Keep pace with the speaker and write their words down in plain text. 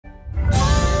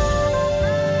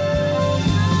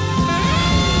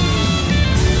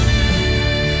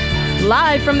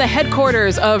Live from the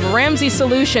headquarters of Ramsey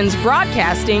Solutions,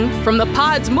 broadcasting from the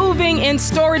Pod's Moving and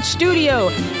Storage Studio.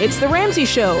 It's the Ramsey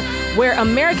Show, where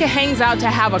America hangs out to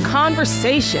have a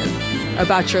conversation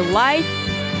about your life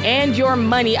and your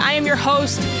money. I am your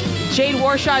host, Jade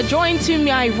Warshaw, joined to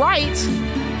my right,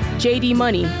 JD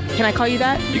Money. Can I call you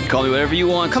that? You can call me whatever you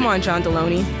want. Come on, John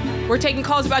Deloney. We're taking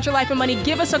calls about your life and money.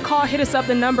 Give us a call. Hit us up.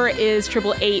 The number is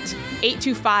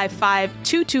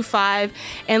 888-825-5225.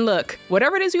 And look,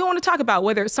 whatever it is you want to talk about,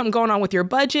 whether it's something going on with your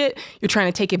budget, you're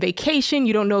trying to take a vacation,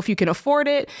 you don't know if you can afford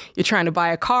it, you're trying to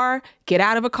buy a car, get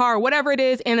out of a car, whatever it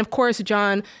is. And of course,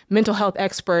 John, mental health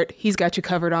expert, he's got you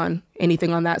covered on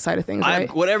anything on that side of things,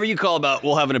 right? Whatever you call about,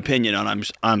 we'll have an opinion on.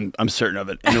 I'm certain of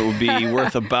it, and it will be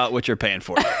worth about what you're paying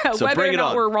for. So whether bring or it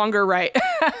not on. We're wrong or right.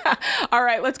 All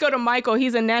right, let's go to Michael.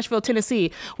 He's in Nashville,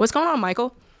 Tennessee. What's going on,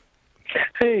 Michael?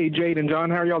 Hey, Jade and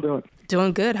John, how are y'all doing?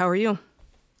 Doing good. How are you?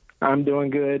 I'm doing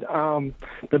good.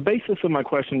 The basis of my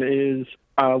question is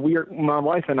my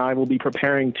wife and I will be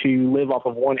preparing to live off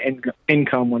of one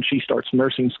income when she starts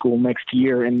nursing school next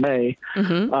year in May.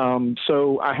 Mm-hmm.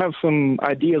 So I have some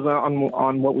ideas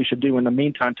on what we should do in the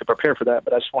meantime to prepare for that,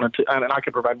 but I just wanted to, and I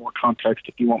can provide more context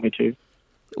if you want me to.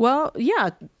 Well, yeah.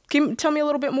 Tell me a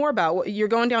little bit more about what you're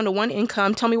going down to one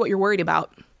income. Tell me what you're worried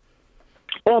about.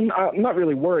 Well, I'm not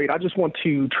really worried. I just want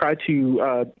to try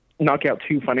to knock out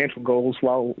two financial goals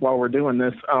while we're doing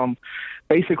this.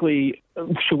 Basically,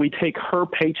 should we take her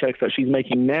paychecks that she's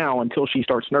making now until she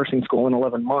starts nursing school in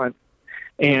 11 months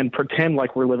and pretend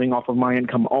like we're living off of my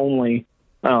income only,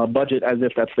 budget as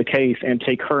if that's the case, and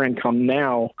take her income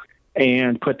now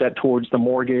and put that towards the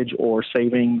mortgage or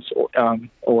savings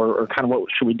or kind of what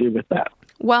should we do with that?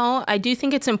 Well, I do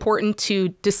think it's important to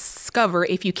discover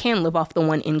if you can live off the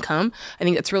one income. I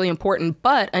think that's really important.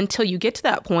 But until you get to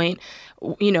that point,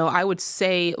 I would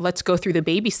say let's go through the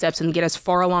baby steps and get as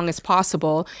far along as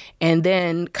possible and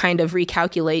then kind of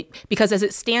recalculate. Because as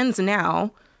it stands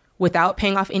now, without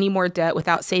paying off any more debt,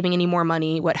 without saving any more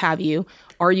money, what have you,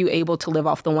 are you able to live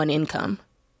off the one income?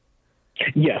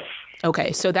 Yes.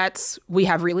 Okay, so we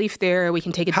have relief there. We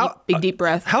can take a deep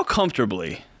breath. How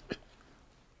comfortably?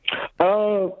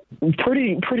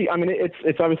 Pretty. I mean,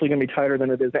 it's obviously going to be tighter than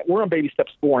it is. We're on baby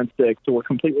steps 4 and 6, so we're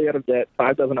completely out of debt.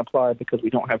 5 doesn't apply because we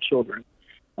don't have children.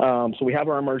 So we have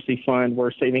our emergency fund.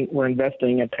 We're saving, we're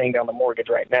investing, and paying down the mortgage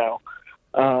right now.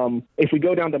 If we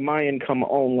go down to my income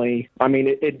only, I mean,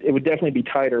 it would definitely be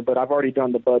tighter. But I've already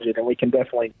done the budget, and we can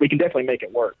definitely make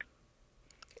it work.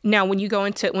 Now, when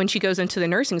she goes into the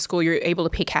nursing school, you're able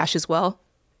to pay cash as well?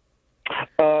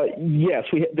 Yes,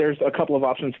 there's a couple of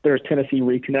options. There's Tennessee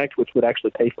Reconnect, which would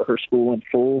actually pay for her school in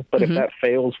full. But if that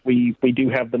fails, we do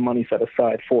have the money set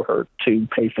aside for her to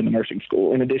pay for the nursing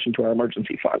school in addition to our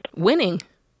emergency fund. Winning.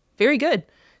 Very good.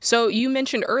 So you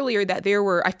mentioned earlier that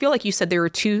I feel like you said there were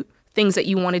 2 things that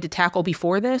you wanted to tackle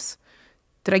before this.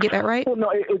 Did I get that right? Well,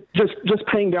 no, just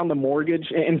paying down the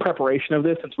mortgage in preparation of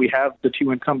this, since we have the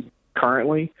 2 incomes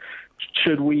currently.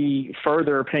 Should we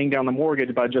further paying down the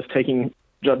mortgage by just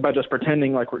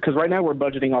pretending like because right now we're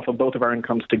budgeting off of both of our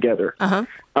incomes together.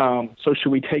 So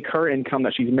should we take her income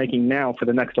that she's making now for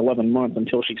the next 11 months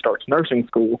until she starts nursing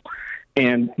school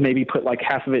and maybe put like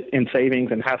half of it in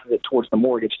savings and half of it towards the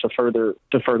mortgage to further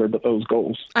those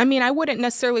goals? I mean, I wouldn't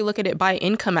necessarily look at it by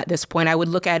income at this point. I would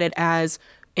look at it as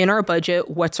in our budget,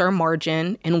 what's our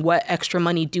margin and what extra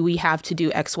money do we have to do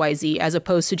XYZ, as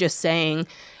opposed to just saying,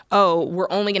 oh, we're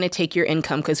only going to take your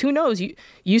income. Because who knows?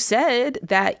 You said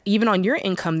that even on your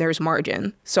income, there's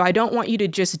margin. So I don't want you to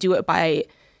just do it by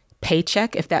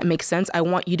paycheck, if that makes sense. I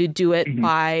want you to do it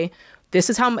by, this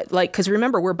is how much, because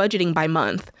remember, we're budgeting by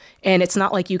month. And it's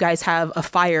not like you guys have a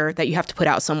fire that you have to put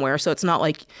out somewhere. So it's not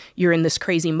like you're in this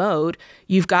crazy mode.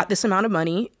 You've got this amount of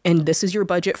money, and this is your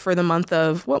budget for the month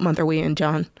of, what month are we in,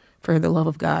 John? For the love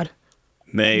of God.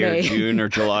 May or June or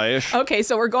July-ish. Okay,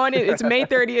 so it's May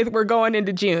 30th. We're going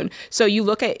into June. So you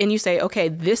look at and you say, okay,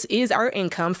 this is our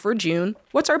income for June.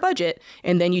 What's our budget?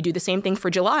 And then you do the same thing for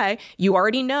July. You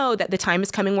already know that the time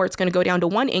is coming where it's going to go down to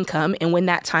one income. And when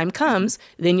that time comes,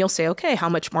 then you'll say, okay, how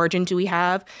much margin do we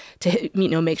have to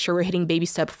make sure we're hitting baby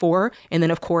step 4? And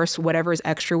then, of course, whatever is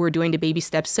extra, we're doing to baby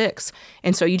step 6.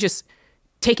 And so you just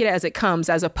take it as it comes,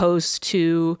 as opposed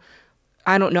to,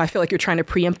 I don't know. I feel like you're trying to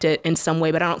preempt it in some way,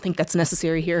 but I don't think that's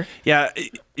necessary here. Yeah,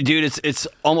 dude, it's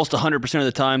almost 100% of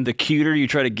the time. The cuter you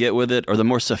try to get with it, or the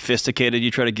more sophisticated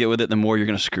you try to get with it, the more you're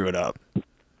going to screw it up.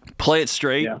 Play it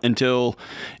straight until,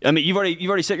 I mean, you've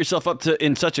already set yourself up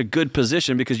in such a good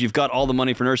position because you've got all the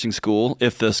money for nursing school.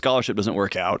 If the scholarship doesn't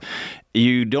work out,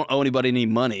 you don't owe anybody any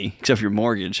money except for your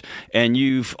mortgage, and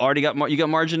you've already got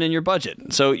margin in your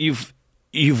budget. So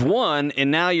you've won, and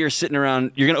now you're sitting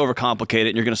around, you're going to overcomplicate it,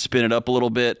 and you're going to spin it up a little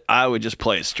bit. I would just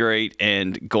play it straight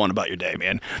and go on about your day,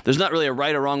 man. There's not really a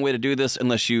right or wrong way to do this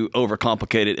unless you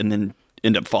overcomplicate it and then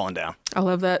end up falling down. I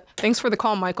love that. Thanks for the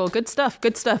call, Michael. Good stuff.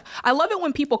 Good stuff. I love it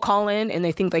when people call in and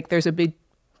they think like there's a big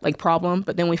problem,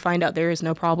 but then we find out there is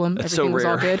no problem. That's Everything so was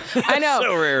rare. all good. I know.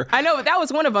 So rare. I know, but that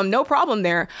was one of them. No problem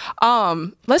there.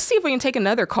 Let's see if we can take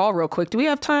another call real quick. Do we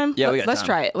have time? Yeah, we got Let's time.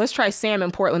 try it. Let's try Sam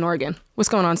in Portland, Oregon. What's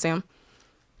going on, Sam?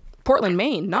 Portland,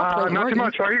 Maine, not Portland, not Oregon. too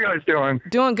much. How are you guys doing?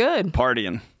 Doing good.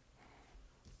 Partying.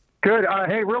 Good.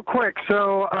 Hey, real quick.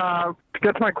 So, to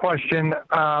get to my question,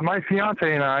 my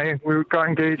fiance and I, we got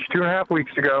engaged 2.5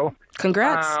 weeks ago.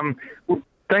 Congrats.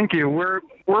 Thank you. We're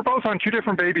both on 2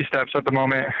 different baby steps at the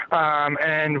moment,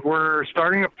 and we're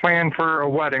starting a plan for a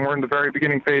wedding. We're in the very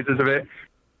beginning phases of it,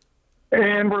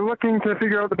 and we're looking to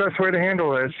figure out the best way to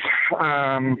handle this.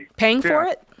 Paying for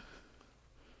it?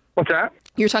 What's that?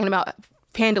 You're talking about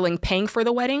paying for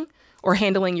the wedding or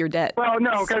handling your debt? Well,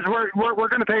 no, because we're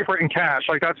going to pay for it in cash.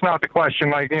 Like, that's not the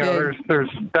question. Like, you know,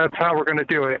 that's how we're going to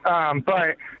do it.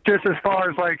 But just as far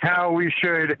as like how we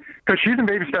should, because she's in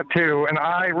baby step 2, and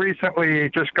I recently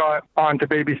just got onto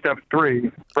baby step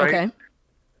 3. Right. Okay.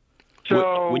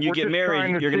 So when you get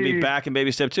married, you're going to be back in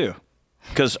baby step 2,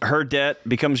 because her debt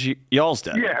becomes y'all's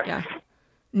debt. Yeah.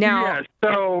 Now, Yeah.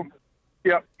 So,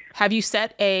 yep. have you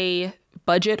set a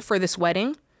budget for this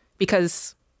wedding?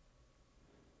 Because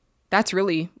that's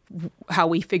really how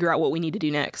we figure out what we need to do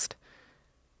next.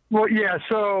 Well, yeah.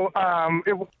 So,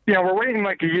 we're waiting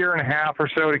like 1.5 years or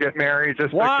so to get married.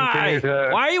 Just Why? to continue to.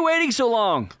 Why are you waiting so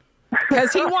long?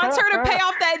 Because he wants her to pay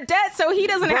off that debt so he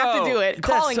doesn't have to do it.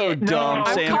 Calling that's so it. dumb, No.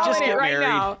 Sam. I'm calling Just it get right married.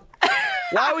 now.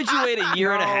 Why would you wait 1.5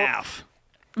 years?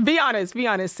 Be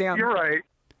honest, Sam. You're right.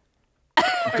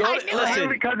 Listen,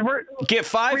 Because get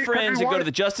 5 friends and go to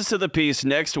the Justice of the Peace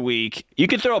next week. You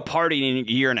can throw a party in 1.5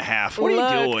 years. What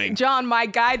are you doing? John, my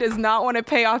guy does not want to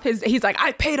pay off he's like,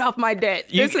 I paid off my debt.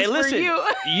 This is for you.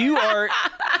 You are,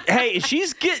 hey,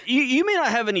 you may not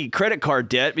have any credit card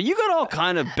debt, but you got all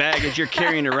kind of baggage you're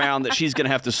carrying around that she's going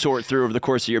to have to sort through over the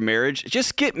course of your marriage.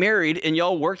 Just get married and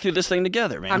y'all work through this thing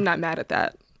together, man. I'm not mad at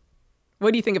that.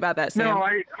 What do you think about that,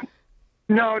 Sam?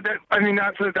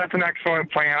 That's an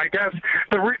excellent plan. I guess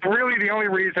really the only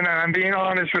reason, and I'm being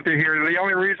honest with you here, the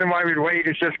only reason why we'd wait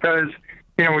is just because,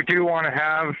 you know, we do want to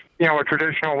have, you know, a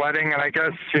traditional wedding, and I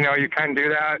guess, you know, you can do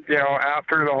that, you know,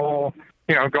 after the whole,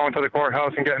 you know, going to the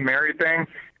courthouse and getting married thing.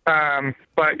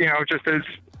 But, you know, just as,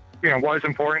 you know, was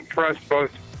important for us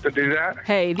both to do that.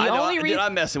 Hey,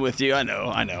 I'm messing with you. I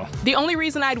know. The only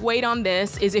reason I'd wait on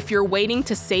this is if you're waiting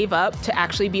to save up to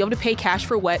actually be able to pay cash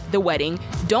for the wedding.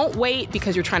 Don't wait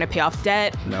because you're trying to pay off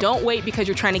debt. No. Don't wait because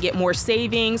you're trying to get more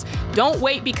savings. Don't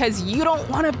wait because you don't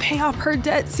want to pay off her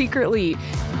debt secretly.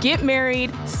 Get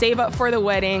married, save up for the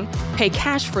wedding, pay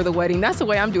cash for the wedding. That's the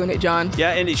way I'm doing it, John.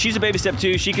 Yeah, and she's a baby step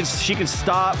 2. She can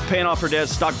stop paying off her debt,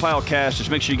 stockpile cash. Just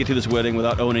make sure you get through this wedding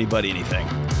without owing anybody anything.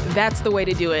 That's the way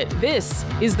to do it. This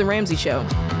is The Ramsey Show.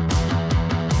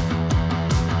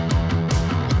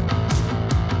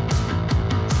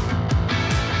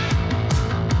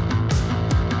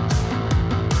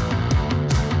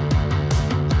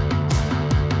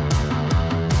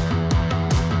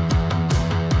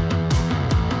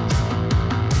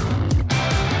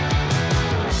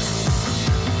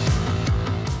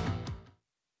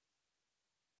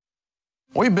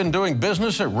 We've been doing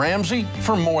business at Ramsey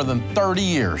for more than 30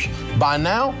 years. By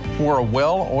now, we're a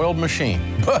well-oiled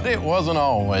machine, but it wasn't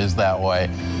always that way.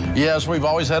 Yes, we've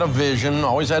always had a vision,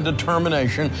 always had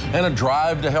determination, and a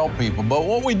drive to help people. But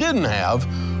what we didn't have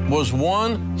was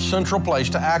one central place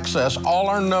to access all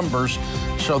our numbers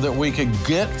so that we could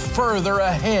get further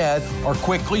ahead or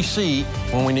quickly see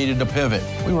when we needed to pivot.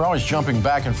 We were always jumping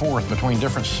back and forth between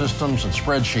different systems and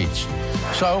spreadsheets.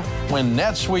 So when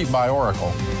NetSuite by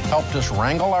Oracle helped us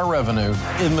wrangle our revenue,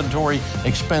 inventory,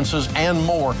 expenses, and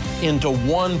more into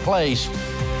one place,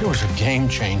 it was a game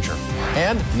changer.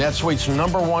 And NetSuite's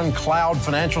 #1 cloud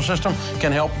financial system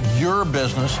can help your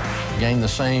business gain the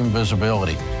same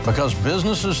visibility, because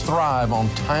businesses thrive on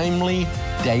timely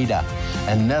data.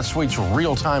 And NetSuite's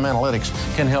real-time analytics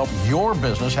can help your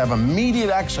business have immediate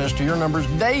access to your numbers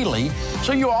daily,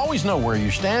 so you always know where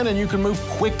you stand and you can move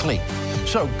quickly.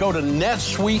 So go to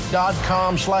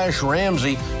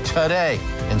netsuite.com/Ramsey today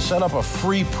and set up a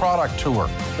free product tour.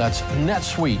 That's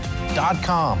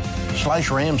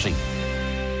netsuite.com/Ramsey.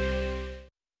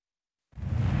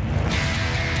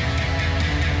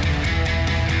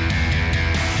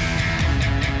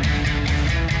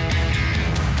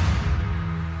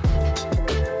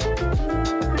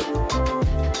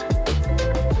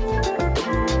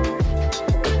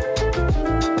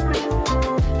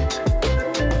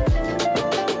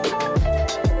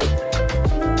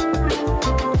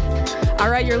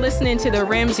 right, you're listening to The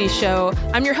Ramsey Show.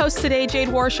 I'm your host today, Jade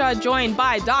Warshaw, joined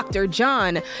by Dr.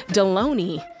 John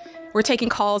Deloney. We're taking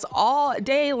calls all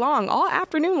day long, all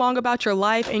afternoon long about your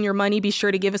life and your money. Be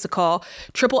sure to give us a call,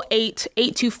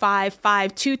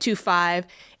 888-825-5225.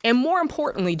 And more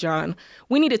importantly, John,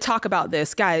 we need to talk about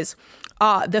this. Guys,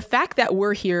 the fact that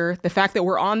we're here, the fact that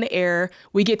we're on the air,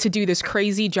 we get to do this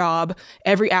crazy job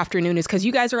every afternoon is because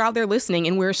you guys are out there listening.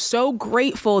 And we're so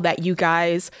grateful that you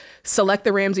guys select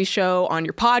The Ramsey Show on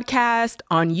your podcast,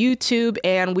 on YouTube.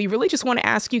 And we really just want to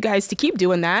ask you guys to keep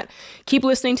doing that. Keep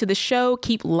listening to the show.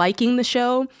 Keep liking the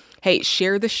show. Hey,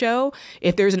 share the show.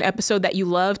 If there's an episode that you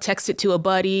love, text it to a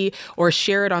buddy or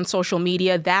share it on social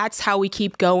media. That's how we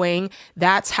keep going.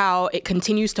 That's how it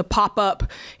continues to pop up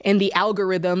in the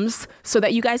algorithms so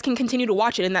that you guys can continue to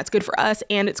watch it. And that's good for us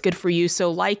and it's good for you. So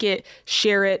like it,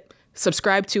 share it,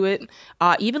 subscribe to it,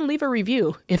 even leave a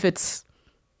review if it's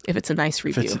a nice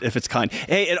review. If it's kind.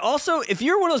 Hey, and also, if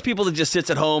you're one of those people that just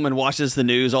sits at home and watches the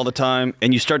news all the time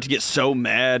and you start to get so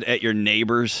mad at your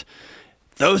neighbors,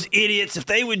 those idiots, if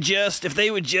they would just,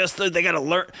 they got to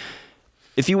learn.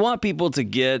 If you want people to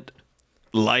get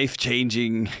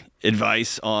life-changing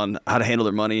advice on how to handle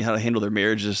their money, how to handle their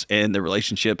marriages and their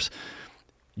relationships,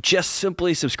 just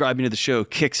simply subscribing to the show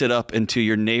kicks it up into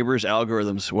your neighbors'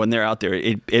 algorithms when they're out there.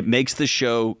 It makes the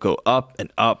show go up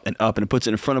and up and up, and it puts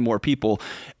it in front of more people.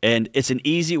 And it's an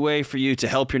easy way for you to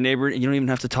help your neighbor, and you don't even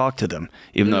have to talk to them,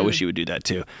 even though I wish you would do that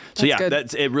too. So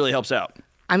it really helps out.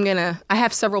 I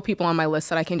have several people on my list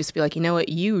that I can just be like, you know what,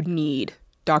 you need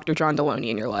Dr. John Deloney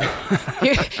in your life.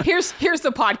 Here's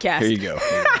the podcast. Here you go.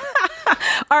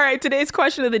 All right, today's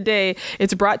question of the day,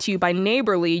 it's brought to you by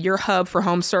Neighborly, your hub for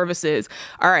home services.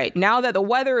 All right, now that the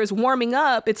weather is warming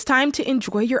up, it's time to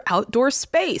enjoy your outdoor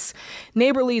space.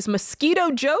 Neighborly's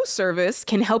Mosquito Joe service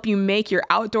can help you make your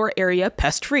outdoor area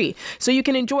pest-free, so you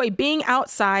can enjoy being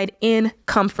outside in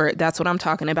comfort. That's what I'm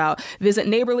talking about. Visit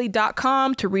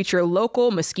neighborly.com to reach your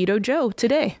local Mosquito Joe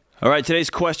today. All right, today's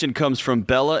question comes from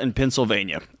Bella in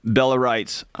Pennsylvania. Bella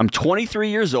writes, I'm 23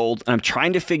 years old, and I'm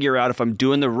trying to figure out if I'm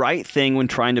doing the right thing when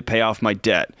trying to pay off my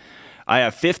debt. I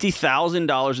have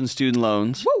 $50,000 in student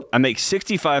loans. Woo! I make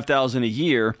 $65,000 a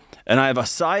year, and I have a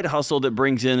side hustle that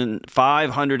brings in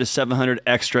 $500 to $700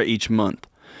 extra each month.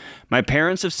 My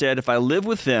parents have said if I live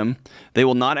with them, they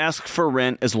will not ask for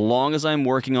rent as long as I'm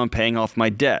working on paying off my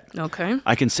debt. Okay.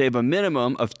 I can save a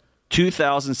minimum of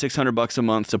 $2,600 a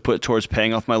month to put towards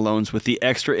paying off my loans. With the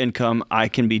extra income, I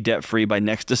can be debt-free by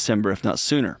next December, if not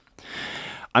sooner.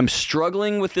 I'm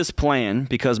struggling with this plan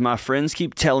because my friends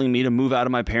keep telling me to move out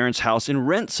of my parents' house and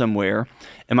rent somewhere,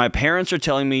 and my parents are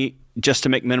telling me just to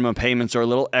make minimum payments or a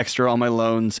little extra on my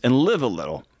loans and live a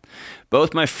little.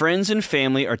 Both my friends and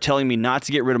family are telling me not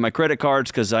to get rid of my credit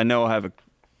cards because I have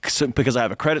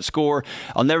a credit score.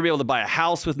 I'll never be able to buy a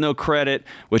house with no credit,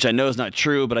 which I know is not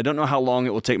true, but I don't know how long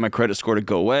it will take my credit score to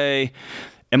go away.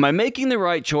 Am I making the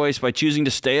right choice by choosing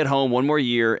to stay at home one more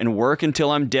year and work until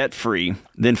I'm debt-free,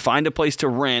 then find a place to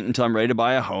rent until I'm ready to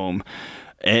buy a home?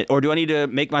 Or do I need to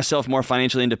make myself more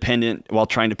financially independent while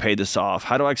trying to pay this off?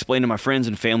 How do I explain to my friends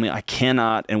and family I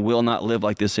cannot and will not live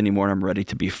like this anymore and I'm ready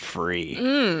to be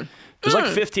free? There's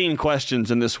like 15 questions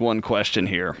in this one question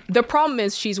here. The problem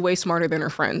is she's way smarter than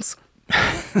her friends.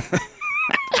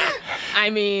 I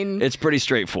mean... It's pretty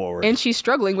straightforward. And she's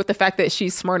struggling with the fact that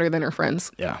she's smarter than her friends.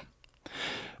 Yeah.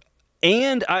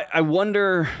 And I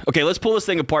wonder... Okay, let's pull this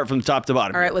thing apart from top to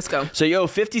bottom. All right, let's go. So,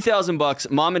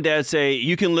 $50,000. Mom and dad say,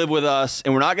 you can live with us,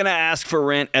 and we're not going to ask for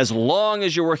rent as long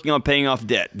as you're working on paying off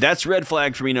debt. That's red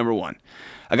flag for me, number one.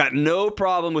 I got no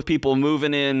problem with people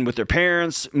moving in with their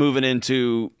parents, moving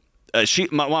into...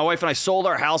 My wife and I sold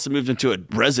our house and moved into a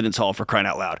residence hall, for crying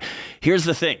out loud. Here's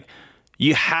the thing.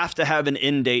 You have to have an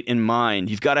end date in mind.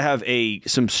 You've got to have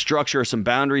some structure, some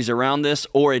boundaries around this,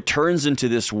 or it turns into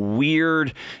this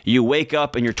weird, you wake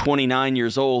up and you're 29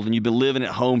 years old and you've been living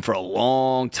at home for a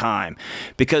long time.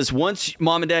 Because once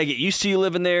mom and dad get used to you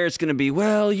living there, it's going to be,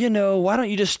 well, why don't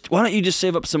you just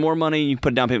save up some more money and you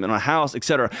put a down payment on a house,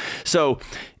 etc. So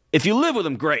if you live with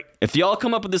them, great. If y'all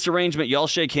come up with this arrangement, y'all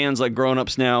shake hands like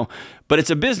grown-ups now, but it's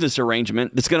a business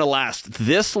arrangement that's going to last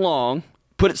this long.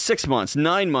 Put it 6 months,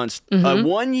 9 months,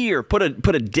 1 year. Put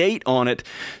a date on it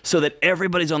so that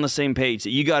everybody's on the same page that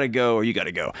you got to go or you got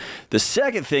to go. The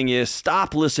second thing is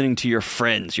stop listening to your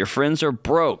friends. Your friends are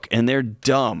broke and they're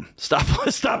dumb.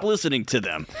 Stop listening to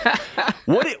them.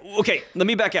 Okay, let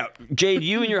me back out. Jade,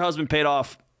 you and your husband paid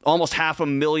off almost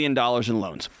 $500,000 in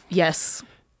loans. Yes.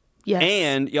 Yes.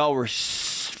 And y'all were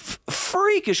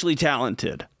freakishly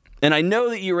talented. And I know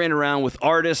that you ran around with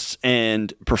artists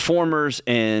and performers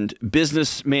and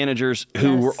business managers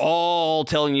who were all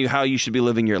telling you how you should be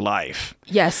living your life.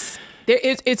 Yes.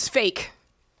 It's fake.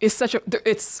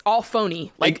 It's all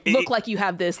phony. Like, look like you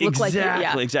have this. Look like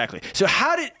exactly. So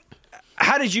how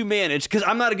did you manage? Because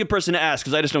I'm not a good person to ask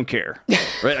because I just don't care,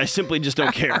 right? I simply just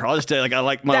don't care. I'll just say, like, I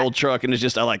like my old truck and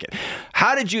I like it.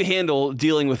 How did you handle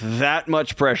dealing with that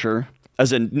much pressure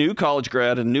as a new college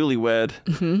grad, a newlywed,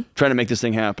 trying to make this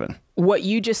thing happen? What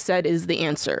you just said is the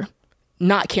answer.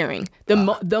 Not caring.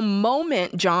 The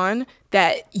moment, John,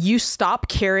 that you stop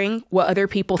caring what other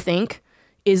people think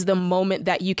is the moment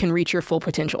that you can reach your full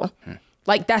potential.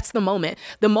 Like, that's the moment.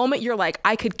 The moment you're like,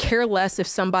 I could care less if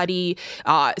somebody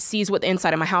sees what the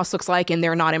inside of my house looks like and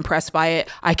they're not impressed by it.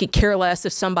 I could care less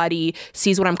if somebody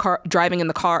sees what I'm driving in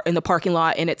the parking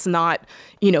lot and it's not,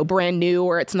 brand new,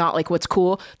 or it's not like what's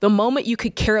cool. The moment you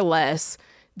could care less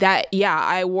that,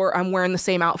 I'm wearing the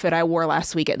same outfit I wore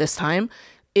last week at this time,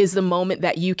 is the moment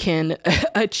that you can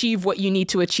achieve what you need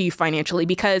to achieve financially,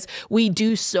 because we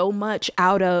do so much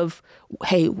out of,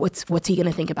 hey, what's he going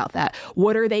to think about that?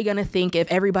 What are they going to think if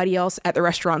everybody else at the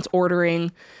restaurant's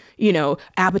ordering,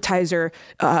 appetizer,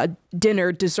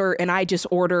 dinner, dessert, and I just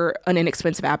order an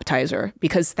inexpensive appetizer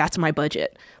because that's my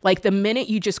budget. Like, the minute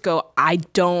you just go, I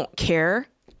don't care,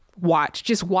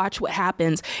 just watch what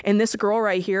happens. And this girl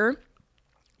right here,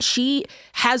 she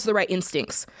has the right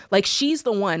instincts. Like, she's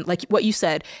the one, like what you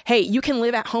said, hey, you can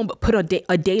live at home, but put a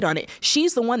date on it.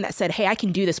 She's the one that said, hey, I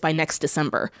can do this by next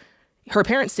December. Her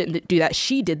parents didn't do that.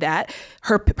 She did that.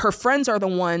 Her friends are the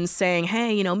ones saying,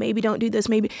 hey, maybe don't do this,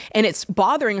 maybe. And it's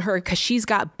bothering her because she's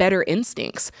got better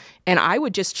instincts. And I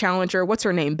would just challenge her. What's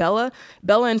her name? Bella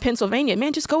in Pennsylvania.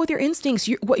 Man, just go with your instincts.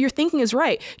 What you're thinking is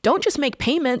right. Don't just make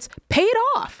payments. Pay it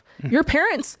off. Your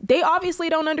parents, they obviously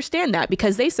don't understand that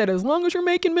because they said, as long as you're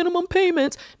making minimum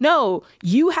payments. No,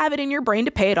 you have it in your brain to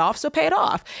pay it off, so pay it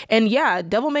off. And yeah,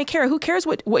 devil may care. Who cares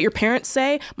what your parents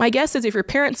say? My guess is if your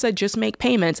parents said just make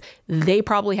payments, they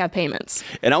probably have payments.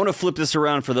 And I want to flip this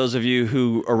around for those of you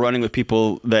who are running with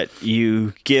people that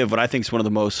you give what I think is one of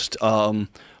the most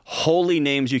holy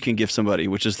names you can give somebody,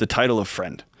 which is the title of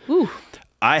friend. Ooh.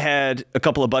 I had a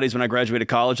couple of buddies when I graduated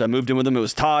college. I moved in with them. It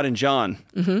was Todd and John.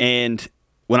 And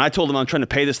when I told them I'm trying to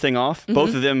pay this thing off,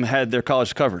 both of them had their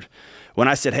college covered. When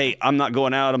I said, hey, I'm not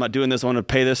going out, I'm not doing this, I want to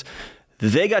pay this,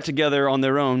 they got together on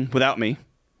their own without me.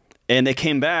 And they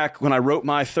came back when I wrote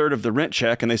my third of the rent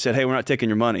check and they said, hey, we're not taking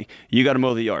your money. You got to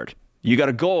mow the yard. You got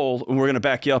a goal, and we're going to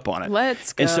back you up on it.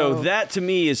 Let's go. And so that, to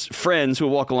me, is friends who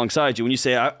will walk alongside you. When you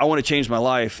say, I want to change my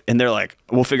life, and they're like,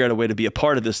 we'll figure out a way to be a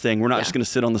part of this thing. We're not just going to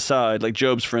sit on the side like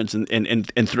Job's friends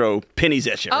and throw pennies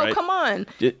at you, right? Oh, come on.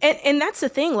 And that's the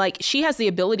thing. Like, she has the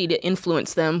ability to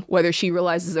influence them, whether she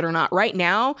realizes it or not. Right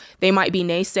now, they might be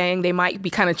naysaying. They might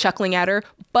be kind of chuckling at her.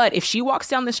 But if she walks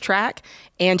down this track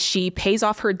and she pays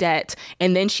off her debt,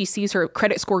 and then she sees her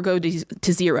credit score go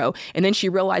to zero, and then she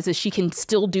realizes she can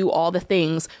still do all the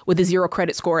things with a zero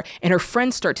credit score, and her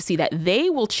friends start to see that, they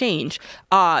will change.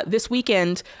 This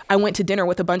weekend, I went to dinner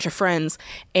with a bunch of friends,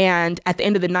 and at the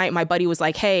end of the night, my buddy was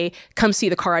like, hey, come see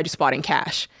the car I just bought in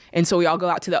cash. And so we all go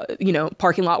out to the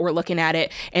parking lot, we're looking at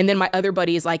it, and then my other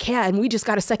buddy is like, yeah, and we just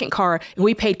got a second car, and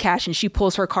we paid cash, and she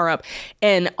pulls her car up.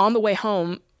 And on the way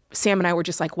home, Sam and I were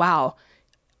just like, wow,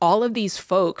 all of these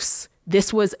folks,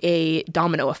 this was a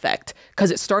domino effect,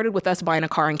 because it started with us buying a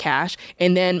car in cash,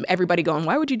 and then everybody going,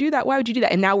 why would you do that? Why would you do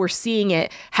that? And now we're seeing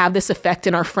it have this effect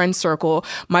in our friend circle.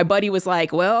 My buddy was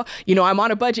like, well, I'm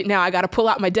on a budget now. I got to pull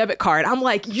out my debit card. I'm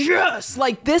like, yes,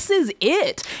 like, this is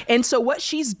it. And so what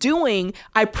she's doing,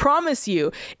 I promise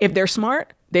you, if they're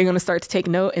smart, they're going to start to take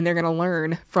note, and they're going to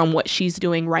learn from what she's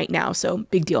doing right now. So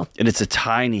big deal. And it's a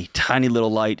tiny, tiny little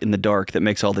light in the dark that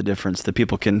makes all the difference, that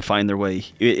people can find their way.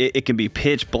 It can be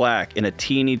pitch black in a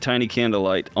teeny, tiny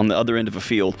candlelight on the other end of a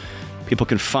field. People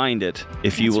can find it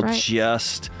if you will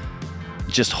just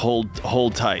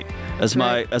hold tight. As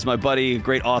my buddy,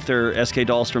 great author, S.K.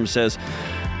 Dahlstrom says,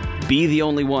 be the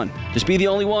only one. Just be the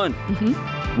only one.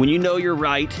 When you know you're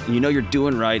right, and you know you're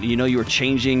doing right, and you know you're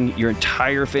changing your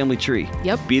entire family tree.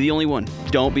 Yep. Be the only one.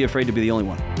 Don't be afraid to be the only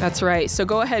one. That's right. So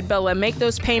go ahead, Bella, make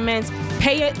those payments.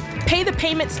 Pay the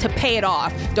payments to pay it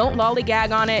off. Don't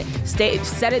lollygag on it.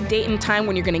 Set a date and time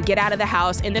when you're going to get out of the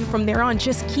house, and then from there on,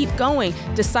 just keep going.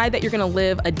 Decide that you're going to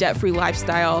live a debt-free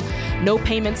lifestyle. No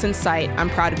payments in sight. I'm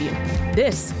proud of you.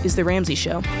 This is The Ramsey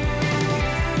Show.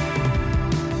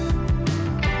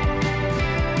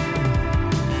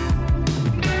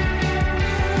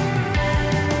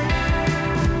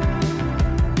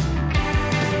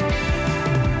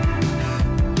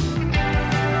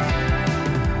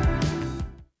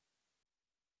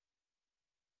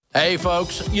 Hey,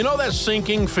 folks, you know that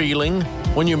sinking feeling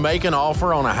when you make an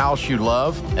offer on a house you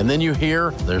love and then you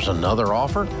hear there's another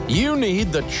offer? You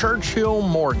need the Churchill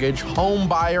Mortgage Home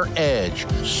Buyer Edge.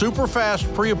 Super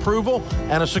fast pre-approval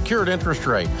and a secured interest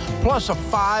rate, plus a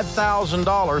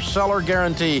 $5,000 seller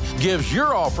guarantee gives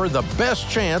your offer the best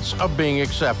chance of being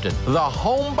accepted. The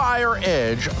Home Buyer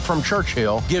Edge from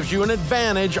Churchill gives you an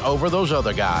advantage over those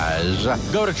other guys.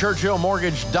 Go to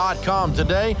churchillmortgage.com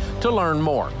today to learn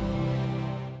more.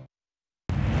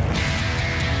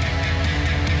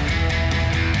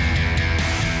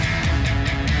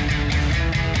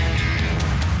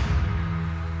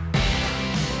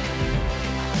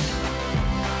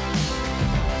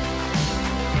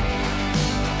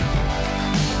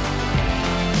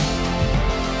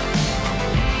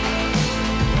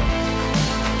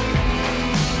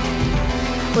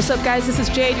 What's up, guys? This is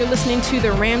Jade. You're listening to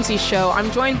The Ramsey Show.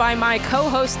 I'm joined by my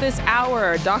co-host this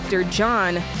hour, Dr.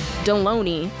 John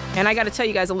Deloney. And I got to tell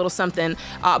you guys a little something.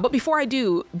 But before I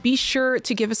do, be sure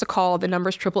to give us a call. The number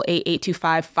is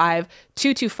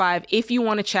 888-825-5225 if you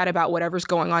want to chat about whatever's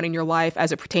going on in your life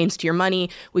as it pertains to your money.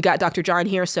 We got Dr. John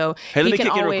here, so hey, let me kick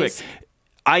in real quick.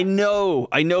 I know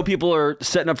people are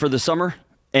setting up for the summer,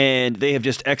 and they have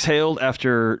just exhaled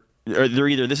after, or they're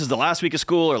either this is the last week of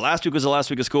school or last week was the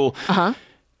last week of school. Uh-huh.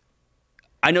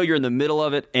 I know you're in the middle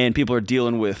of it, and people are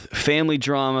dealing with family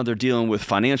drama. They're dealing with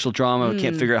financial drama.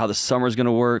 Can't figure out how the summer's going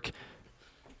to work.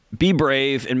 Be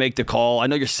brave and make the call. I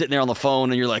know you're sitting there on the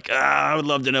phone, and you're like, I would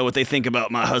love to know what they think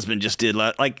about my husband just did.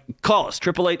 Like, call us,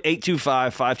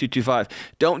 888-825-5225.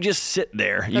 Don't just sit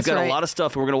there. You've got a lot of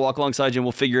stuff, and we're going to walk alongside you, and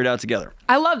we'll figure it out together.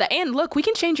 I love that. And look, we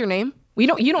can change your name. You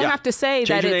don't have to say change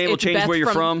that your name, it's we'll change Beth where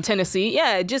you're from Tennessee.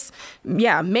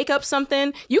 Make up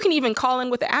something. You can even call in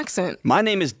with the accent. My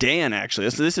name is Dan, actually.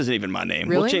 This isn't even my name.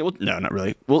 Really? No, not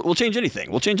really. We'll change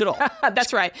anything. We'll change it all.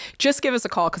 That's right. Just give us a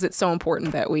call because it's so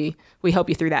important that we help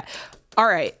you through that. All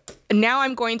right. Now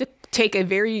I'm going to take a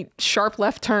very sharp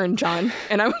left turn, John,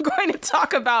 and I'm going to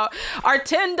talk about our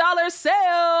 $10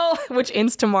 sale, which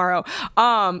ends tomorrow.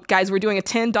 Guys, we're doing a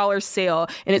 $10 sale,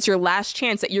 and it's your last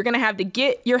chance that you're going to have to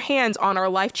get your hands on our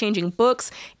life-changing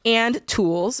books and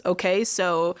tools, okay?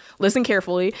 So listen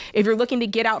carefully. If you're looking to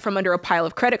get out from under a pile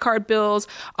of credit card bills,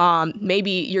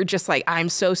 maybe you're just like, I'm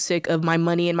so sick of my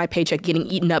money and my paycheck getting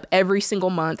eaten up every single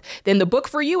month, then the book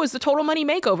for you is The Total Money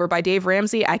Makeover by Dave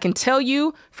Ramsey. I can tell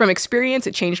you from experience,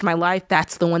 it changed my life.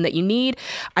 That's the one that you need.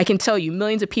 I can tell you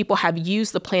millions of people have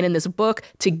used the plan in this book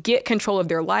to get control of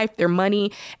their life, their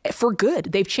money for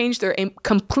good. They've changed their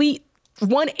complete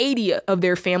 180 of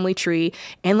their family tree.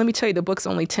 And let me tell you, the book's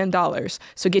only $10.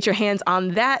 So get your hands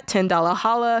on that $10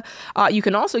 holla. You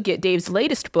can also get Dave's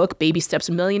latest book, Baby Steps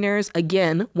Millionaires.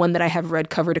 Again, one that I have read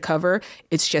cover to cover.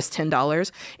 It's just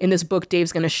 $10. In this book,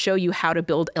 Dave's going to show you how to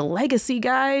build a legacy,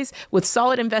 guys, with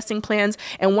solid investing plans.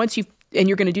 And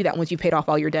you're going to do that once you've paid off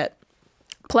all your debt.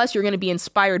 Plus, you're going to be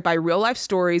inspired by real-life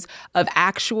stories of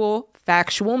actual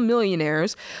factual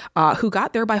millionaires who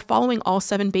got there by following all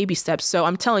 7 baby steps. So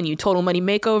I'm telling you, Total Money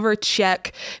Makeover,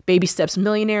 check. Baby Steps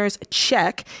Millionaires,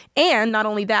 check. And not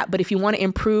only that, but if you want to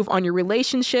improve on your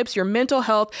relationships, your mental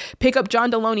health, pick up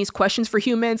John Deloney's Questions for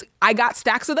Humans. I got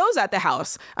stacks of those at the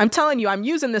house. I'm telling you, I'm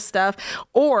using this stuff.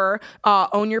 Or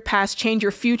Own Your Past, Change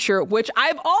Your Future, which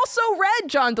I've also read,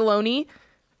 John Deloney.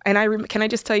 And can I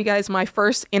just tell you guys, my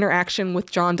first interaction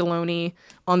with John Deloney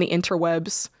on the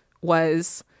interwebs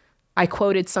was I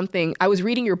quoted something. I was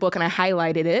reading your book and I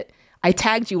highlighted it. I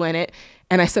tagged you in it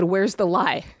and I said, "Where's the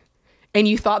lie?" And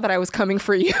you thought that I was coming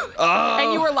for you. Oh.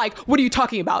 And you were like, "What are you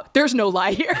talking about? There's no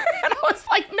lie here." And I was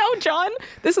like, "No, John,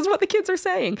 this is what the kids are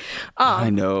saying." I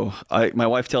know. My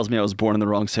wife tells me I was born in the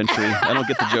wrong century. I don't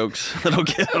get the jokes. I don't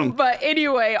get them. But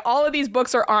anyway, all of these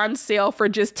books are on sale for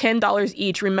just $10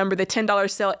 each. Remember, the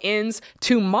 $10 sale ends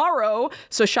tomorrow.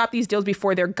 So shop these deals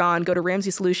before they're gone. Go to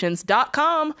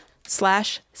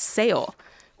RamseySolutions.com/sale.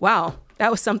 Wow,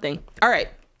 that was something. All right.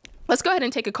 Let's go ahead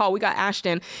and take a call. We got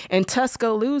Ashton in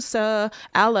Tuscaloosa,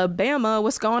 Alabama.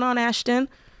 What's going on, Ashton?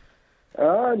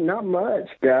 Not much,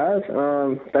 guys.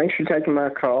 Thanks for taking my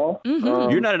call.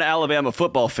 You're not an Alabama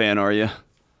football fan, are you?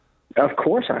 Of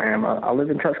course I am. I live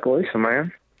in Tuscaloosa,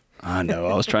 man. I know.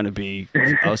 I was trying to be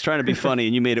funny,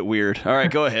 and you made it weird. All right,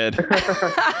 go ahead.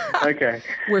 Okay.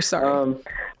 We're sorry.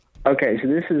 Okay, so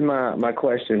this is my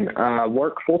question. I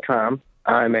work full time.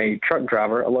 I'm a truck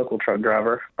driver, a local truck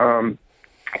driver.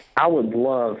 I would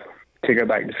love to go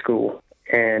back to school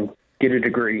and get a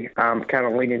degree. I'm kind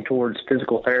of leaning towards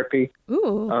physical therapy.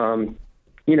 Ooh.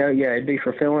 It'd be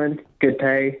fulfilling, good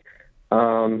pay.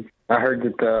 I heard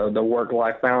that the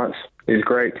work-life balance is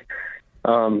great.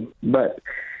 But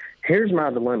here's my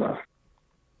dilemma.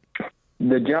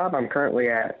 The job I'm currently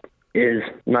at is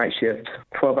night shifts,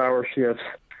 12-hour shifts,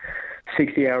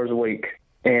 60 hours a week.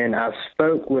 And I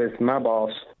spoke with my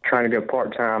boss trying to go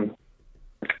part-time,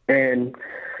 and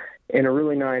in a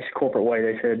really nice corporate way,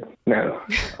 they said no.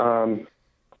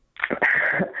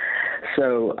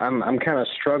 So I'm kind of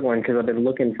struggling because I've been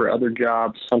looking for other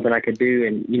jobs, something I could do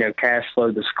and, cash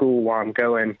flow the school while I'm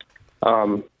going.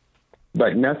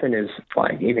 But nothing is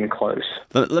like even close.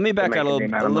 Let me back out a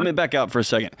little. Let me back out for a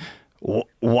second.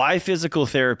 Why physical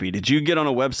therapy? Did you get on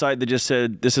a website that just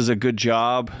said this is a good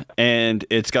job and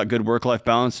it's got good work-life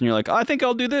balance and you're like, I think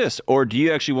I'll do this? Or do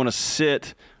you actually want to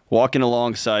sit walking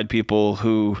alongside people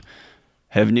who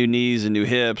have new knees and new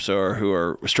hips or who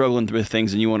are struggling with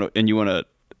things and you want to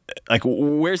like,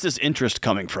 where's this interest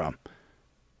coming from?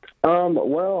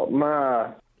 Well,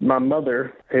 my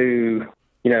mother, who,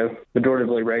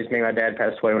 majoritively raised me, my dad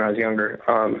passed away when I was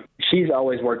younger. She's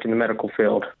always worked in the medical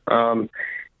field.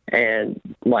 And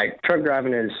like truck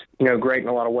driving is, great in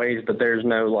a lot of ways, but there's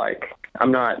no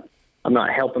I'm not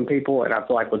helping people. And I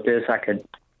feel like with this, I could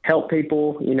help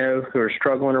people, who are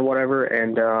struggling or whatever.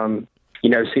 And,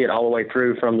 see it all the way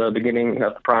through from the beginning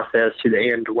of the process to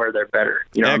the end to where they're better.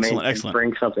 Excellent. And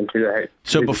bring something to the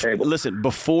table. Listen,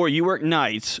 before you work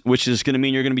nights, which is going to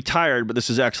mean you're going to be tired, but this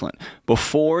is excellent.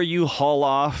 Before you haul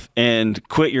off and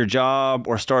quit your job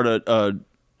or start a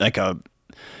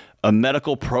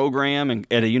medical program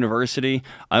at a university,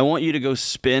 I want you to go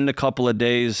spend a couple of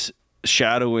days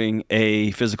shadowing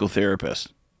a physical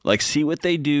therapist. Like, see what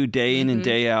they do day in and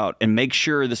day out and make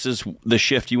sure this is the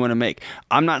shift you want to make.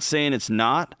 I'm not saying it's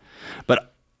not,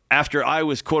 but after I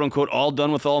was, quote unquote, all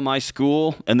done with all my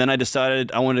school, and then I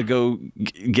decided I wanted to go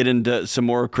get into some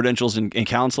more credentials in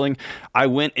counseling, I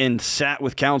went and sat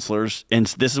with counselors, and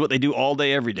this is what they do all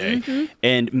day, every day,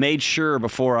 and made sure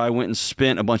before I went and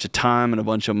spent a bunch of time and a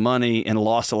bunch of money and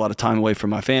lost a lot of time away from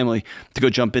my family to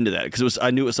go jump into that because I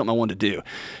knew it was something I wanted to do.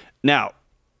 Now,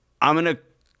 I'm going to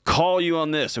call you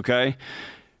on this, okay?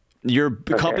 Your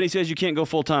company says you can't go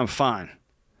full-time, fine.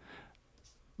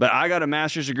 But I got a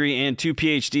master's degree and 2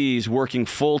 PhDs working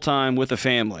full-time with a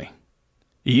family.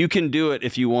 You can do it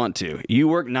if you want to. You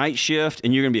work night shift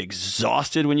and you're going to be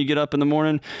exhausted when you get up in the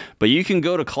morning, but you can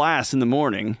go to class in the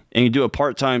morning and you do a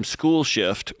part-time school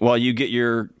shift while you get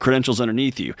your credentials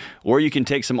underneath you. Or you can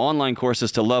take some online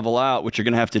courses to level out, which you're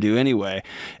going to have to do anyway.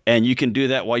 And you can do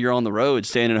that while you're on the road,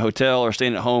 staying in a hotel or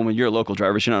staying at home, and you're a local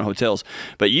driver, so you're not in hotels.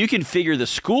 But you can figure the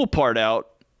school part out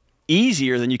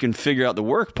easier than you can figure out the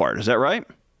work part. Is that right?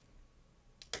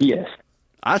 Yes.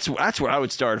 That's where I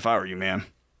would start if I were you, man.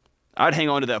 I'd hang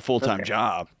on to that full-time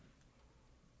job.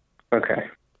 Okay.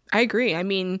 I agree. I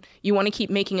mean, you want to keep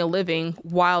making a living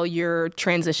while you're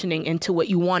transitioning into what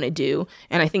you want to do.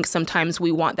 And I think sometimes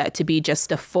we want that to be just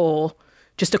a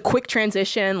quick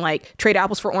transition, like trade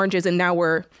apples for oranges. And now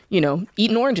we're,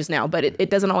 eating oranges now. But it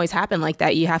doesn't always happen like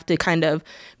that. You have to kind of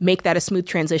make that a smooth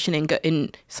transition.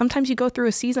 And sometimes you go through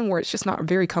a season where it's just not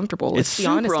very comfortable. Let's be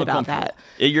honest about that.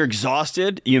 You're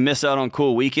exhausted. You miss out on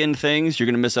cool weekend things. You're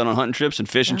going to miss out on hunting trips and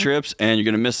fishing trips. And you're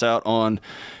going to miss out on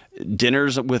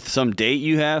dinners with some date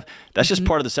you have. That's just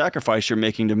part of the sacrifice you're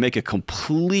making to make a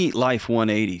complete life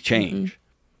 180 change.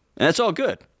 And that's all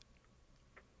good.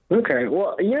 Okay.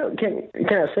 Well, can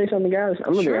I say something, guys?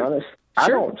 I'm going to be honest. I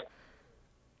don't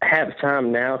have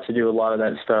time now to do a lot of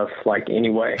that stuff,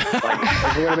 anyway.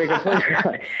 If we're going to be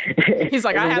completely He's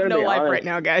like, I have no life right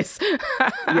now, guys.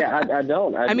 Yeah, I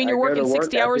don't. I mean, you're working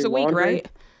 60 hours a week, right?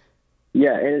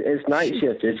 Yeah, it's night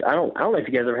shift. I don't know if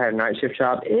you guys ever had a night shift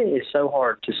job. It is so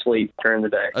hard to sleep during the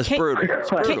day. It's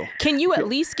brutal. Can you at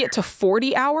least get to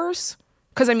 40 hours?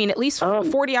 Because, I mean, at least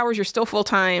 40 hours, you're still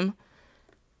full-time.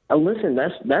 Listen,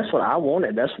 that's what I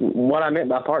wanted. That's what I meant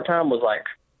by part-time was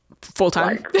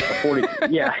full-time. 40.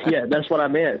 Yeah, that's what I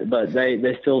meant. But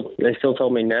they still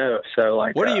told me no. So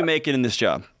what are you making in this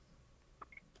job?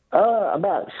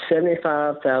 About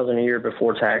 $75,000 a year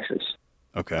before taxes.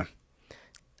 Okay.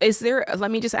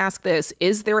 Let me just ask this.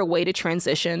 Is there a way to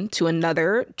transition to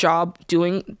another job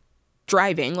doing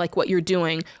driving like what you're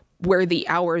doing where the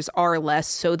hours are less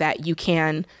so that you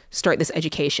can start this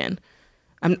education?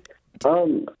 I've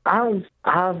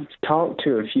talked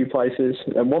to a few places.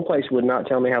 One place would not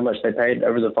tell me how much they paid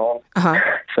over the phone.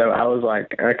 So I was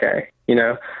like, okay,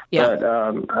 Yeah. But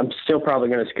I'm still probably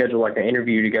going to schedule an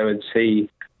interview to go and see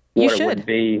what it would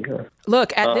be.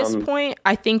 Look, at this point,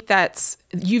 I think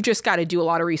you've just got to do a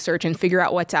lot of research and figure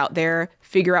out what's out there,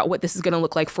 figure out what this is going to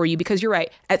look like for you. Because you're right.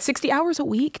 At 60 hours a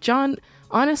week, John,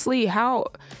 honestly, Yeah,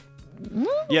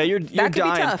 you're that could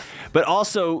dying. be tough. But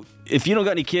also, if you don't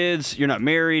got any kids, you're not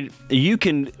married,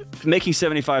 making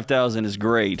 $75,000 is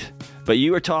great. But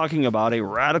you are talking about a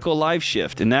radical life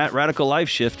shift, and that radical life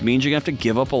shift means you're going to have to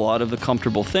give up a lot of the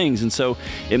comfortable things. And so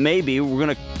it may be we're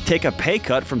going to take a pay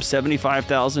cut from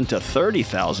 $75,000 to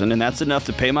 $30,000, and that's enough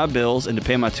to pay my bills and to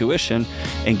pay my tuition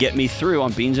and get me through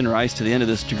on beans and rice to the end of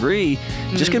this degree.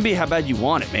 Just going to be how bad you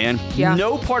want it, man. Yeah.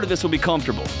 No part of this will be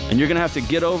comfortable, and you're going to have to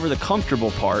get over the comfortable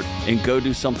part and go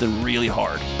do something really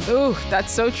hard. Ooh,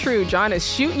 that's so true. John is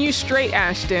shooting you straight,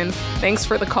 Ashton. Thanks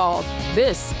for the call.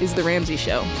 This is The Ramsey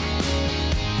Show.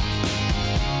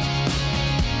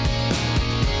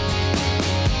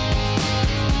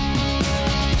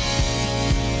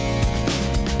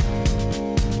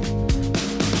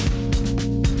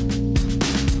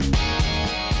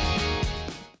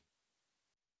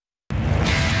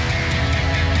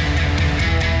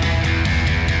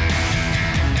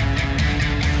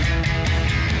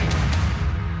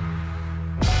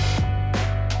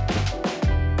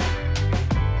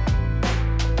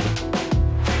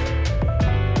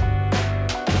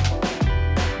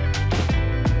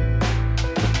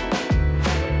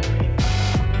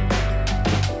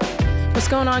 What's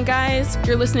going on, guys?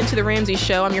 You're listening to The Ramsey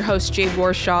Show. I'm your host, Jade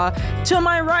Warshaw. To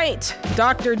my right,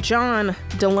 Dr. John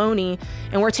Deloney,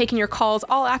 and we're taking your calls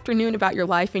all afternoon about your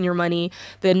life and your money.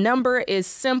 The number is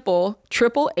simple,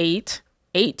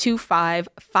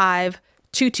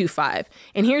 888-825-5225.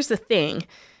 And here's the thing.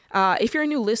 If you're a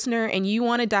new listener and you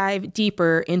want to dive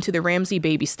deeper into the Ramsey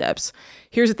baby steps,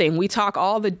 here's the thing. We talk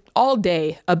all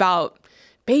day about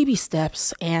baby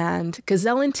steps and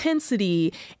gazelle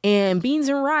intensity and beans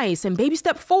and rice and baby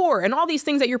step 4 and all these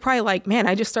things that you're probably like, man,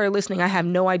 I just started listening. I have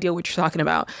no idea what you're talking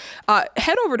about.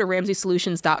 Head over to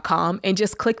RamseySolutions.com and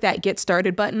just click that get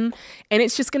started button. And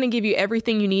it's just going to give you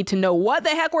everything you need to know what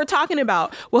the heck we're talking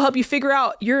about. We'll help you figure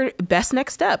out your best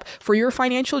next step for your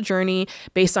financial journey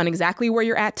based on exactly where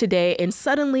you're at today. And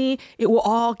suddenly it will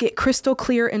all get crystal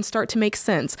clear and start to make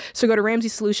sense. So go to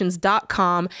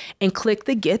RamseySolutions.com and click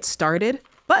the get started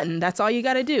button. That's all you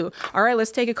got to do. All right,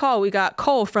 let's take a call. We got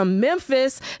Cole from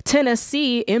Memphis,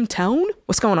 Tennessee. M-Town,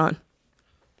 what's going on?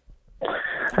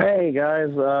 Hey, guys.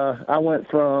 I went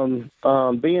from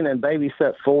being in baby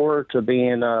step 4 to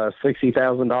being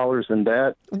 $60,000 in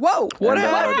debt. Whoa, what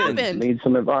happened? happened? Need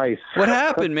some advice. What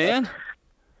happened, man?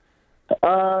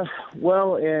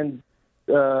 Well, in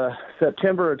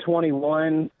September of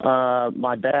 21,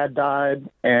 my dad died,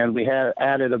 and we had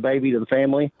added a baby to the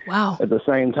family. Wow. At the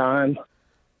same time.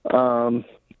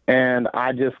 And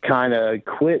I just kind of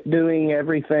quit doing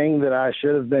everything that I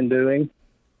should have been doing.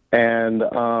 And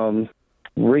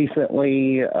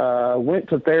recently went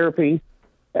to therapy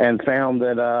and found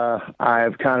that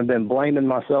I've kind of been blaming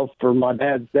myself for my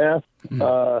dad's death.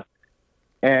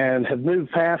 And have moved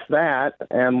past that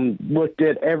and looked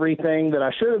at everything that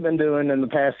I should have been doing in the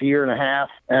past year and a half.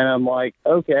 And I'm like,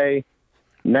 okay,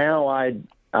 now I'm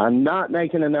not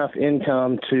making enough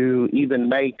income to even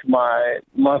make my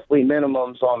monthly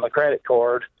minimums on the credit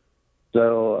card,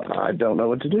 so I don't know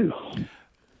what to do.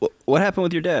 What happened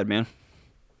with your dad, man?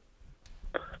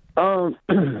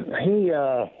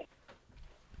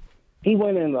 He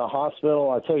went in the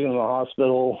hospital. I took him to the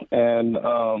hospital, and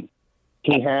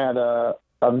he had a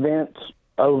vent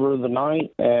over the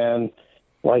night, and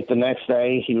like the next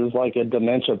day, he was like a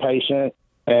dementia patient,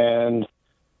 and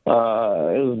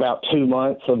it was about 2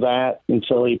 months of that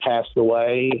until he passed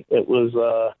away. It was,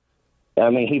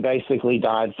 he basically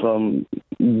died from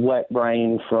wet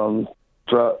brain from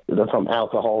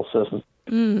alcohol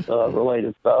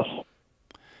related stuff.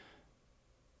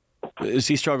 Does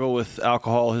he struggle with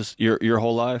alcohol your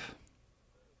whole life?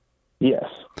 Yes.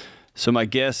 So my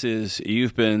guess is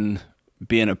you've been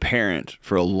being a parent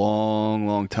for a long,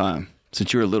 long time,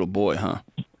 since you were a little boy, huh?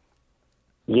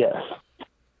 Yes.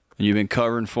 And you've been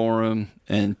covering for him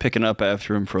and picking up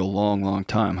after him for a long, long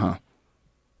time, huh?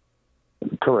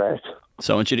 Correct.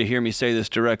 So I want you to hear me say this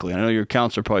directly. I know your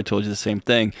counselor probably told you the same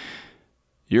thing.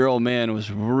 Your old man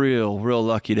was real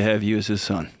lucky to have you as his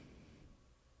son.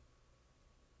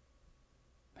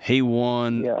 He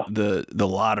won the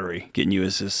lottery getting you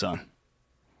as his son.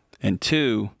 And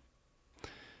 2,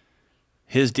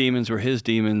 his demons were his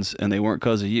demons, and they weren't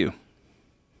because of you.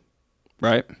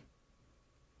 Right?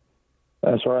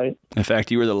 That's right. In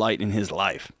fact, you were the light in his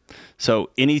life.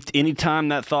 So any time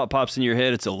that thought pops in your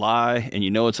head, it's a lie, and you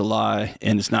know it's a lie,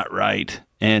 and it's not right.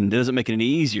 And it doesn't make it any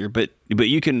easier, but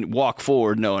you can walk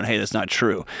forward knowing, hey, that's not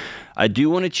true. I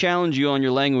do want to challenge you on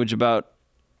your language about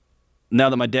now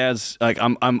that my dad's like,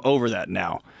 I'm over that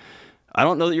now. I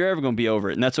don't know that you're ever going to be over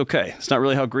it, and that's okay. It's not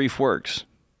really how grief works.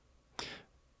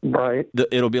 Right.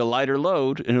 It'll be a lighter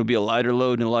load, and it'll be a lighter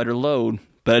load and a lighter load.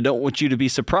 But I don't want you to be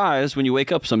surprised when you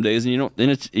wake up some days and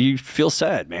you feel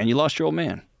sad, man. You lost your old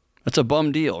man. That's a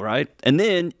bum deal, right? And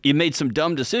then you made some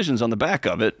dumb decisions on the back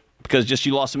of it because just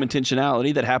you lost some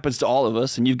intentionality. That happens to all of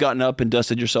us, and you've gotten up and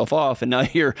dusted yourself off, and now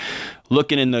you're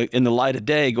looking in the light of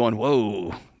day going,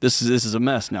 whoa, this is a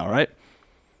mess now, right?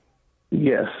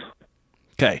 Yes.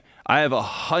 Okay. I have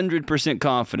 100%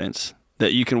 confidence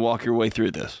that you can walk your way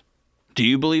through this. Do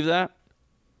you believe that?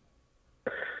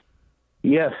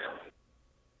 Yes.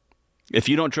 If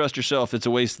you don't trust yourself, it's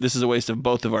a waste. This is a waste of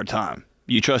both of our time.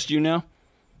 You trust you now?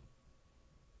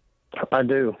 I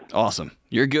do. Awesome.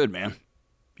 You're good, man.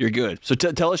 You're good. So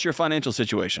tell us your financial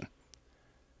situation.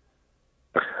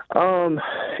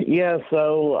 Yeah,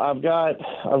 so I've got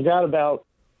about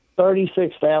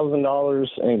 $36,000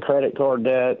 in credit card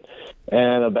debt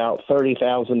and about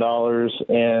 $30,000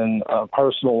 in a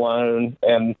personal loan,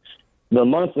 and the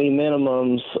monthly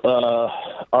minimums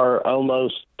are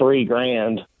almost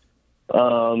 $3,000.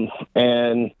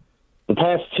 And the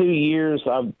past 2 years,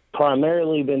 I've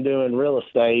primarily been doing real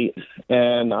estate,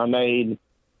 and I made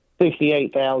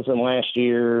 $68,000 last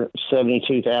year,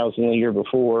 $72,000 the year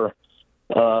before.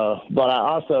 But I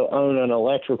also own an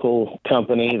electrical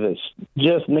company that's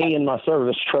just me and my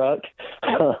service truck.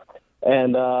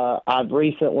 And I've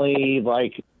recently,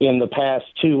 like in the past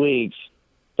 2 weeks,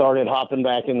 started hopping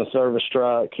back in the service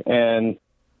truck and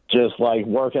just like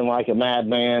working like a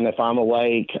madman. If I'm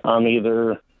awake, I'm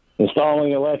either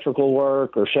installing electrical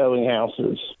work or showing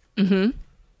houses. Mm-hmm.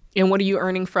 And what are you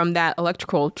earning from that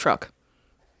electrical truck?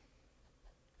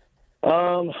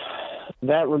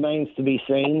 That remains to be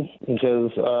seen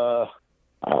because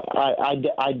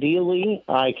ideally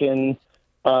I can.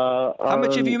 How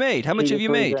much have you made? How much have you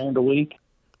made? $3,000 a week.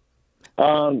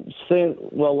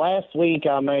 Last week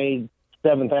I made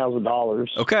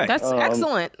 $7,000. Okay, that's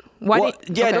excellent.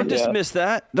 Don't dismiss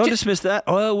that. Don't dismiss that.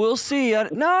 Well, we'll see.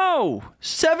 No,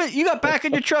 you got back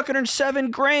in your truck and earned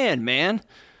 $7,000, man.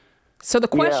 So the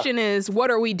question is,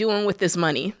 what are we doing with this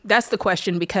money? That's the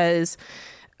question because,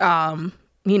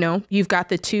 you've got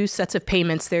the two sets of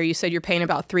payments there. You said you're paying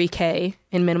about $3,000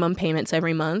 in minimum payments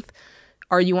every month.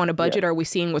 Are you on a budget? Are we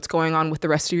seeing what's going on with the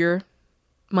rest of your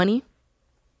money?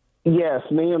 Yes,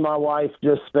 me and my wife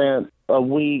just spent a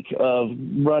week of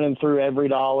running through every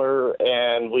dollar,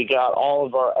 and we got all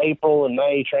of our April and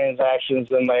May transactions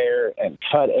in there and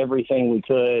cut everything we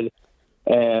could.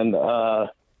 And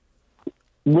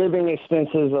living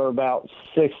expenses are about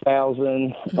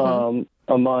 $6,000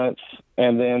 a month,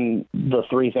 and then the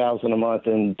 $3,000 a month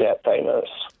in debt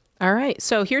payments. All right.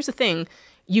 So here's the thing.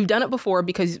 You've done it before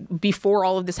because before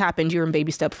all of this happened, you were in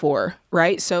baby step 4,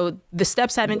 right? So the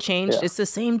steps haven't changed. Yeah. It's the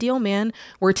same deal, man.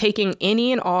 We're taking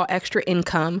any and all extra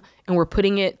income and we're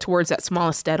putting it towards that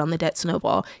smallest debt on the debt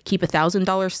snowball. Keep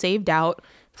 $1,000 saved out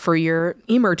for your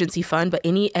emergency fund, but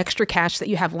any extra cash that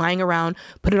you have lying around,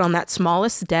 put it on that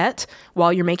smallest debt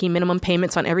while you're making minimum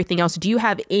payments on everything else. Do you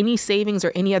have any savings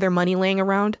or any other money laying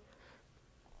around?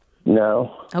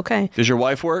 No. Okay. Does your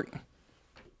wife work?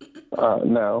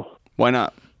 No. Why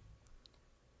not?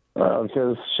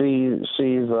 Because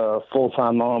she's a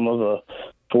full-time mom of a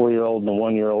 4-year-old and a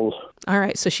 1-year-old. All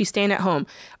right, so she's staying at home.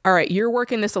 All right, you're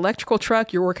working this electrical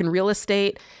truck, you're working real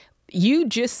estate. You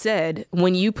just said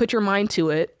when you put your mind to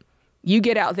it, you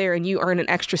get out there and you earn an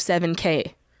extra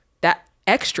 $7,000. That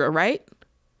extra, right?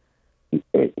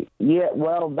 Yeah,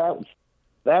 well,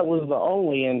 that was the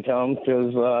only income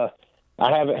because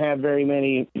I haven't had very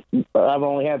many. I've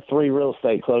only had 3 real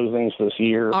estate closings this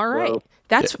year. All right. So.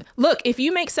 Look, if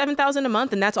you make $7,000 a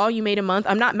month and that's all you made a month,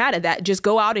 I'm not mad at that. Just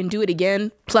go out and do it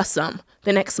again plus some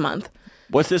the next month.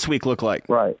 What's this week look like?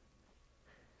 Right.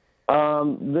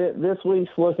 This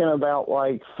week's looking about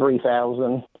like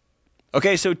 $3,000.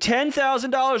 Okay, so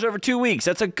 $10,000 over 2 weeks.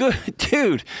 That's a good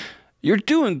dude. You're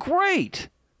doing great.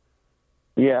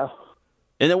 Yeah.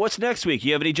 And then what's next week?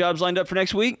 You have any jobs lined up for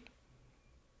next week?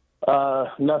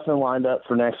 Nothing lined up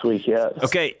for next week yet.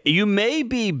 Okay, you may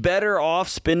be better off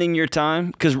spending your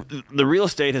time because the real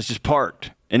estate has just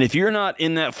parked. And if you're not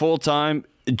in that full time,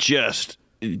 just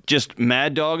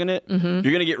mad dogging it, you're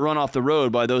going to get run off the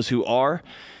road by those who are.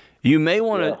 You may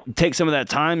want to take some of that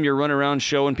time you're running around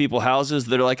showing people houses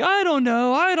that are like, I don't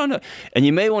know. And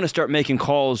you may want to start making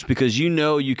calls because you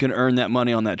know you can earn that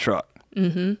money on that truck.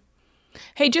 Mm-hmm.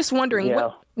 Hey, just wondering,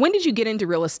 when did you get into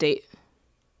real estate?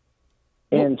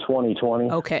 In 2020.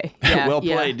 Okay. Yeah, well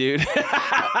played, dude.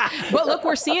 But look,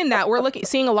 we're seeing that. We're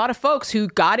seeing a lot of folks who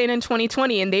got in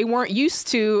 2020 and they weren't used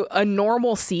to a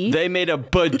normalcy. They made a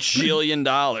bajillion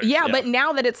dollars. Yeah, but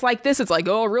now that it's like this, it's like,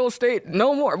 oh, real estate,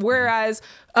 no more. Whereas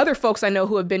other folks I know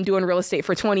who have been doing real estate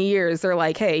for 20 years, they're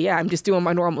like, hey, yeah, I'm just doing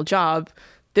my normal job.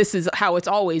 this is how it's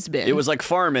always been. It was like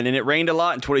farming, and it rained a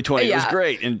lot in 2020. It was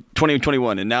great in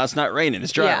 2021, and now it's not raining.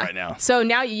 It's dry right now. So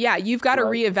now, you've got to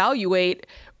reevaluate.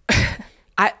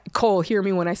 Cole, hear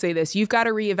me when I say this. You've got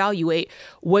to reevaluate,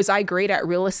 was I great at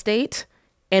real estate?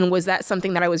 And was that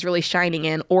something that I was really shining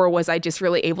in? Or was I just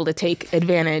really able to take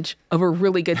advantage of a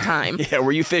really good time? Yeah,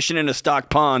 were you fishing in a stock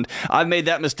pond? I've made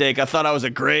that mistake. I thought I was a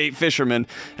great fisherman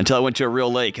until I went to a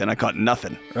real lake and I caught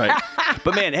nothing, right?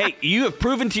 But man, hey, you have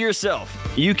proven to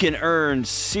yourself you can earn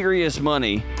serious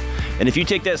money. And if you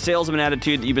take that salesman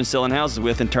attitude that you've been selling houses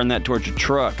with and turn that towards your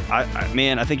truck, I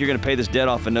think you're going to pay this debt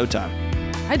off in no time.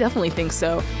 I definitely think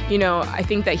so. I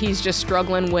think that he's just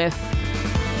struggling with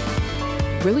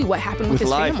really what happened with his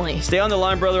life. family. Stay on the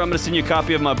line, brother. I'm going to send you a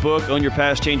copy of my book, Own Your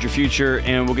Past, Change Your Future,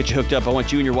 and we'll get you hooked up. I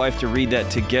want you and your wife to read that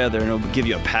together, and it'll give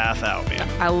you a path out, man.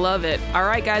 I love it. All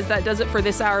right, guys, that does it for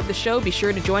this hour of the show. Be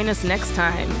sure to join us next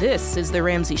time. This is The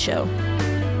Ramsey Show.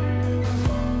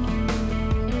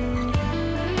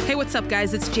 Hey, what's up,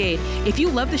 guys? It's Jade. If you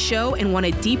love the show and want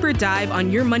a deeper dive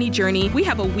on your money journey, we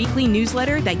have a weekly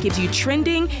newsletter that gives you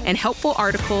trending and helpful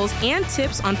articles and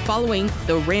tips on following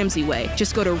the Ramsey way.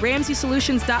 Just go to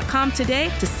RamseySolutions.com today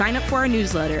to sign up for our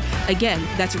newsletter. Again,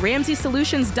 that's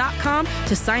RamseySolutions.com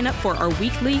to sign up for our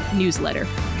weekly newsletter.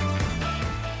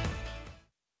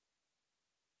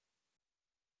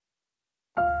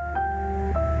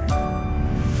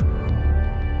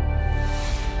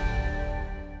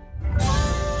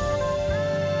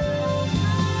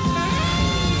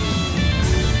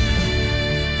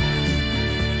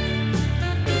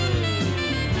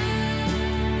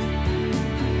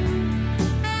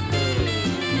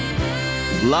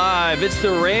 Live, it's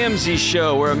the Ramsey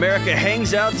Show, where America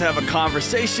hangs out to have a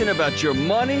conversation about your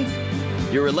money,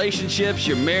 your relationships,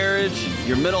 your marriage,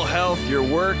 your mental health, your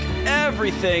work,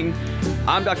 everything.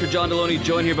 I'm Dr. John Deloney,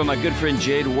 joined here by my good friend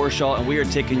Jade Warshaw, and we are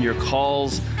taking your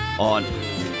calls on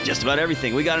just about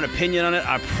everything. We got an opinion on it,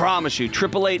 I promise you.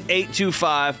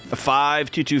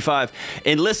 888-825-5225.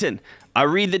 And listen, I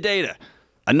read the data.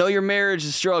 I know your marriage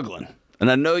is struggling. And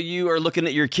I know you are looking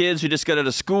at your kids who just got out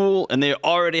of school and they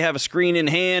already have a screen in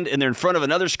hand and they're in front of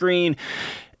another screen.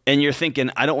 And you're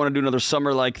thinking, I don't want to do another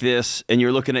summer like this. And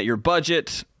you're looking at your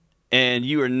budget and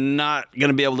you are not going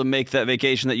to be able to make that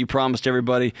vacation that you promised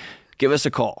everybody. Give us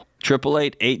a call.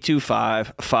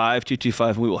 888-825-5225.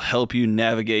 And we will help you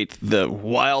navigate the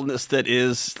wildness that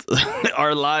is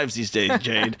our lives these days,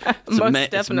 Jade. Most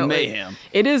definitely. It's mayhem.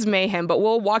 It is mayhem, but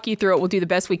we'll walk you through it. We'll do the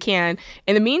best we can.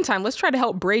 In the meantime, let's try to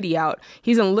help Brady out.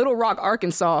 He's in Little Rock,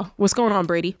 Arkansas. What's going on,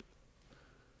 Brady?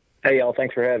 Hey, y'all.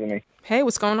 Thanks for having me. Hey,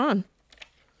 what's going on?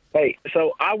 Hey,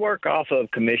 so I work off of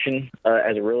commission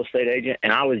as a real estate agent,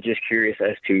 and I was just curious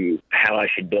as to how I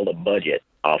should build a budget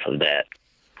off of that.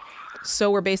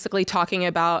 So we're basically talking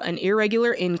about an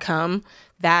irregular income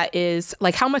that is,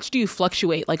 like, how much do you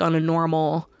fluctuate, like, on a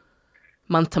normal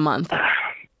month to month?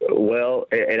 Well,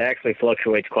 it actually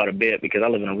fluctuates quite a bit because I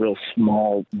live in a real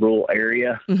small rural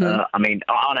area. Mm-hmm. I mean,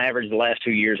 on average, the last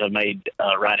 2 years I've made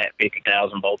right at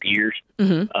 $50,000 both years.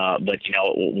 Mm-hmm. But you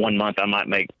know, 1 month I might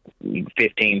make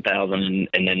 $15,000,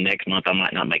 and then next month I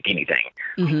might not make anything.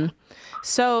 Mm-hmm.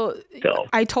 So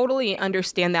I totally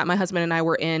understand that. My husband and I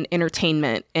were in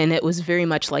entertainment, and it was very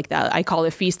much like that. I call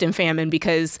it feast and famine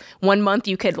because 1 month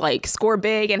you could like score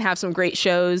big and have some great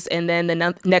shows, and then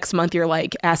the next month you're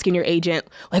like asking your agent,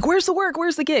 like, where's the work?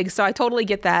 Where's the gig? So I totally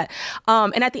get that.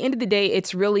 And at the end of the day,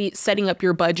 it's really setting up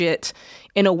your budget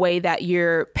in a way that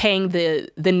you're paying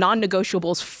the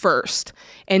non-negotiables first.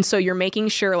 And so you're making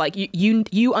sure like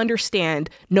you understand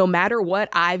no matter what,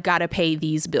 I've got to pay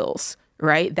these bills.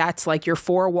 Right? That's like your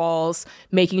four walls,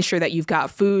 making sure that you've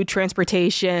got food,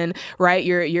 transportation, right?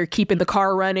 You're keeping the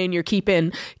car running, you're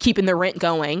keeping the rent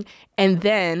going. And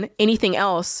then anything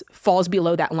else falls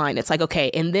below that line. It's like, okay,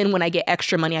 and then when I get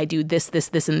extra money, I do this,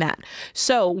 and that.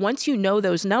 So once you know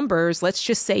those numbers, let's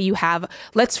just say you have,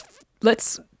 let's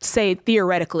say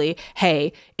theoretically,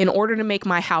 hey, in order to make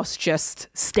my house just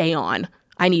stay on,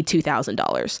 I need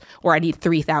 $2,000 or I need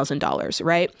 $3,000,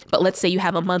 right? But let's say you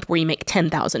have a month where you make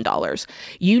 $10,000.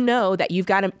 You know that you've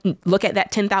got to look at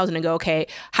that $10,000 and go, okay,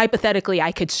 hypothetically,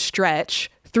 I could stretch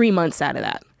 3 months out of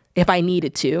that if I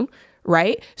needed to,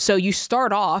 right? So you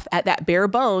start off at that bare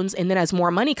bones, and then as more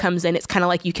money comes in, it's kind of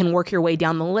like you can work your way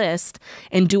down the list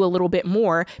and do a little bit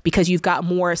more because you've got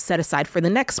more set aside for the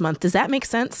next month. Does that make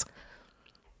sense?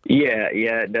 Yeah,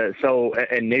 it does. So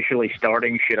initially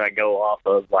starting, should I go off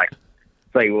of like,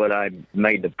 say what I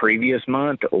made the previous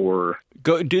month, or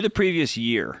go do the previous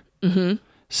year? Mm-hmm.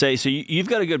 Say, so you've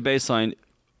got a good baseline.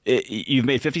 You've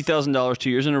made $50,000 2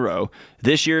 years in a row.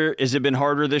 This year, has it been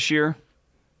harder this year?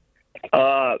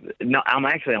 No, I'm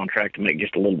actually on track to make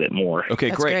just a little bit more. Okay,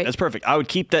 great. That's perfect. I would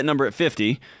keep that number at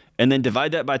 50 and then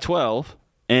divide that by 12,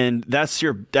 and that's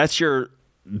your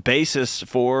basis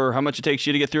for how much it takes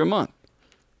you to get through a month.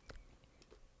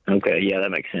 Okay, yeah,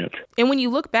 that makes sense. And when you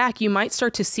look back, you might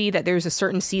start to see that there's a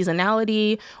certain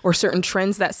seasonality or certain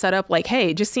trends that set up like,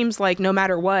 hey, it just seems like no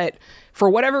matter what, for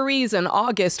whatever reason,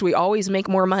 August, we always make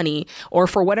more money. Or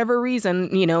for whatever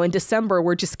reason, in December,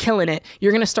 we're just killing it.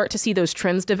 You're going to start to see those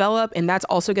trends develop. And that's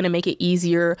also going to make it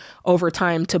easier over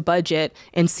time to budget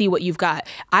and see what you've got.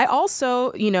 I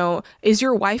also, is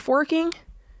your wife working?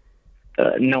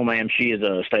 No, ma'am. She is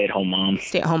a stay-at-home mom.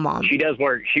 Stay-at-home mom. She does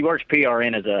work. She works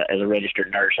PRN as a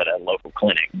registered nurse at a local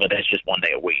clinic, but that's just one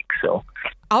day a week. So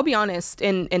I'll be honest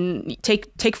and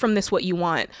take from this what you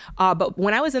want. But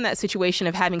when I was in that situation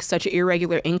of having such an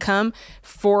irregular income,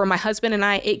 for my husband and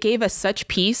I, it gave us such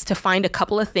peace to find a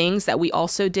couple of things that we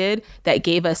also did that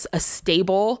gave us a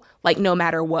stable, like no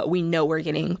matter what, we know we're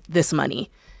getting this money.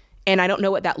 And I don't know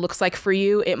what that looks like for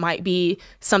you. It might be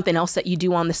something else that you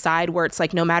do on the side where it's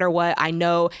like, no matter what, I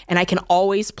know, and I can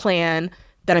always plan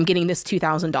that I'm getting this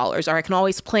 $2,000, or I can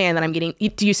always plan that I'm getting,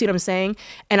 do you see what I'm saying?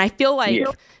 And I feel like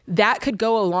that could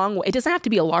go a long way. It doesn't have to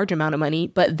be a large amount of money,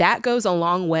 but that goes a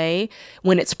long way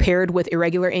when it's paired with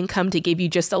irregular income to give you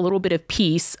just a little bit of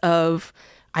peace of,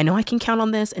 I know I can count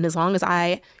on this, and as long as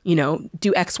I,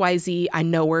 do X, Y, Z, I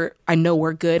know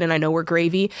we're good, and I know we're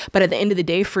gravy. But at the end of the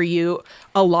day, for you,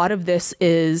 a lot of this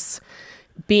is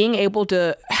being able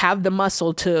to have the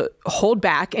muscle to hold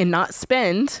back and not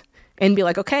spend, and be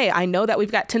like, okay, I know that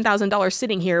we've got $10,000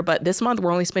 sitting here, but this month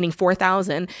we're only spending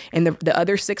 $4,000, and the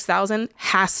other $6,000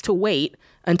 has to wait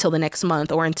until the next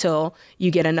month or until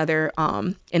you get another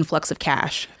influx of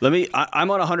cash.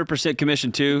 I'm on 100%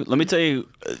 commission too. Let me tell you.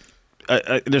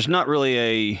 There's not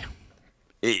really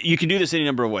you can do this any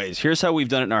number of ways. Here's how we've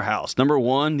done it in our house. Number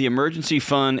one, the emergency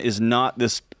fund is not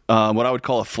this, what I would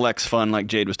call a flex fund like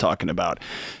Jade was talking about.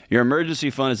 Your emergency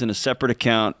fund is in a separate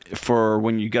account for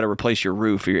when you got to replace your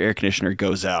roof or your air conditioner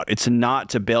goes out. It's not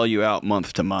to bail you out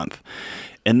month to month.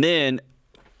 And then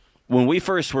when we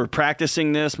first were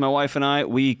practicing this, my wife and I,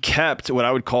 we kept what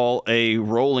I would call a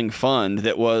rolling fund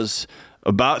that was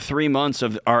about 3 months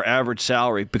of our average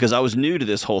salary, because I was new to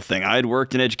this whole thing. I had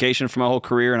worked in education for my whole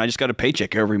career, and I just got a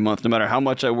paycheck every month, no matter how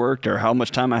much I worked or how much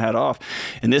time I had off.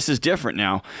 And this is different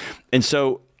now. And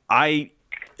so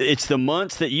it's the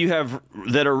months that you have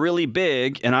that are really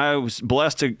big. And I was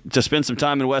blessed to spend some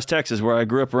time in West Texas, where I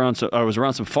grew up I was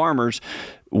around some farmers.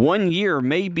 1 year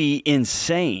may be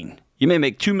insane. You may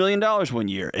make $2 million 1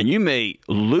 year, and you may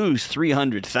lose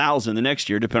 $300,000 the next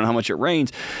year, depending on how much it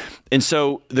rains. And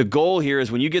so the goal here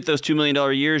is when you get those $2 million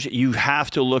years, you have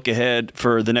to look ahead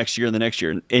for the next year and the next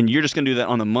year. And you're just going to do that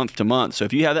on the month to month. So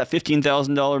if you have that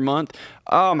 $15,000 month,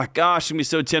 oh my gosh, it's going to be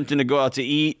so tempting to go out to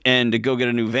eat and to go get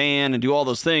a new van and do all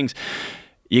those things.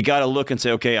 You got to look and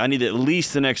say, okay, I need at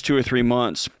least the next 2 or 3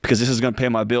 months, because this is going to pay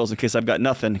my bills in case I got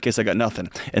nothing.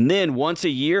 And then once a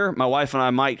year, my wife and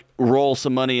I might roll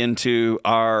some money into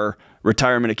our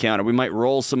retirement account, or we might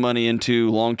roll some money into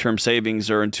long-term savings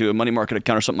or into a money market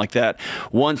account or something like that,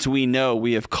 once we know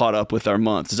we have caught up with our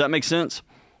months. Does that make sense?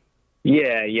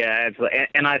 Yeah, absolutely.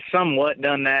 And I've somewhat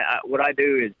done that. What I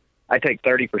do is I take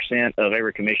 30% of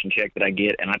every commission check that I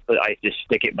get, and I just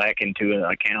stick it back into an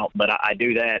account. But I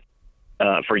do that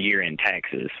for year-end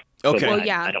taxes. Okay. So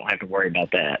I don't have to worry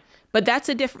about that. But that's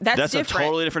different. That's a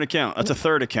totally different account. That's a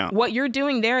third account. What you're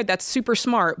doing there, that's super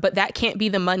smart. But that can't be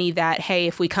the money that, hey,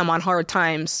 if we come on hard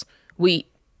times, we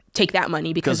take that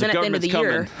money, because then at the end of the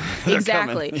year,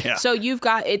 exactly. Yeah. So you've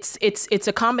got it's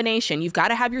a combination. You've got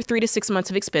to have your 3 to 6 months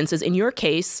of expenses. In your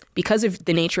case, because of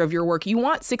the nature of your work, you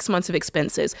want 6 months of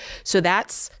expenses. So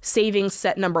that's savings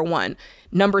set number one.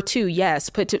 Number two, yes,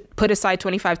 put aside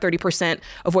 25-30%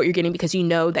 of what you're getting, because you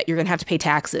know that you're going to have to pay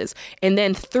taxes. And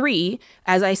then 3,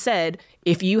 as I said,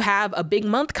 if you have a big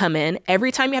month come in,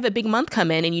 every time you have a big month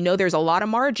come in and you know there's a lot of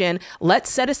margin, let's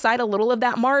set aside a little of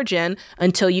that margin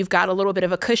until you've got a little bit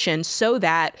of a cushion, so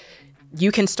that you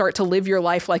can start to live your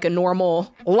life like a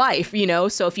normal life,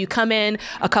 So if you come in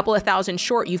a couple of thousand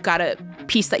short, you've got a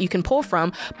piece that you can pull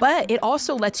from. But it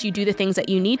also lets you do the things that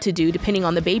you need to do depending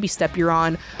on the baby step you're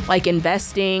on, like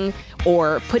investing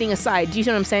or putting aside. Do you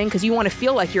know what I'm saying? Because you want to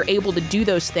feel like you're able to do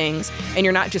those things and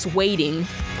you're not just waiting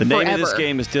The name forever. of this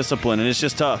game is discipline, and it's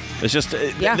just tough. It's just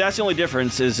that's the only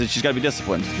difference, is that she's got to be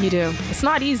disciplined. You do. It's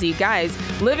not easy, guys.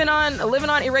 Living on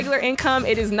irregular income,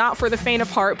 it is not for the faint of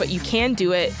heart, but you can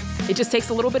do it. It just takes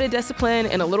a little bit of discipline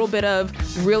and a little bit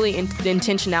of really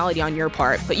intentionality on your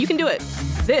part, but you can do it.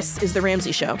 This is The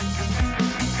Ramsey Show.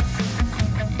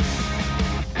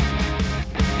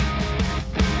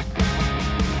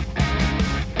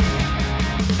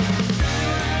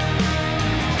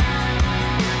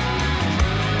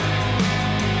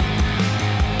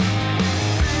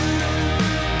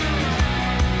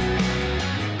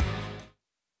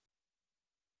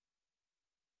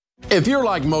 If you're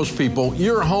like most people,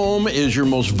 your home is your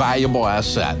most valuable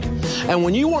asset. And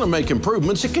when you want to make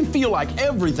improvements, it can feel like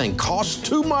everything costs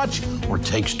too much or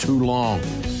takes too long.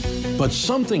 But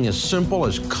something as simple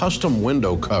as custom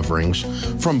window coverings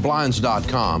from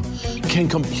Blinds.com can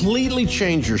completely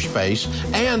change your space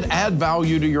and add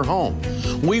value to your home.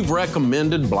 We've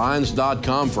recommended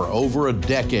Blinds.com for over a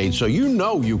decade, so you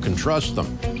know you can trust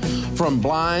them. From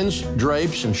blinds,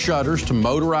 drapes, and shutters to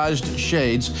motorized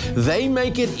shades, they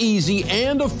make it easy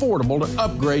and affordable to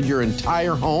upgrade your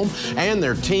entire home, and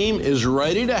their team is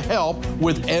ready to help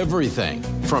with everything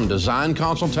from design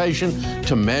consultation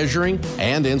to measuring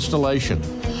and installation.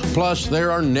 Plus,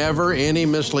 there are never any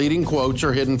misleading quotes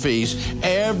or hidden fees.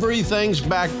 Everything's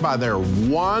backed by their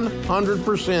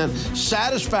 100%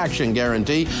 satisfaction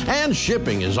guarantee, and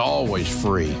shipping is always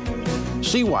free.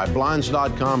 See why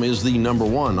Blinds.com is the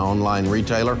 #1 online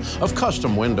retailer of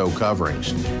custom window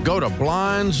coverings. Go to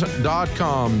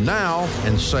Blinds.com now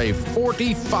and save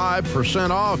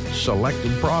 45% off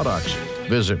selected products.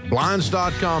 Visit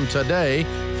Blinds.com today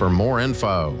for more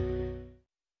info.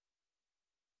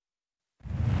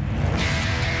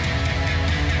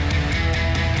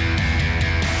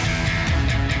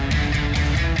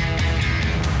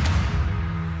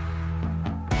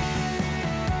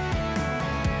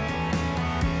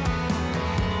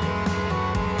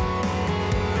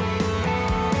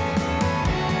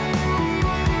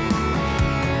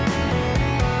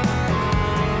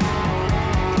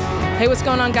 Hey, what's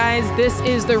going on, guys? This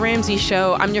is The Ramsey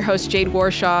Show. I'm your host, Jade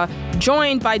Warshaw,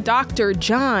 joined by Dr.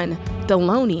 John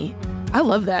Deloney. I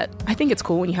love that. I think it's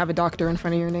cool when you have a doctor in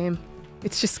front of your name.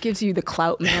 It just gives you the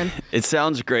clout, man. It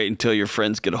sounds great until your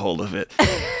friends get a hold of it.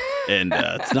 And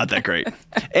it's not that great.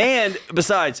 And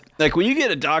besides, like when you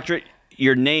get a doctorate,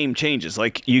 your name changes.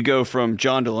 Like you go from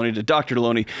John Deloney to Dr.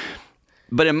 Deloney.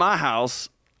 But in my house,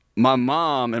 my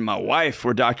mom and my wife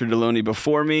were Dr. Deloney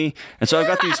before me. And so I've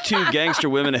got these two gangster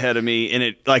women ahead of me. And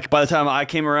it, like, by the time I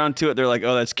came around to it, they're like,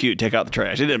 oh, that's cute. Take out the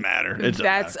trash. It didn't matter.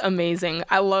 That's amazing.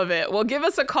 I love it. Well, give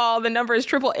us a call. The number is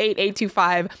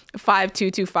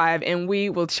 888-825-5225, and we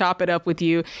will chop it up with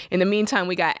you. In the meantime,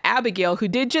 we got Abigail, who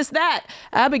did just that.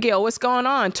 Abigail, what's going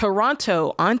on?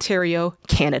 Toronto, Ontario,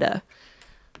 Canada.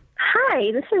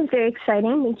 Hi, this is very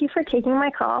exciting. Thank you for taking my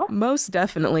call. Most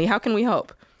definitely. How can we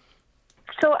help?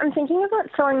 So I'm thinking about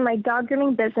selling my dog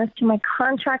grooming business to my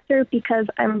contractor because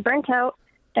I'm burnt out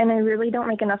and I really don't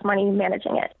make enough money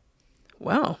managing it.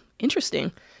 Wow,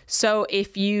 interesting. So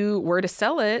if you were to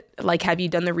sell it, like, have you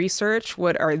done the research?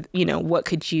 What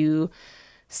could you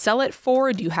sell it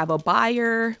for? Do you have a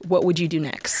buyer? What would you do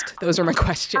next? Those are my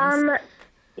questions.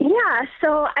 Yeah,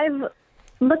 so I've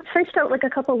searched out like a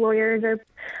couple lawyers or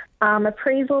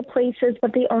appraisal places,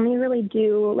 but they only really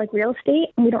do like real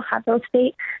estate, and we don't have real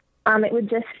estate. It would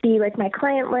just be like my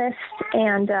client list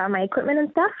and my equipment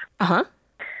and stuff. Uh-huh.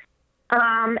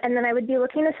 And then I would be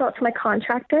looking to sell it to my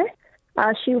contractor.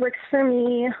 She works for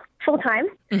me full time.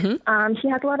 Mm-hmm. She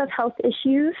has a lot of health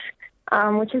issues,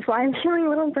 which is why I'm feeling a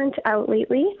little burnt out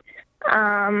lately.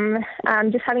 I'm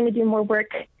just having to do more work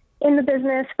in the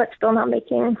business, but still not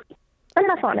making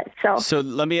enough on it. So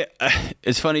let me,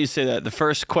 it's funny you say that. The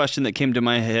first question that came to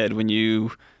my head when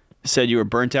you said you were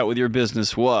burnt out with your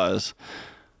business was,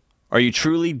 are you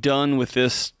truly done with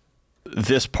this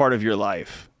part of your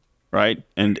life, right?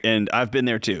 And I've been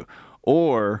there too.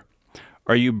 Or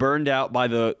are you burned out by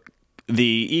the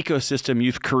ecosystem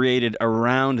you've created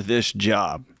around this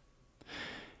job?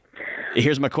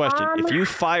 Here's my question. If you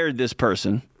fired this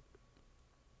person,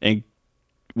 and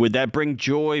would that bring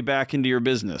joy back into your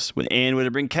business? And would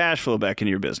it bring cash flow back into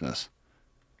your business?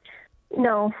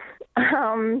 No.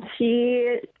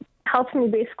 She helps me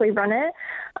basically run it.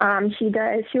 She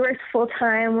works full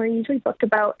time. We're usually booked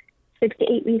about 6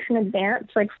 to 8 weeks in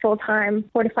advance, like full time,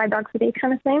 4 to 5 dogs a day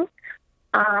kind of thing.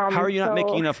 How are you not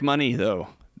making enough money though?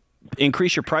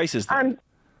 Increase your prices then.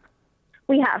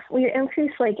 We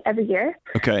increase like every year.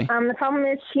 Okay. The problem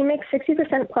is she makes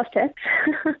 60% plus tips.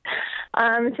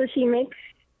 So she makes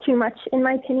too much in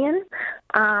my opinion.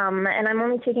 And I'm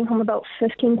only taking home about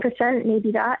 15%,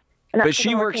 maybe that. And but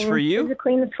she works for you?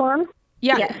 Physically in the salon.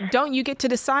 Yeah, yes. Don't you get to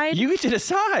decide? You get to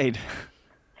decide.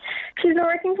 She's been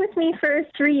working with me for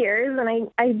 3 years, and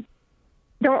I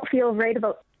don't feel right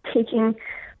about taking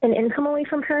an income away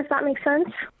from her, if that makes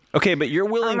sense. Okay, but you're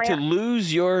willing to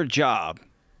lose your job.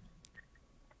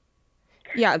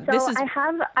 Yeah, so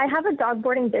I have a dog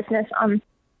boarding business,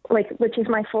 which is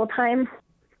my full-time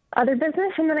other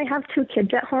business, and then I have 2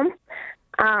 kids at home.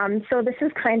 So this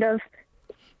is kind of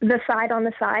the side on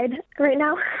the side right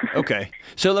now. Okay.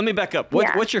 So let me back up.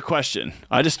 What's your question?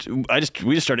 We just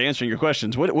started answering your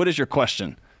questions. What is your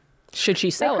question? Should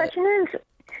she sell it? My question is,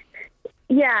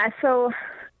 Yeah, so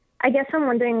I guess I'm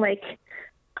wondering, like,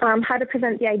 how to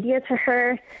present the idea to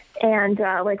her and,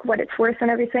 like, what it's worth and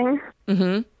everything.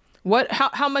 Mm-hmm.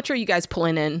 How much are you guys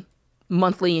pulling in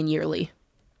monthly and yearly?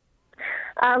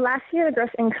 Last year, the gross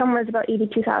income was about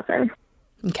 $82,000.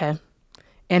 Okay.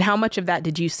 And how much of that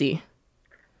did you see?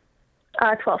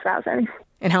 $12,000.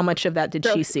 And how much of that did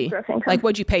she see? Gross income. Like,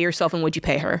 what'd you pay yourself and what'd you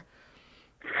pay her?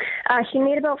 She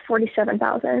made about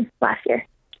 $47,000 last year.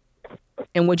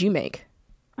 And what'd you make?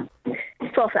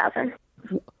 $12,000.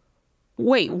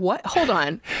 Wait, what? Hold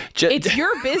on. It's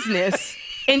your business.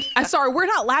 And sorry, we're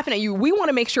not laughing at you. We want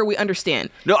to make sure we understand.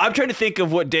 No, I'm trying to think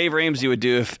of what Dave Ramsey would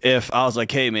do if I was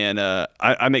like, hey, man,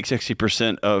 I make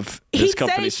 60% of this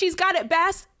company. He'd say she's got it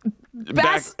backwards.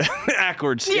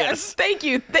 Yes, thank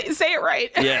you. Say it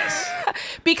right. Yes.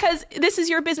 Because this is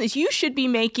your business. You should be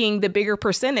making the bigger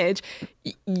percentage.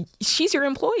 She's your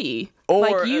employee.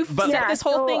 Like, you've set this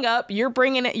whole thing up. You're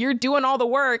bringing it. You're doing all the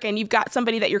work, and you've got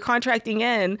somebody that you're contracting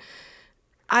in.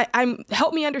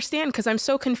 Help me understand, because I'm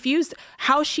so confused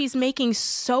how she's making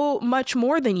so much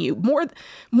more than you,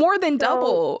 more than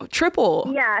double, triple.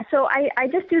 Yeah, so I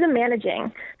just do the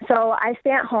managing. So I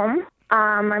stay at home.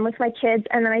 I'm with my kids,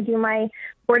 and then I do my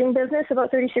boarding business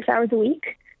about 36 hours a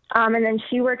week. And then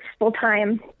she works full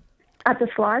time at the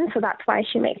salon, so that's why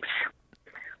she makes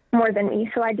more than me.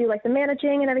 So I do like the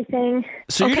managing and everything.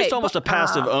 So you're just almost a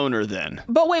passive owner then.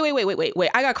 But wait.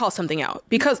 I gotta call something out,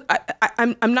 because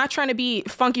I'm not trying to be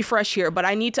funky fresh here, but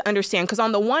I need to understand, because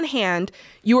on the one hand,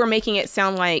 you are making it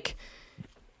sound like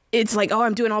it's like, oh,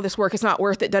 I'm doing all this work, it's not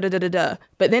worth it, da da da da da.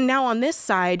 But then now on this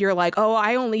side, you're like, oh,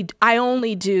 I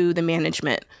only do the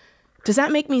management. Does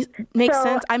that make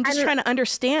sense? I'm just trying to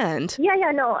understand.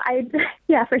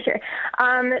 Yeah, for sure.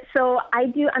 So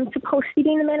I'm supposed to be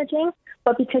doing the managing,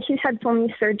 but because she's had so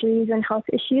many surgeries and health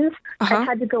issues, I've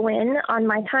had to go in on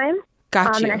my time.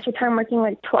 Gotcha. And extra time working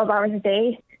like 12 hours a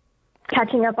day,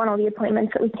 catching up on all the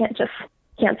appointments that we can't just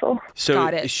cancel. So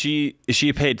Got it. Is she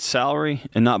paid salary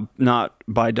and not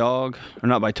by dog or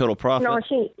not by total profit? No,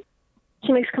 she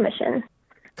makes commission.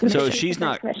 So if she's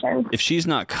not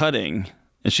cutting,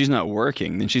 if she's not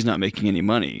working, then she's not making any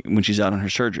money when she's out on her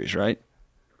surgeries, right?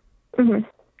 Mm-hmm.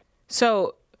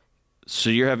 So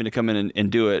you're having to come in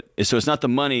and do it. So it's not the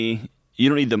money. You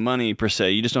don't need the money per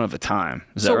se. You just don't have the time.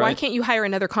 Is that right? So why can't you hire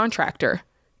another contractor?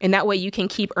 And that way you can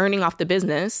keep earning off the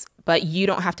business, but you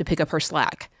don't have to pick up her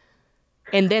slack.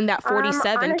 And then that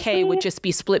 $47K would just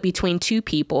be split between two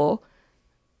people.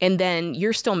 And then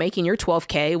you're still making your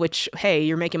 $12K, which, hey,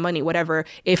 you're making money, whatever.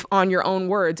 If on your own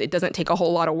words, it doesn't take a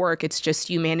whole lot of work. It's just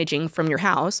you managing from your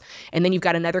house. And then you've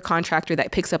got another contractor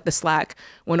that picks up the slack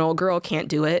when old girl can't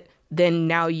do it. Then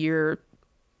now you're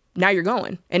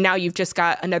going. And now you've just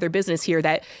got another business here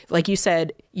that, like you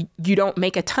said, you don't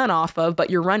make a ton off of, but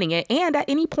you're running it. And at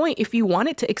any point, if you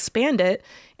wanted to expand it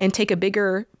and take a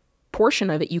bigger portion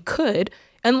of it, you could.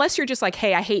 Unless you're just like,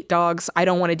 hey, I hate dogs. I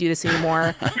don't want to do this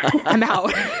anymore. I'm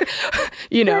out. That's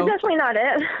definitely not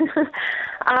it.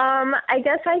 I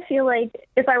guess I feel like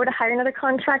if I were to hire another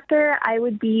contractor, I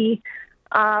would be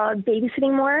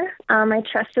babysitting more. I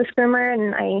trust this groomer,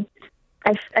 and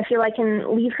I feel I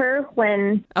can leave her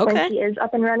when she is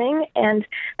up and running. And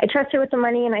I trust her with the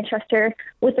money, and I trust her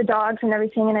with the dogs and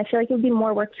everything. And I feel like it would be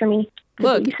more work for me.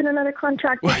 Look, you said another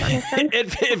contractor.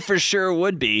 It for sure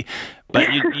would be,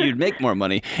 but you'd make more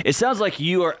money. It sounds like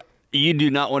you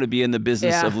do not want to be in the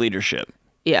business of leadership.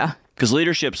 Yeah, because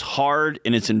leadership's hard,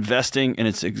 and it's investing, and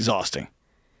it's exhausting.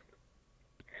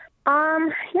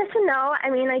 Yes and no. I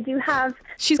mean, I do have.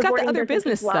 She's got the other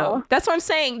business though. That's what I'm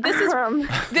saying.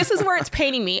 This is where it's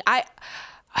painting me.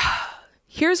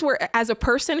 Here's where, as a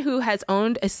person who has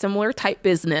owned a similar type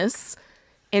business,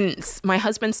 and my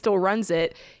husband still runs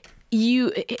it.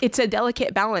 It's a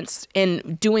delicate balance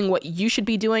in doing what you should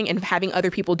be doing and having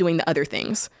other people doing the other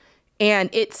things. And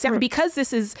it's because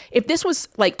if this was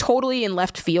like totally in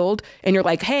left field and you're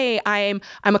like, hey, I'm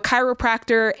a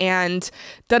chiropractor and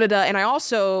and I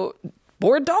also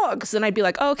board dogs, then I'd be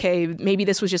like, okay, maybe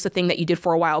this was just a thing that you did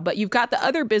for a while. But you've got the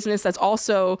other business that's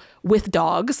also with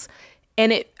dogs.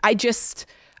 And I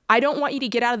don't want you to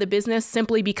get out of the business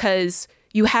simply because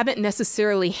you haven't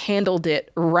necessarily handled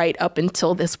it right up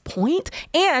until this point.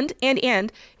 And at the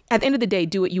end of the day,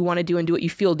 do what you want to do and do what you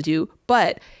feel to do.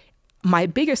 But my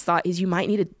biggest thought is you might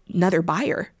need another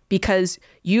buyer, because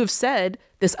you have said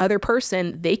this other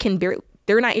person,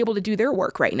 they're not able to do their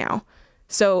work right now.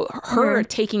 So her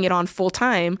taking it on full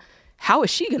time, how is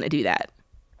she going to do that?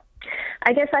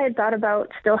 I guess I had thought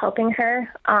about still helping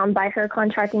her by her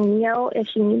contracting me out if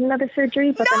she needs another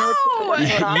surgery. But no!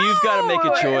 then You've got to make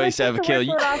a choice,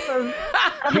 Abigail. Off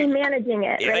of me managing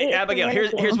it, right? Abigail,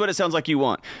 here's what it sounds like you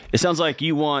want. It sounds like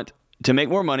you want to make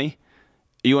more money.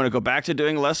 You want to go back to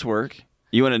doing less work.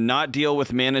 You want to not deal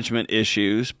with management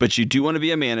issues, but you do want to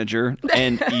be a manager,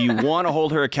 and you want to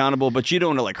hold her accountable, but you don't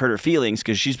want to like hurt her feelings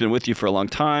because she's been with you for a long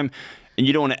time, and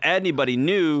you don't want to add anybody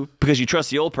new because you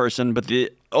trust the old person, but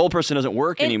the old person doesn't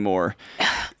work anymore.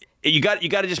 You got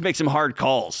to just make some hard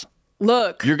calls.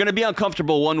 Look, you're going to be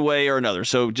uncomfortable one way or another,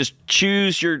 so just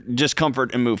choose your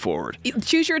discomfort and move forward.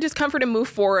 Choose your discomfort and move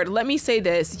forward. Let me say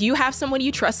this. You have someone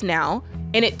you trust now,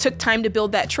 and it took time to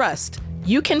build that trust.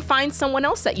 You can find someone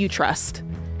else that you trust.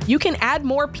 You can add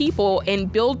more people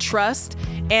and build trust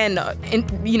and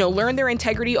learn their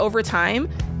integrity over time.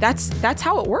 That's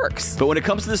how it works. But when it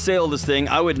comes to the sale of this thing,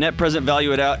 I would net present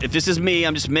value it out. If this is me,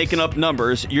 I'm just making up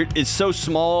numbers. It's so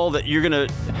small that you're going to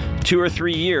 2 or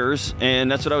 3 years,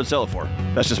 and that's what I would sell it for.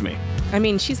 That's just me. I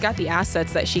mean, she's got the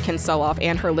assets that she can sell off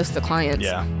and her list of clients.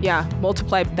 Yeah.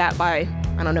 Multiply that by,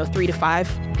 3 to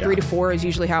 5. 3 to 4 is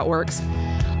usually how it works.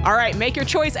 All right, make your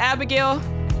choice, Abigail.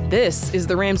 This is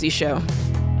The Ramsey Show.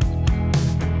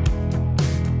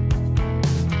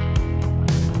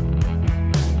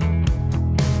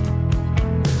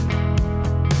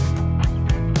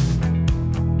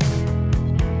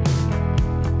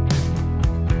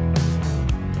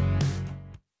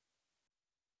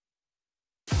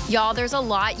 Y'all, there's a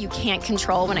lot you can't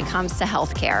control when it comes to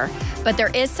healthcare, but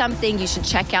there is something you should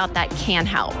check out that can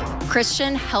help.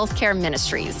 Christian Healthcare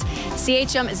Ministries.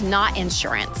 CHM is not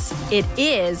insurance. It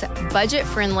is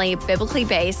budget-friendly, biblically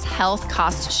based health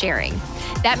cost sharing.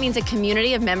 That means a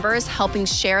community of members helping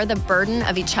share the burden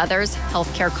of each other's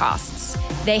healthcare costs.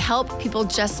 They help people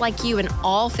just like you in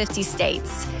all 50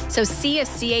 states. So see if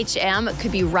CHM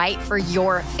could be right for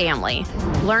your family.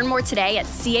 Learn more today at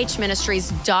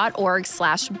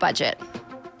chministries.org/budget.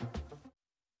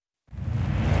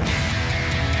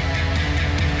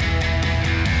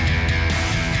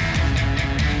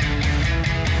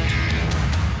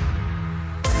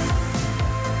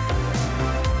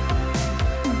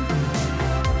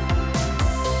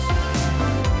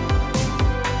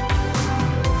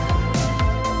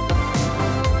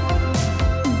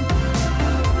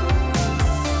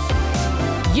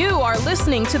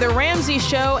 Listening to The Ramsey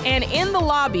Show, and in the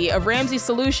lobby of Ramsey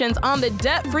Solutions on the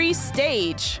debt-free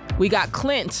stage, we got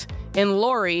Clint and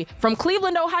Lori from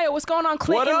Cleveland, Ohio. What's going on,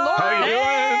 Clint and Lori? How you doing?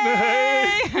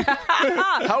 Hey.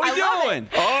 How we doing?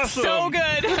 Awesome. So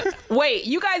good. Wait,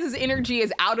 you guys' energy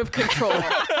is out of control.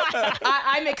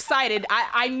 I'm excited.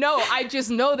 I just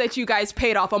know that you guys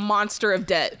paid off a monster of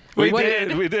debt. We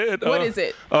did. What is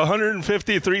it?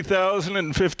 153,000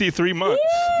 in 53 months.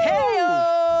 Hey-o!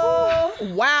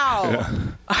 Wow. Yeah.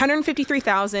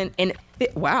 153,000 and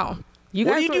wow. You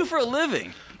guys what do you do for a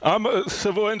living? I'm a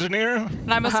civil engineer.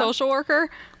 And I'm a social worker.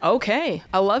 Okay.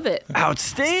 I love it.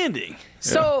 Outstanding.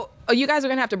 So you guys are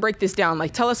going to have to break this down.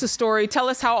 Like, tell us a story. Tell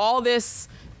us how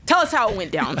it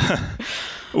went down.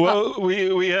 Well,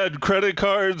 we had credit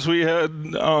cards. We had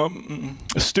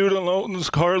student loans,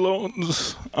 car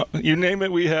loans. You name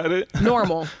it, we had it.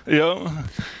 Normal. Yeah.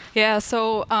 Yeah,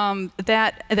 so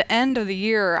that at the end of the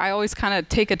year, I always kind of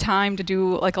take a time to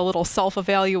do like a little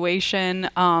self-evaluation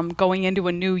going into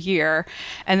a new year.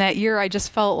 And that year, I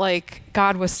just felt like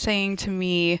God was saying to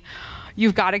me,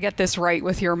 you've got to get this right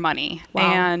with your money.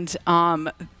 Wow. And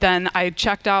then I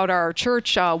checked out our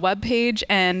church webpage,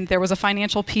 and there was a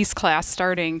financial peace class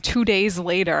starting 2 days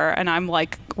later. And I'm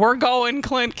like, we're going,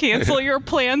 Clint, cancel your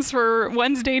plans for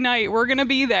Wednesday night. We're going to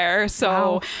be there.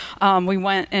 So we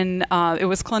went, and it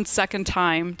was Clint's second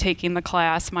time taking the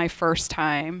class, my first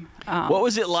time. What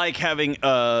was it like having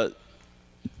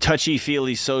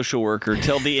touchy-feely social worker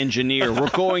tell the engineer we're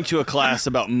going to a class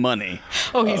about money?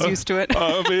 Oh, he's used to it.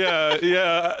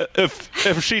 Yeah.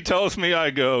 If she tells me, I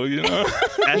go.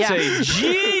 That's a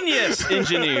genius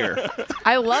engineer.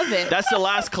 I love it. That's the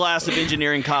last class of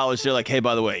engineering college. They're like, hey,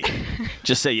 by the way,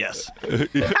 just say yes.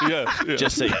 Yes.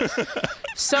 Just say yes.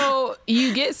 So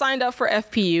you get signed up for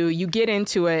FPU, you get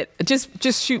into it.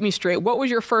 Just shoot me straight. What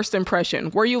was your first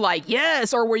impression? Were you like,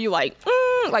 yes, or were you like,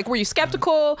 like, were you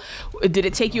skeptical? Did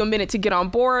it take you a minute to get on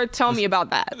board? Tell me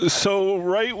about that. So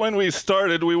right when we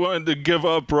started, we wanted to give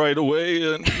up right away,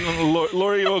 and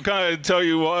Lori will kind of tell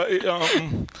you why.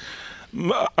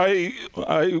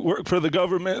 I work for the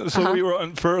government, so we were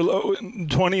on furlough in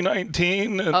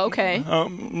 2019. And, okay.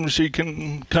 She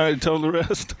can kind of tell the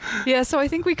rest. Yeah, so I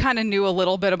think we kind of knew a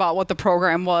little bit about what the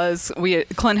program was.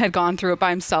 Clint had gone through it by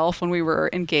himself when we were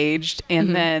engaged,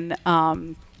 and then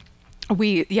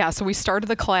So we started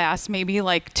the class. Maybe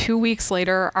like 2 weeks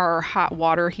later, our hot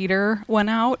water heater went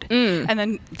out. And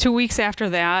then 2 weeks after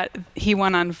that, he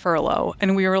went on furlough.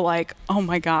 And we were like, oh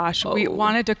my gosh, we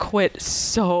wanted to quit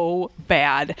so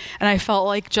bad. And I felt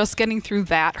like just getting through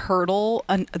that hurdle,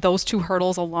 and those 2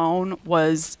 hurdles alone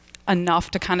was enough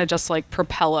to kind of just like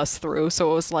propel us through.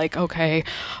 So it was like, okay,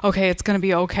 it's going to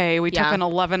be okay. We took an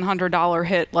 $1,100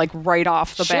 hit like right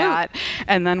off the bat.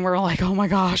 And then we're like, oh my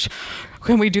gosh,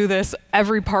 can we do this?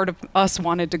 Every part of us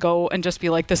wanted to go and just be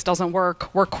like, this doesn't work.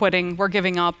 We're quitting. We're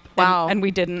giving up. Wow. And we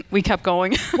didn't. We kept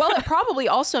going. Well, it probably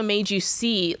also made you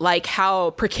see like how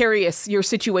precarious your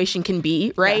situation can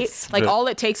be, right? Yes. Like all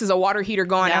it takes is a water heater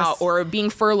going out or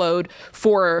being furloughed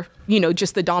for,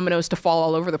 just the dominoes to fall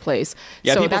all over the place.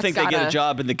 Yeah, so people think they get a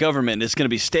job in the government and it's going to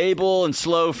be stable and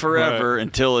slow forever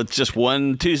until it's just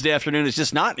one Tuesday afternoon. It's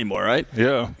just not anymore, right?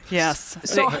 Yeah. Yes.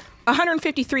 So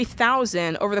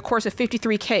 153,000 over the course of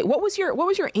 53K. What was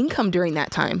your income during that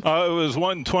time? It was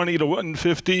 120 to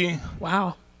 150.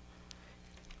 Wow.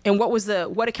 And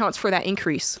what accounts for that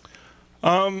increase?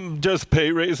 Just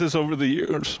pay raises over the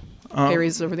years. Pay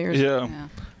raises over the years. Yeah.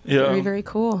 Very, very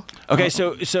cool. Okay,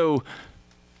 so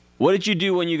what did you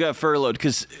do when you got furloughed?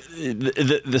 Because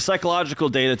the psychological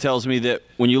data tells me that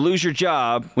when you lose your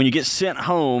job, when you get sent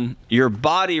home, your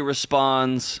body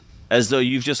responds as though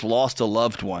you've just lost a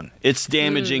loved one. It's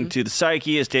damaging to the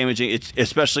psyche. It's damaging,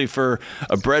 especially for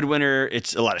a breadwinner.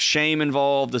 It's a lot of shame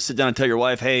involved to sit down and tell your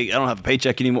wife, hey, I don't have a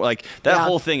paycheck anymore. Like, that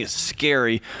whole thing is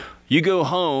scary. You go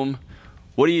home,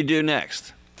 what do you do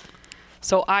next?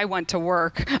 So I went to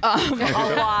work a lot.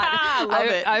 I love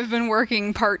it. I've been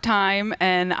working part-time,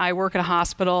 and I work at a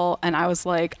hospital, and I was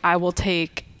like, I will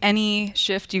take any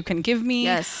shift you can give me.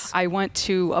 Yes. I went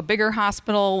to a bigger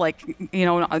hospital, like,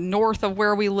 north of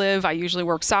where we live. I usually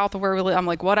work south of where we live. I'm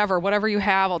like, whatever you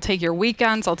have, I'll take your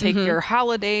weekends, I'll take your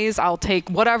holidays, I'll take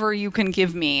whatever you can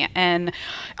give me. And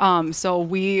I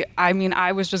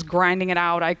was just grinding it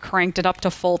out. I cranked it up to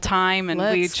full time, and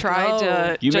we tried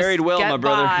to You just married well, get my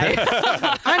brother.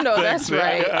 I know that's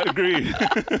right. I agree.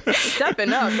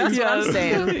 Stepping up, that's what I'm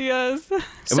saying. Yes.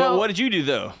 So what did you do,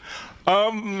 though?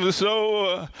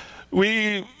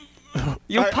 We...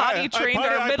 You potty trained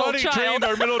our middle child.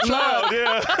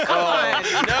 Yeah.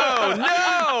 No,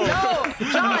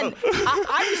 John,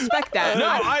 I respect that.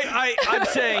 No, I'm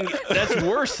saying that's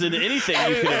worse than anything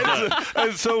you could have done.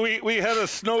 And so we had a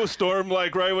snowstorm,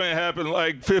 like right when it happened,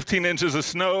 like 15 inches of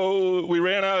snow. We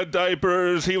ran out of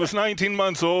diapers. He was 19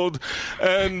 months old,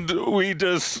 and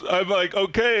I'm like,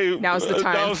 okay, now's the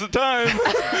time.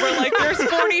 We're like, there's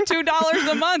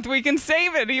 $42 a month. We can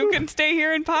save it. You can stay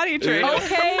here and potty train.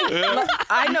 Okay. Yeah.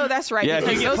 I know that's right. Yeah,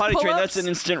 if you get potty trained, that's an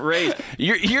instant raise.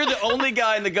 You're the only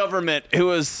guy in the government who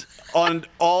was on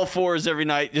all fours every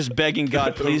night just begging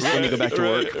God, please let me go back to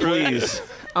work. Please.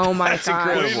 Oh my That's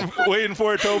God. incredible. Waiting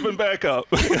for it to open back up.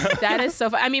 That is so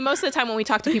fun. I mean, most of the time when we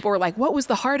talk to people, we're like, what was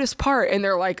the hardest part? And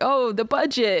they're like, oh, the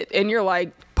budget. And you're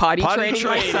like, potty training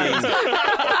my sons.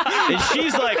 And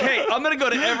she's like, hey, I'm going to go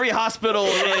to every hospital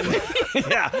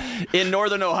in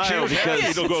Northern Ohio. She was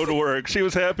happy to go to work. She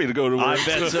was happy to go to work. I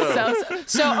bet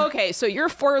so. Okay, so you're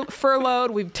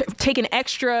furloughed. We've taken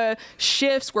extra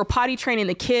shifts. We're potty training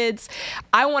the kids.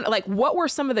 I want, what were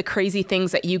some of the crazy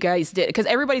things that you guys did? Because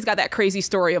everybody's got that crazy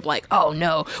story of like, oh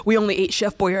no, we only ate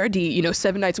Chef Boyardee,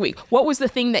 7 nights a week. What was the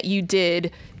thing that you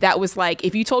did that was like,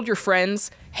 if you told your friends,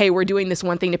 hey, we're doing this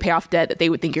one thing to pay off debt, that they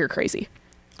would think you're crazy?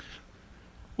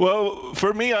 Well,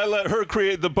 for me, I let her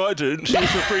create the budget. She's a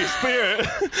free spirit.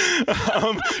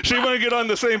 She wouldn't get on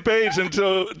the same page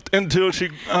until she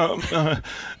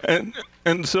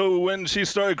and so when she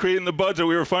started creating the budget,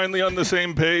 we were finally on the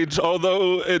same page.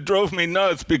 Although it drove me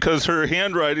nuts because her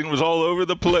handwriting was all over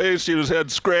the place. She had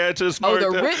scratches. Oh,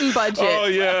 the written budget. Oh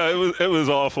yeah, it was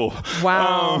awful.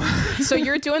 Wow. So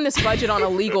you're doing this budget on a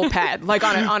legal pad, like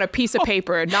on a piece of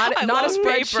paper, not a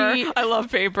spreadsheet. Paper. I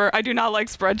love paper. I do not like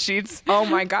spreadsheets. Oh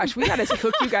my gosh, we got to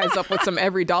hook you guys up with some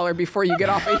every dollar before you get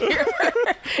off of here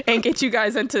and get you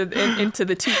guys into the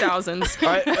 2000s. All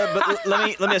right, but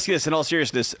let me ask you this in all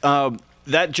seriousness.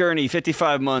 That journey,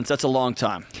 55 months, that's a long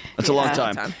time. That's a long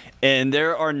time. And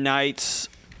there are nights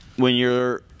when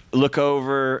you look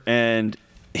over and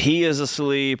he is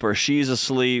asleep or she's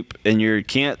asleep and you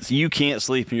can't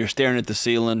sleep and you're staring at the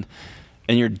ceiling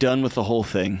and you're done with the whole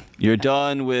thing. You're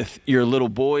done with your little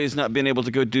boys not being able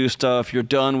to go do stuff. You're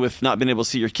done with not being able to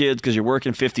see your kids because you're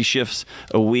working 50 shifts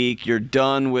a week. You're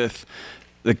done with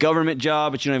the government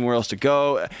job, but you don't have anywhere else to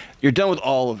go. You're done with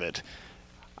all of it.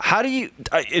 How do you,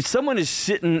 if someone is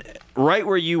sitting right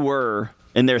where you were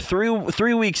and they're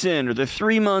three weeks in or they're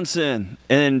 3 months in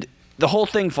and the whole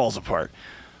thing falls apart,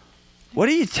 What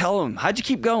do you tell them? How'd you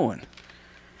keep going?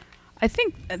 I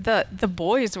think the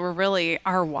boys were really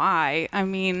our why. I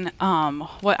mean,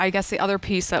 what I guess the other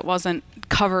piece that wasn't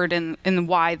covered in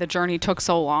why the journey took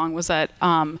so long was that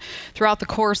throughout the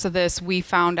course of this, we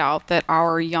found out that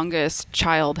our youngest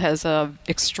child has a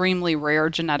extremely rare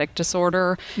genetic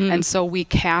disorder, and so we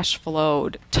cash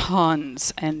flowed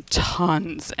tons and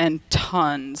tons and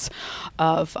tons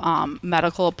of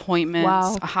medical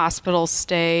appointments, a hospital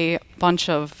stay, a bunch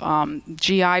of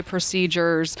GI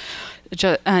procedures,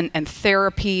 and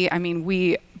therapy. I mean,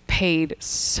 we paid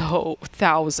so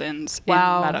thousands in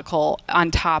medical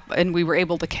on top, and we were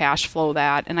able to cash flow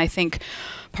that. And I think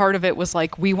part of it was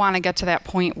like, we want to get to that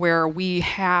point where we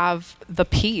have the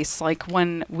peace, like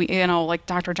when we, like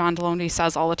Dr. John Deloney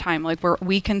says all the time, like where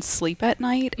we can sleep at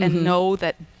night and know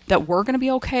that we're going to be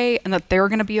okay and that they're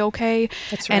going to be okay.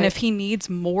 That's right. And if he needs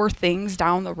more things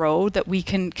down the road, that we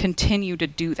can continue to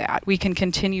do that. We can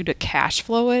continue to cash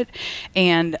flow it,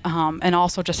 and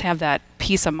also just have that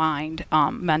peace of mind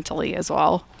mentally as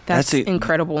well. That's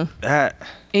incredible.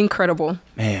 Incredible.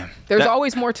 Man. There's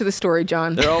always more to the story,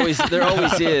 John. There always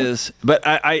is. But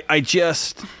I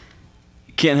just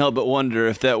can't help but wonder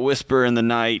if that whisper in the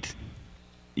night,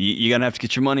 you're going to have to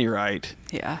get your money right.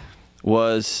 Yeah.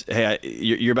 Was, hey,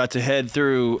 you're about to head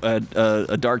through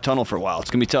a dark tunnel for a while.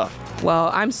 It's going to be tough. Well,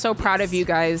 I'm so proud of you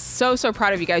guys. So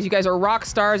proud of you guys. You guys are rock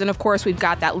stars. And of course, we've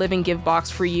got that Live and Give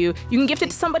box for you. You can gift it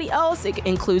to somebody else. It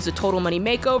includes a Total Money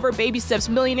Makeover, Baby Steps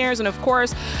Millionaires, and of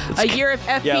course, a year of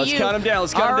FPU. Yeah, let's count them down.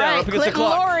 Let's count them down. Up against the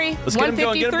clock. Lori, let's get them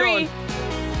going. Get them going.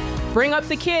 Bring up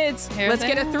the kids. Let's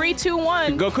get a 3, 2,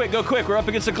 1. Go quick. We're up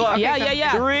against the clock.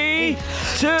 Yeah. 3,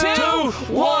 2,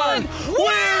 1.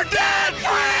 We're dead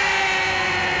free!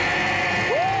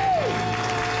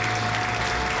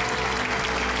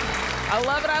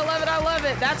 I love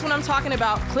it. That's what I'm talking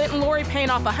about. Clint and Lori paying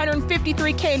off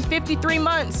 $153K in 53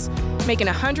 months, making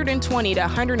 $120 to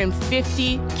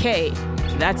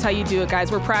 $150K. That's how you do it,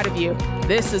 guys. We're proud of you.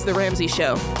 This is The Ramsey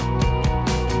Show.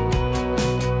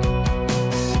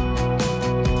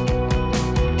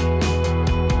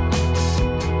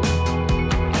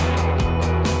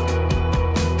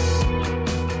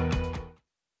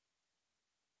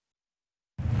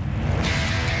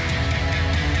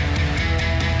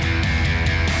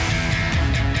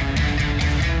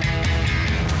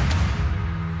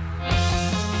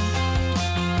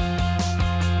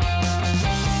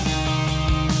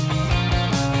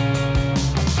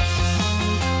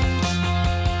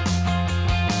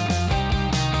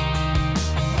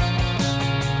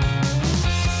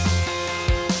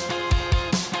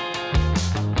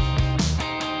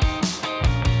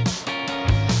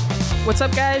 What's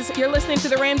up, guys? You're listening to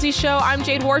The Ramsey Show. I'm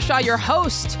Jade Warshaw, your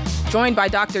host, joined by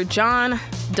Dr. John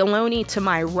Deloney to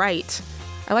my right.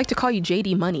 I like to call you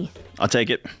JD Money. I'll take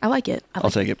it. I like it. I'll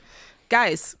take it.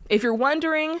 Guys, if you're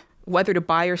wondering whether to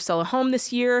buy or sell a home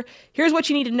this year, here's what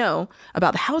you need to know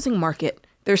about the housing market.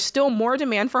 There's still more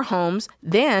demand for homes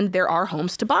than there are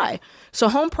homes to buy. So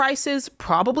home prices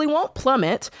probably won't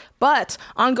plummet, but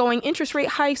ongoing interest rate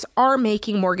hikes are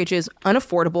making mortgages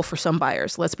unaffordable for some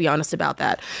buyers. Let's be honest about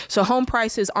that. So home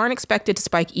prices aren't expected to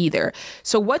spike either.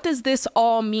 So what does this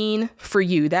all mean for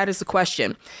you? That is the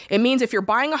question. It means if you're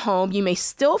buying a home, you may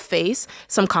still face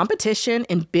some competition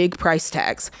and big price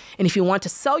tags. And if you want to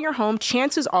sell your home,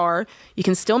 chances are you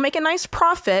can still make a nice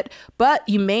profit, but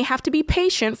you may have to be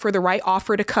patient for the right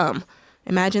offer to come.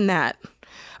 Imagine that.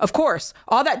 Of course,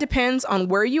 all that depends on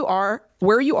where you are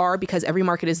because every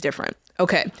market is different.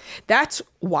 Okay, that's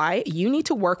why you need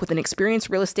to work with an experienced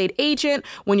real estate agent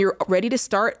when you're ready to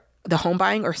start the home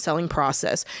buying or selling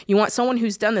process. You want someone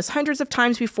who's done this hundreds of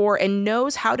times before and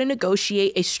knows how to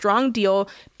negotiate a strong deal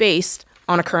based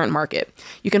on a current market.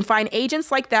 You can find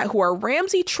agents like that who are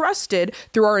Ramsey trusted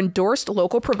through our endorsed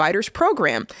local providers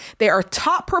program. They are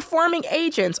top performing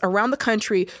agents around the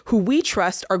country who we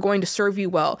trust are going to serve you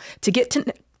well. To get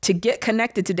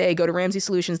connected today, go to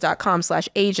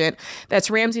RamseySolutions.com/agent. That's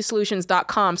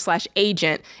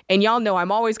RamseySolutions.com/agent. And y'all know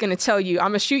I'm always going to tell you, I'm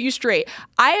going to shoot you straight.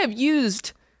 I have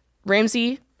used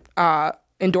Ramsey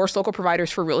endorsed local providers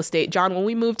for real estate. John, when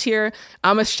we moved here,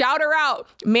 I'm going to shout her out.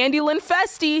 Mandy Lynn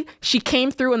Festi, she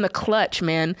came through in the clutch,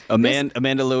 man.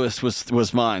 Amanda Lewis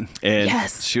was mine. And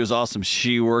yes. She was awesome.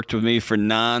 She worked with me for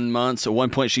 9 months. At one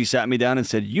point, she sat me down and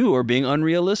said, "You are being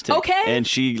unrealistic." Okay. And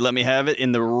she let me have it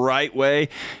in the right way.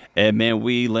 And man,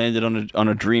 we landed on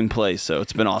a dream place, so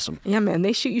it's been awesome. Yeah, man,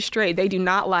 they shoot you straight. They do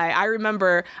not lie. I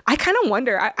remember, I kind of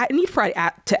wonder, I need probably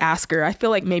to ask her. I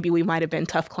feel like maybe we might have been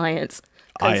tough clients.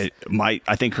 I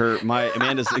think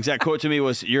Amanda's exact quote to me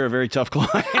was, "You're a very tough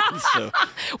client." So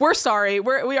we're sorry.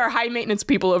 We are high maintenance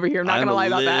people over here. I'm not going to lie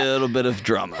about that. A little bit of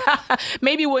drama.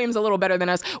 Maybe William's a little better than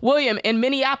us. William, in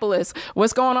Minneapolis,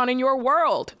 what's going on in your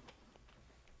world?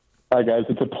 Hi, guys.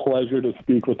 It's a pleasure to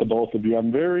speak with the both of you.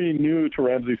 I'm very new to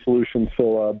Ramsey Solutions,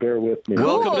 so bear with me.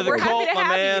 Welcome to the cult, my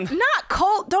man. Not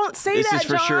cult. Don't say this that, This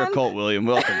is for John. sure a cult, William.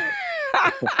 Welcome.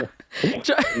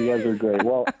 You guys are great.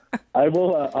 Well,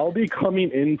 I'll be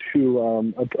coming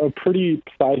into a pretty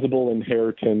sizable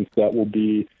inheritance that will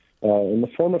be in the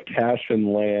form of cash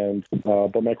and land.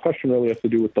 But my question really has to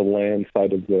do with the land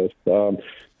side of this.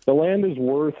 The land is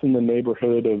worth in the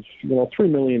neighborhood of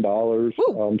 $3 million.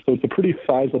 So it's a pretty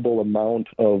sizable amount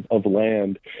of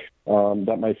land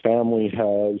that my family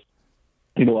has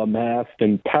amassed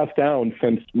and passed down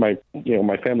since my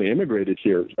family immigrated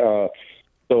here.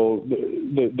 So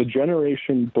the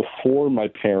generation before my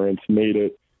parents made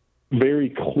it very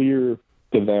clear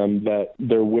to them that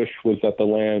their wish was that the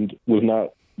land was not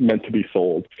meant to be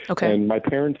sold. Okay. And my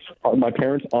parents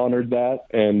honored that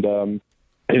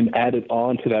and added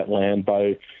on to that land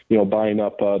by buying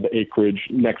up the acreage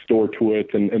next door to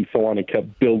it and so on, and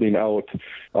kept building out.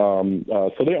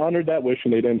 So they honored that wish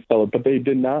and they didn't sell it, but they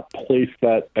did not place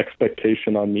that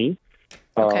expectation on me.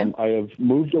 Okay. I have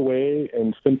moved away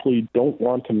and simply don't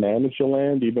want to manage the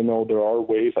land, even though there are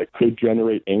ways I could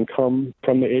generate income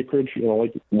from the acreage,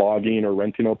 like logging or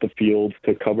renting out the fields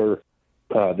to cover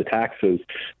the taxes.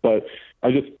 But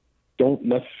I just don't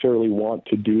necessarily want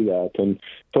to do that. And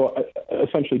so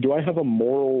essentially, do I have a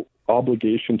moral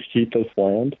obligation to keep this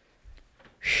land?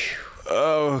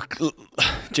 Oh,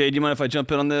 Jay, do you mind if I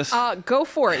jump in on this? Go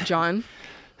for it, John.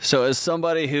 So as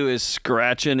somebody who is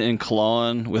scratching and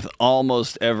clawing with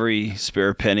almost every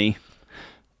spare penny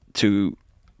to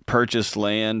purchase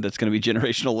land that's going to be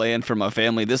generational land for my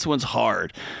family, this one's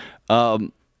hard.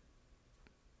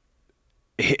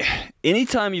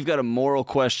 Anytime you've got a moral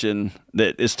question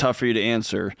that is tough for you to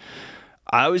answer,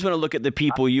 I always want to look at the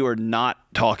people you are not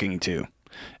talking to.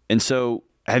 And so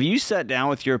have you sat down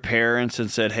with your parents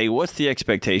and said, hey, what's the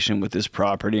expectation with this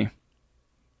property?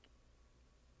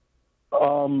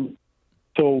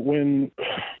 So when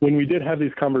we did have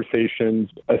these conversations,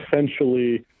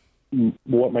 essentially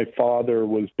what my father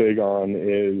was big on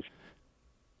is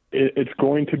it's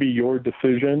going to be your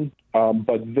decision,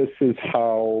 but this is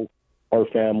how our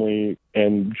family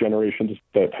and generations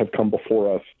that have come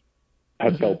before us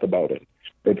have felt about it.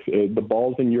 The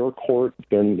ball's in your court.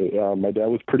 My dad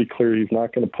was pretty clear he's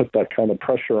not going to put that kind of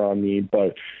pressure on me,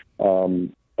 but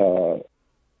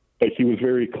he was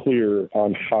very clear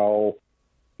on how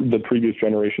the previous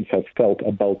generations have felt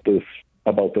about this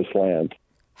land.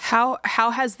 How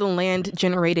has the land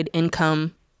generated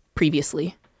income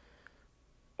previously?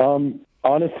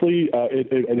 Honestly,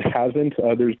 it hasn't.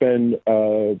 There's been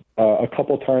a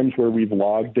couple times where we've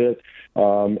logged it,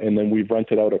 and then we've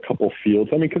rented out a couple fields.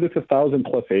 I mean, because it's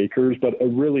 1,000+ acres, but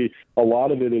really a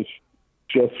lot of it is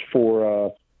just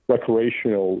for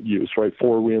recreational use, right?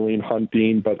 4-wheeling,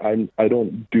 hunting, but I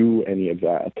don't do any of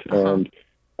that. And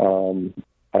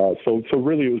so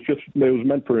really it was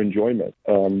meant for enjoyment,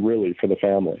 really, for the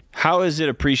family. How has it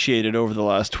appreciated over the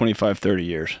last 25, 30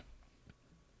 years?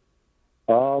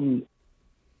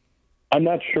 I'm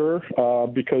not sure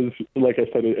because, like I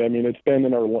said, it's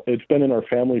been in our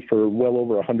family for well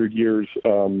over 100 years,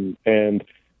 and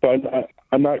so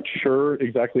I'm not sure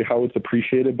exactly how it's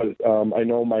appreciated, but I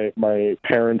know my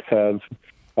parents have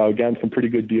gotten some pretty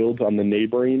good deals on the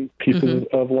neighboring pieces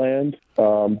of land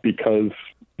because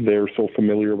they're so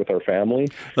familiar with our family.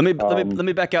 Let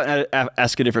me back out and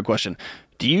ask a different question.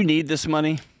 Do you need this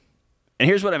money? And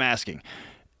here's what I'm asking.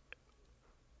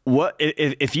 What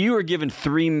if you were given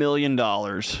 $3 million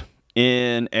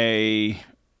in a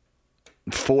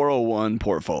 401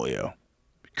 portfolio,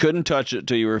 couldn't touch it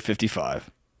till you were 55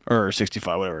 or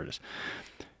 65, whatever it is?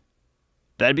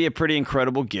 That'd be a pretty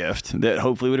incredible gift that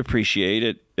hopefully would appreciate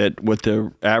it at what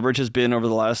the average has been over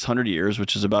the last 100 years,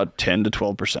 which is about 10 to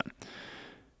 12%.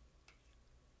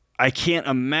 I can't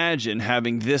imagine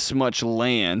having this much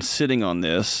land sitting on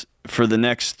this for the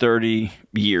next 30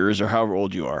 years or however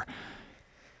old you are.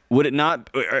 Would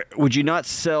you not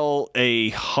sell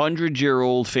a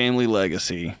 100-year-old family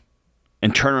legacy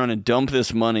and turn around and dump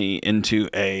this money into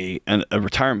a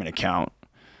retirement account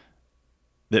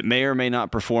that may or may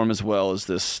not perform as well as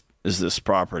this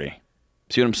property?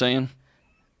 See what I'm saying?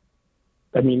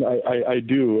 I mean, I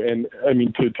do. And I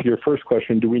mean, to your first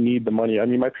question, do we need the money? I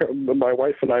mean, my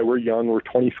wife and I, we're young, we're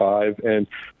 25, and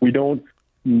we don't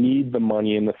need the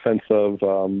money in the sense of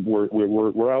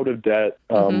we're out of debt,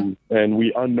 and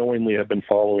we unknowingly have been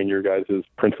following your guys'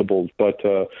 principles, but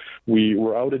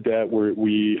we're out of debt.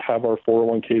 We have our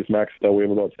 401ks maxed out. We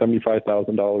have about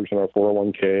 $75,000 in our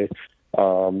 401k,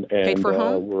 and paid for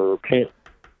home? We're paying.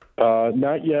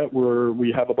 Not yet.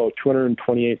 We have about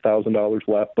 $228,000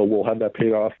 left, but we'll have that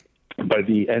paid off by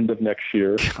the end of next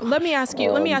year. Let me ask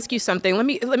you something.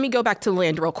 Let me go back to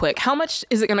land real quick. How much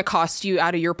is it going to cost you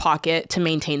out of your pocket to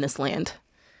maintain this land?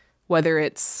 Whether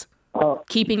it's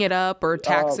keeping it up or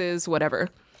taxes, whatever.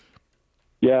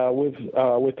 Yeah,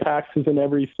 with taxes and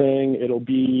everything, it'll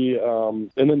be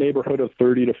in the neighborhood of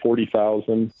 $30,000 to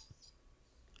 $40,000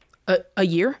 a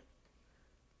year.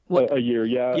 A year,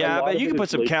 yeah. Yeah, but you can put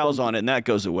some cows on it, and that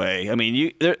goes away. I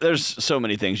mean, there's so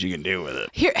many things you can do with it.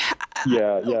 Here,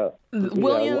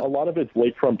 William, a lot of it's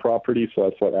lakefront property, so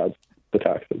that's what adds the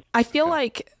taxes. I feel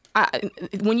like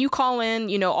when you call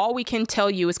in, all we can tell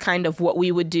you is kind of what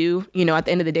we would do. At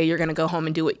the end of the day, you're going to go home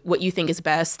and do what you think is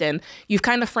best, and you've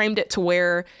kind of framed it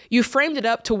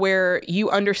up to where you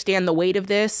understand the weight of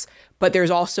this, but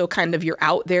there's also kind of you're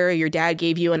out there. Your dad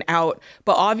gave you an out,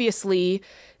 but obviously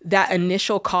that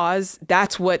initial cause,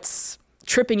 that's what's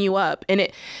tripping you up. And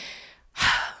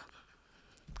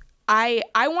I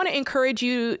want to encourage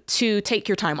you to take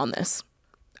your time on this.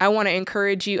 I want to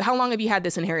encourage you. How long have you had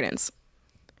this inheritance?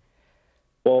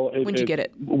 Well, when did you get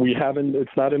it? We haven't.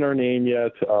 It's not in our name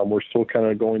yet. We're still kind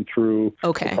of going through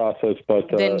the process, but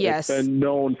then, yes, it's been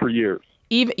known for years.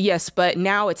 Yes, but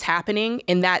now it's happening,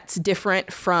 and that's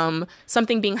different from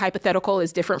something being hypothetical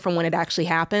is different from when it actually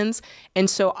happens. And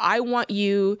so I want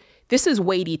you, this is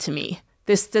weighty to me.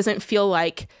 This doesn't feel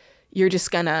like you're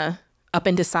just gonna up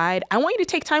and decide. I want you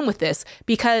to take time with this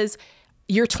because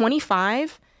you're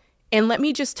 25, and let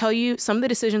me just tell you some of the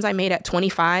decisions I made at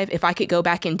 25, if I could go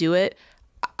back and do it,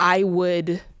 I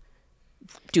would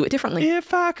do it differently.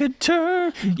 If I could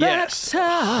turn back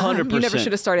time. 100%. You never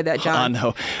should have started that, John.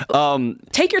 I know.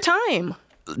 Take your time.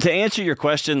 To answer your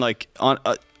question,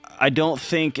 I don't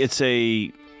think it's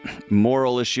a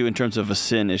moral issue in terms of a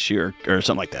sin issue or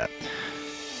something like that.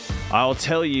 I'll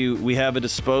tell you, we have a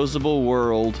disposable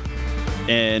world,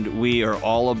 and we are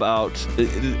all about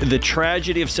the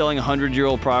tragedy of selling a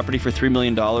 100-year-old property for $3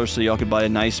 million so y'all could buy a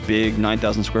nice big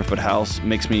 9,000 square foot house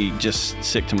makes me just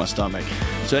sick to my stomach.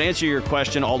 So to answer your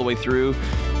question all the way through,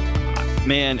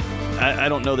 man, I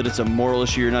don't know that it's a moral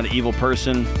issue. You're not an evil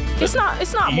person. It's not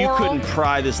moral. You couldn't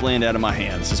pry this land out of my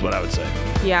hands is what I would say.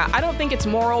 Yeah, I don't think it's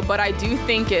moral, but I do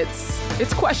think it's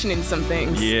questioning some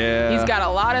things. Yeah. He's got a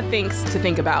lot of things to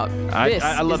think about. This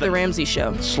is The Ramsey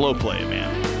Show. Slow play,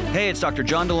 man. Hey, it's Dr.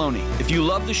 John Deloney. If you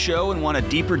love the show and want a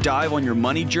deeper dive on your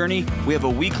money journey, we have a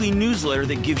weekly newsletter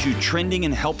that gives you trending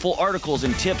and helpful articles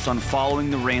and tips on following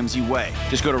the Ramsey way.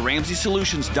 Just go to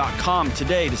RamseySolutions.com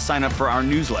today to sign up for our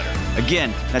newsletter.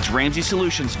 Again, that's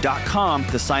RamseySolutions.com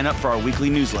to sign up for our weekly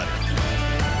newsletter.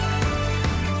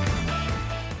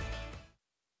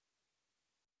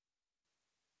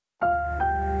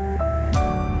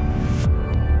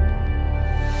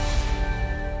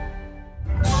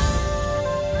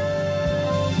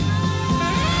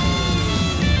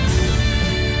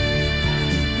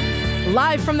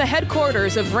 Live from the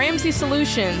headquarters of Ramsey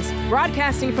Solutions,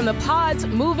 broadcasting from the Pods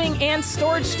Moving and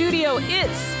Storage Studio,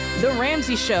 it's The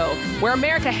Ramsey Show, where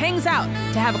America hangs out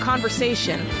to have a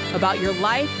conversation about your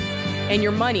life and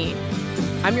your money.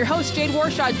 I'm your host, Jade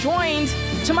Warshaw, joined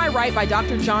to my right by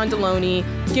Dr. John Deloney.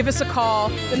 Give us a call.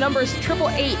 The number is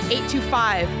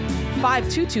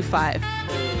 888-825-5225.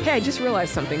 Hey, I just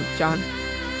realized something, John.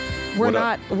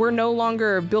 We're no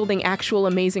longer building actual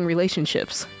amazing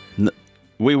relationships.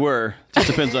 We were. Just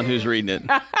depends on who's reading it.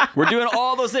 We're doing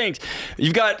all those things.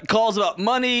 You've got calls about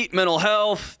money, mental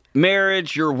health,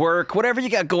 marriage, your work, whatever you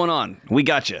got going on. We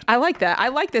got you. I like that. I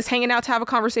like this, hanging out to have a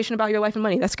conversation about your life and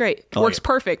money. That's great. Works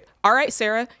perfect. All right,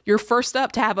 Sarah, you're first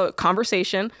up to have a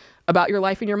conversation about your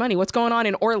life and your money. What's going on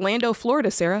in Orlando, Florida,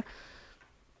 Sarah?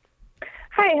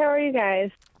 Hi, how are you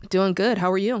guys? Doing good.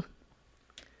 How are you?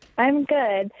 I'm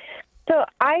good. So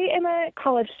I am a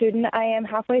college student. I am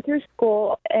halfway through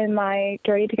school in my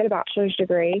journey to get a bachelor's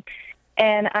degree,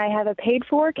 and I have a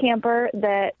paid-for camper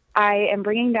that I am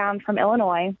bringing down from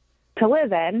Illinois to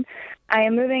live in. I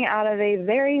am moving out of a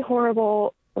very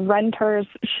horrible renter's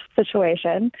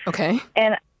situation. Okay.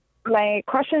 And my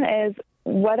question is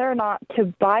whether or not to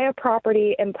buy a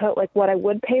property and put what I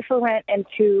would pay for rent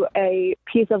into a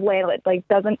piece of land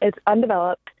that it's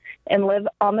undeveloped and live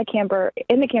on the camper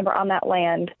on that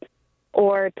land,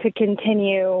 or to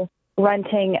continue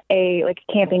renting a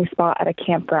camping spot at a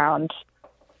campground.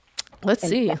 Let's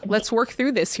see. Let's work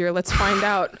through this here. Let's find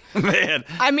out. Man.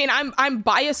 I mean, I'm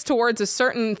biased towards a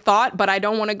certain thought, but I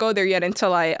don't want to go there yet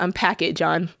until I unpack it,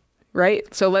 John.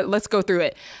 Right? So let's go through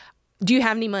it. Do you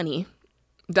have any money?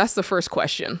 That's the first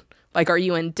question. Like, are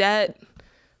you in debt?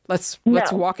 Let's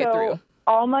walk it through.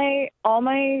 All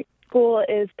my school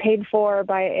is paid for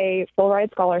by a full ride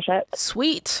scholarship.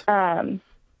 Sweet.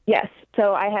 Yes.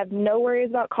 So I have no worries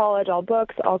about college. All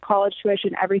books, all college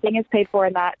tuition, everything is paid for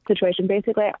in that situation.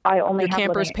 Basically, I only have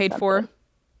camper's paid for?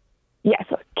 Yes,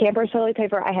 camper's totally paid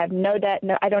for. I have no debt.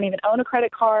 No, I don't even own a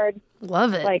credit card.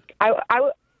 Love it. Like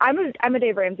I'm a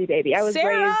Dave Ramsey baby. I was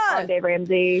raised on Dave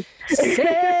Ramsey.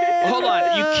 Hold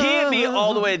on, you can't be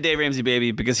all the way a Dave Ramsey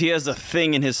baby because he has a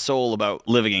thing in his soul about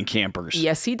living in campers.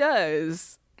 Yes, he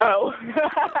does. Oh.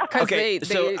 Okay,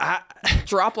 they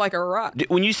drop like a rock.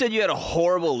 When you said you had a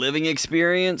horrible living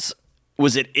experience,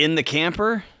 was it in the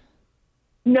camper?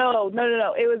 No.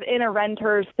 It was in a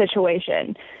renter's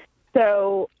situation.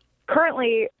 So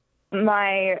currently,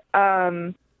 my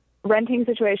renting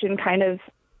situation kind of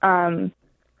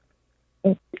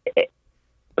the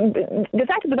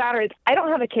fact of the matter is I don't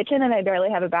have a kitchen and I barely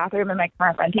have a bathroom in my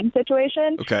current renting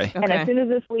situation. Okay. And as soon as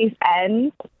this lease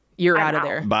ends, you're out of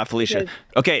there. Bye, Felicia.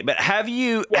 Okay, but have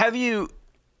you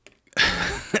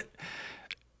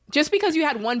just because you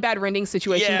had one bad renting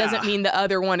situation doesn't mean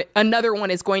another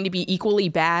one is going to be equally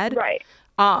bad. Right.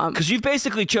 Because you've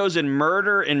basically chosen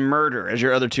murder and murder as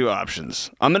your other two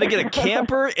options. I'm going to get a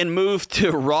camper and move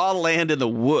to raw land in the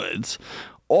woods,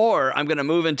 or I'm going to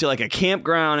move into like a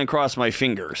campground and cross my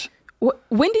fingers.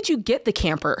 When did you get the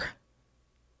camper?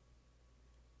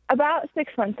 About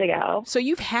 6 months ago. So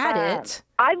you've had it.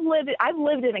 I've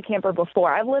lived in a camper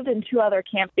before. I've lived in 2 other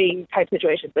camping type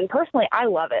situations, and personally, I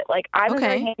love it. Like, I'm a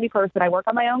very handy person. I work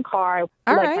on my own car.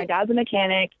 My dad's a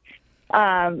mechanic.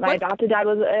 My adopted dad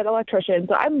was an electrician,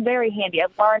 so I'm very handy.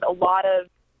 I've learned a lot of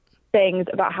things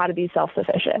about how to be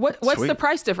self-sufficient. What's the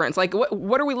price difference? Like,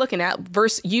 what are we looking at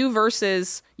versus you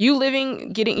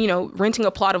renting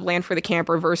a plot of land for the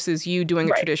camper versus you doing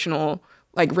a traditional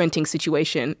like renting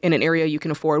situation in an area you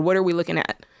can afford? What are we looking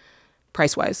at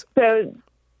price-wise? So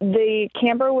the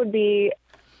camper would be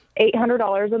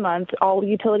 $800 a month, all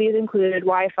utilities included,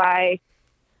 Wi-Fi,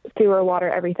 sewer, water,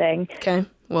 everything. Okay.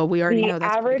 Well, we already know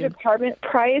that's the average apartment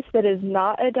price that is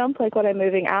not a dump like what I'm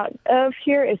moving out of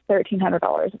here is $1,300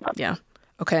 a month. Yeah.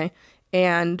 Okay.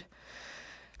 And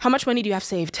how much money do you have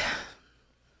saved?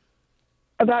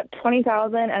 About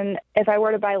 $20,000, and if I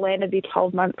were to buy land, it'd be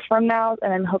 12 months from now,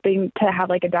 and I'm hoping to have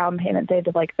like a down payment saved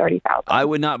of like $30,000. I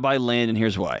would not buy land, and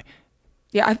here's why.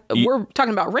 Yeah, we're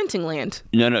talking about renting land.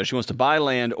 No, she wants to buy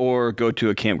land or go to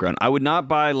a campground. I would not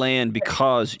buy land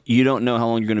because you don't know how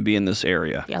long you're going to be in this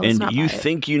area. Yeah, let's not buy it.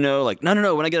 Think you know, like,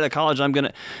 no, when I get out of college,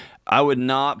 I would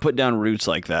not put down roots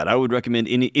like that. I would recommend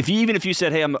even if you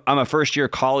said, hey, I'm a first year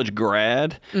college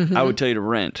grad, I would tell you to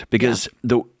rent because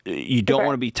you don't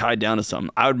want to be tied down to something.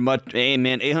 I would hey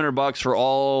man, $800 for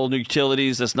all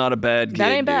utilities. That's not a bad gig.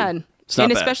 That ain't bad. It's not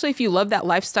and bad. Especially if you love that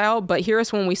lifestyle. But hear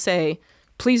us when we say,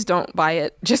 please don't buy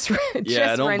it. Just rent.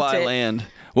 Don't buy land.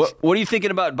 What are you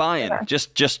thinking about buying? Yeah.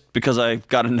 Just because I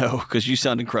got to know because you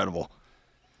sound incredible.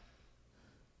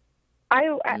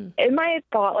 In my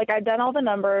thought, like I've done all the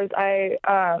numbers.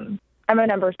 I'm a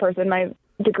numbers person. My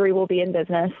degree will be in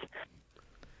business.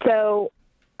 So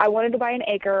I wanted to buy an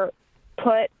acre,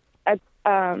 put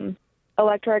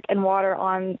electric and water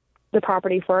on the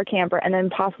property for a camper, and then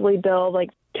possibly build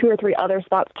like 2 or 3 other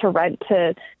spots to rent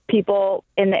to people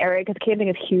in the area because camping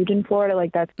is huge in Florida.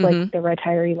 Like that's like the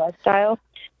retiree lifestyle.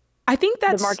 I think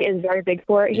the market is very big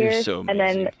for it here. You're so amazing.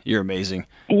 And then you're amazing.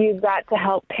 Use that to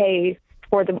help pay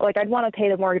for the I'd want to pay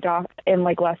the mortgage off in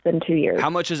like less than 2 years. How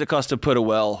much does it cost to put a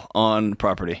well on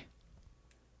property?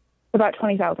 About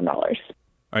 $20,000.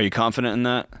 Are you confident in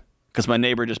that? Because my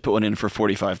neighbor just put one in for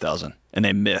 $45,000 and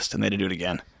they missed and they had to do it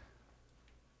again.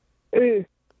 Ooh.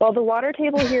 Well, the water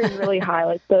table here is really high.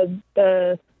 Like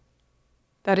the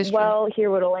that is well true.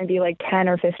 Here would only be like 10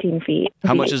 or 15 feet.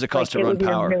 How much does it cost to run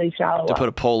power? Really shallow to put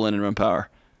a pole in and run power?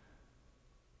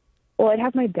 Well, I'd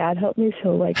have my dad help me,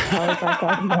 so like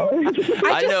 $5,000.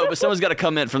 I know, but someone's got to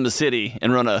come in from the city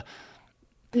and run a.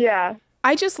 Yeah.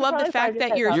 I just love the fact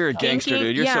that you're a gangster,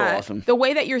 dude. You're so awesome. The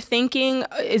way that you're thinking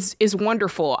is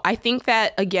wonderful. I think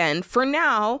that, again, for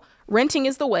now, renting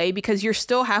is the way because you're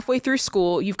still halfway through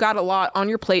school. You've got a lot on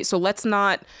your plate, so let's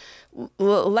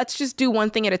just do one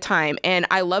thing at a time. And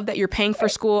I love that you're paying for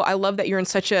school. I love that you're in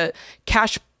such a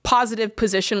cash positive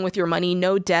position with your money,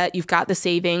 no debt. You've got the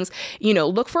savings.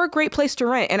 Look for a great place to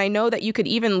rent. And I know that you could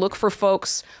even look for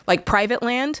folks like private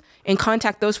land and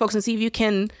contact those folks and see if you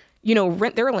can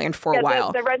rent their land for a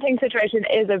while. The renting situation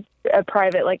is a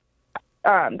private, like,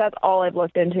 that's all I've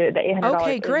looked into. The $800.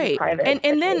 Okay, great.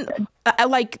 And then,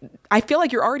 I feel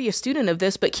like you're already a student of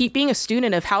this, but keep being a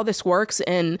student of how this works.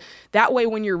 And that way,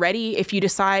 when you're ready, if you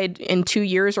decide in 2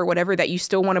 years or whatever that you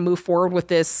still want to move forward with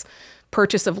this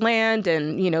purchase of land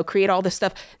and, create all this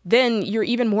stuff, then you're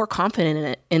even more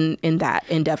confident in it, in that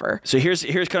endeavor. So here's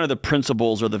kind of the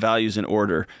principles or the values in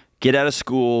order. Get out of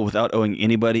school without owing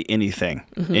anybody anything.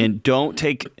 Mm-hmm. And don't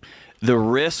take the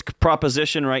risk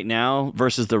proposition right now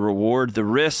versus the reward. The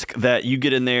risk that you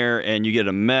get in there and you get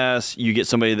a mess, you get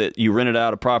somebody that you rented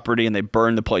out a property and they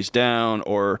burn the place down,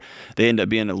 or they end up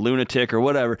being a lunatic or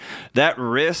whatever. That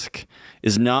risk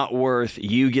is not worth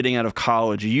you getting out of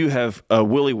college. You have a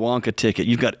Willy Wonka ticket.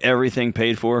 You've got everything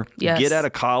paid for. Yes. Get out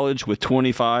of college with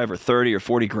 25 or 30 or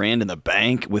 40 grand in the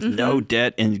bank with no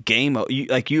debt and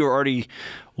you are already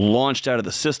launched out of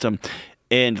the system.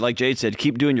 And like Jade said,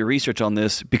 keep doing your research on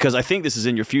this because I think this is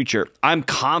in your future. I'm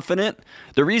confident.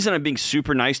 The reason I'm being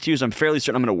super nice to you is I'm fairly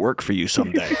certain I'm going to work for you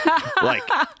someday. Like,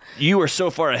 you are so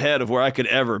far ahead of where I could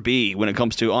ever be when it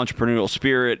comes to entrepreneurial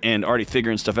spirit and already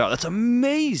figuring stuff out. That's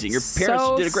amazing. Your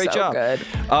parents did a great job. Good.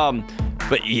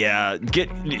 But yeah,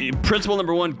 principle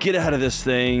number 1, get out of this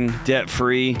thing debt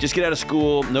free. Just get out of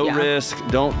school, no risk.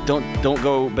 Don't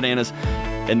go bananas.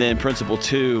 And then principle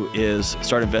 2 is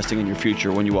start investing in your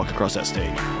future when you walk across that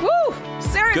stage. Woo!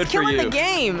 Sarah's killing the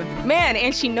game. Man,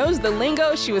 and she knows the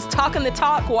lingo. She was talking the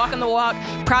talk, walking the walk.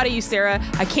 Proud of you, Sarah.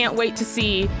 I can't wait to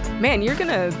see. Man, you're going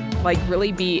to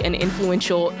really be an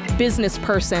influential business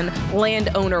person,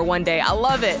 landowner one day. I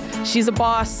love it. She's a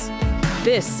boss.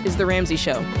 This is The Ramsey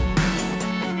Show.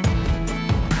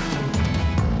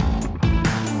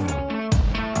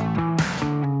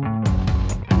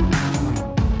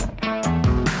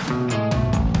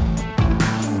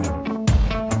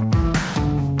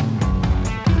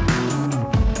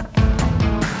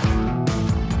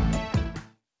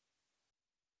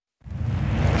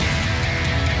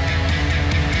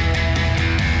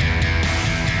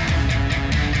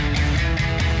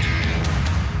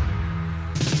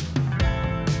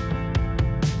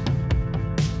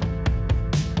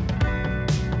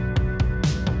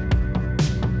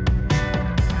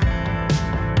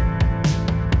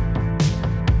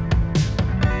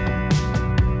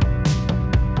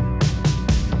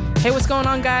 Hey, what's going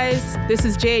on, guys? This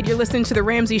is Jade. You're listening to The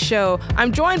Ramsey Show.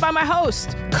 I'm joined by my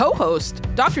co-host,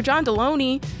 Dr. John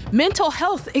Deloney, mental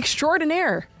health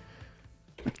extraordinaire.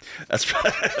 That's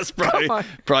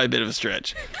probably a bit of a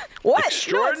stretch. What?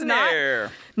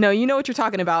 Extraordinaire. No, you know what you're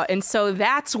talking about. And so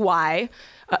that's why,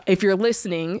 if you're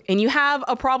listening and you have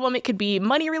a problem, it could be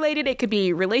money related, it could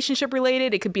be relationship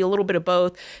related, it could be a little bit of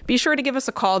both. Be sure to give us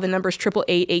a call. The number is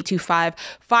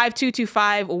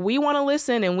 888-825-5225. We want to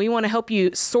listen and we want to help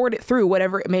you sort it through,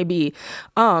 whatever it may be.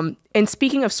 And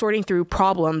speaking of sorting through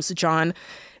problems, John,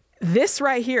 this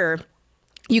right here,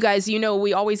 you guys,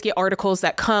 we always get articles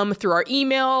that come through our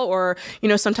email or,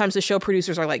 sometimes the show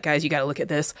producers are like, guys, you got to look at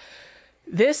this.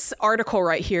 This article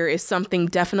right here is something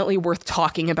definitely worth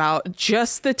talking about.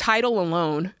 Just the title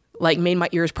alone, made my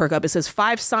ears perk up. It says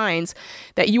 5 signs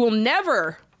that you will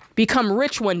never become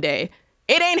rich one day.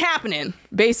 It ain't happening,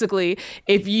 basically,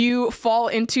 if you fall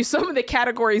into some of the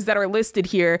categories that are listed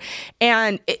here.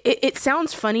 And it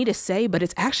sounds funny to say, but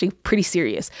it's actually pretty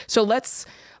serious. So let's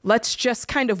just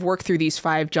kind of work through these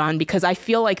 5, John, because I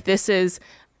feel like this is,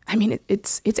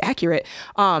 it's accurate.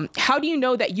 How do you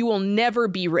know that you will never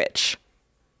be rich?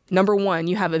 Number 1,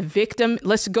 you have a victim.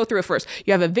 Let's go through it first.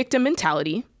 You have a victim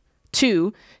mentality.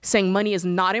 2, saying money is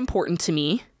not important to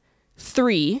me.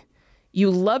 3, you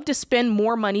love to spend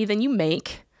more money than you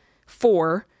make.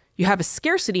 4, you have a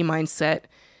scarcity mindset.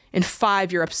 And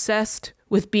 5, you're obsessed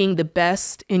with being the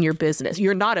best in your business.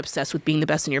 You're not obsessed with being the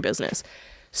best in your business.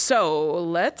 So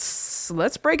let's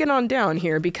break it on down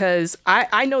here because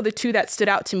I know the 2 that stood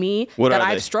out to me that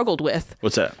I've struggled with.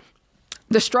 What's that?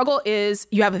 The struggle is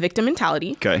you have a victim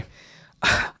mentality. Okay.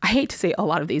 I hate to say a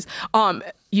lot of these.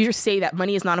 You just say that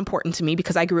money is not important to me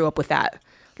because I grew up with that.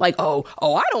 I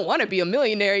don't want to be a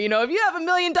millionaire. If you have $1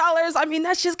 million,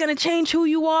 that's just going to change who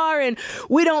you are. And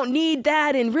we don't need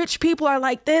that. And rich people are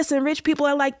like this and rich people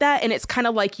are like that. And it's kind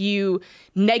of like you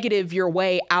negative your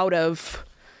way out of,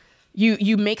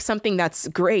 you make something that's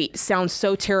great sound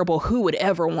so terrible. Who would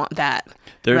ever want that?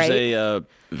 There's right?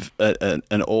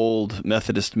 an old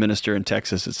Methodist minister in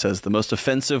Texas. It says the most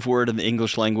offensive word in the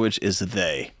English language is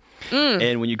they.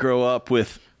 And when you grow up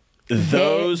with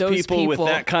those people with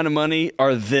that kind of money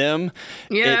are them,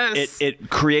 yes. it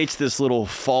creates this little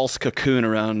false cocoon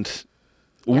around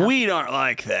Yeah. We aren't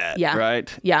like that, Yeah.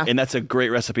 right? Yeah. And that's a great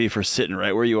recipe for sitting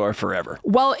right where you are forever.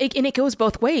 Well, and it goes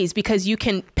both ways, because you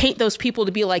can paint those people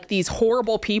to be like these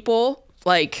horrible people,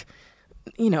 like,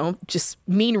 just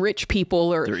mean rich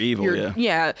people, or they're evil,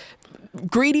 yeah,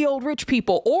 greedy old rich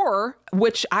people, or,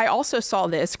 which I also saw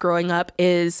this growing up,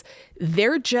 is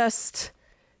they're just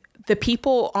the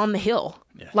people on the hill.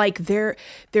 Yeah. Like they're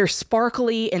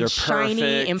sparkly and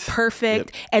shiny and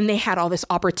perfect, and they had all this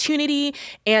opportunity,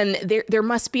 and there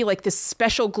must be like this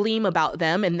special gleam about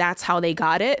them, and that's how they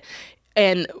got it.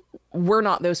 And we're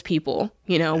not those people,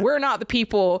 We're not the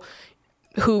people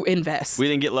who invest. We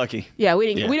didn't get lucky. Yeah,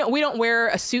 we didn't. We don't wear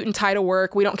a suit and tie to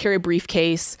work. We don't carry a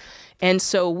briefcase. And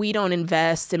so we don't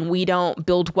invest, and we don't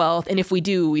build wealth. And if we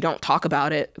do, we don't talk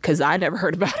about it, because I never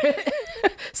heard about it.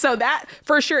 So that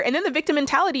for sure. And then the victim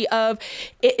mentality of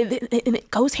it, and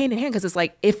it goes hand in hand, because it's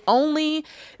like, if only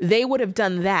they would have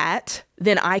done that,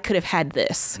 then I could have had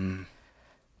this.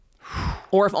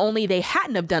 Or if only they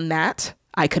hadn't have done that,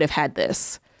 I could have had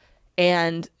this.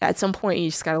 And at some point,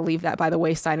 you just got to leave that by the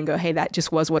wayside and go, hey, that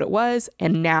just was what it was.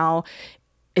 And now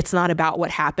it's not about what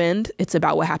happened. It's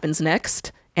about what happens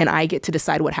next. And I get to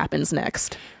decide what happens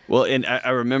next. Well, and I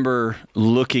remember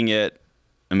looking at,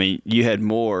 you had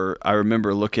more. I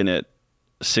remember looking at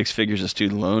 6 figures of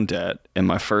student loan debt, and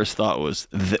my first thought was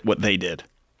what they did.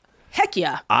 Heck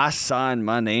yeah. I signed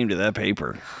my name to that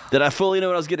paper. Did I fully know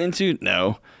what I was getting into?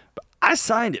 No. But I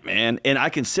signed it, man. And I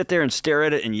can sit there and stare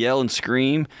at it and yell and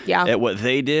scream at what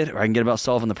they did, or I can get about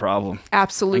solving the problem.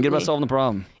 Absolutely. I can get about solving the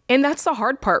problem. And that's the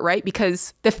hard part, right?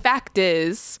 Because the fact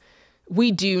is, we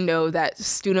do know that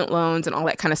student loans and all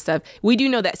that kind of stuff, we do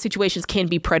know that situations can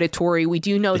be predatory. We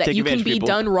do know that you can be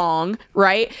done wrong,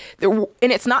 right? And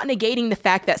it's not negating the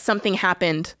fact that something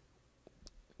happened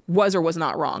was or was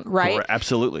not wrong, right?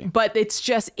 Absolutely. But it's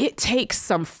just, it takes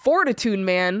some fortitude,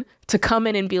 man, to come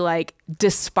in and be like,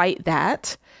 despite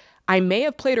that, I may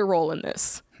have played a role in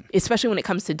this, especially when it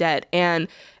comes to debt. And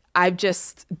I've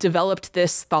just developed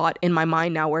this thought in my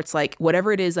mind now where it's like,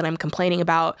 whatever it is that I'm complaining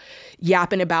about,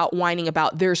 yapping about, whining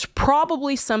about, there's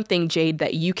probably something, Jade,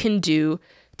 that you can do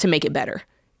to make it better,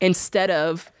 instead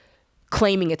of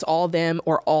claiming it's all them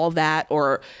or all that,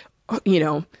 or,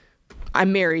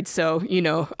 I'm married, so,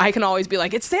 I can always be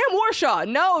like, it's Sam Warshaw.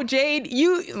 No, Jade,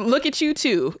 you look at you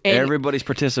too. And everybody's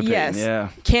participating. Yes, yeah.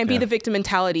 Can't be the victim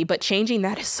mentality, but changing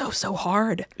that is so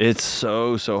hard. It's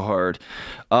so hard.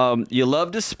 You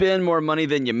love to spend more money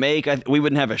than you make. We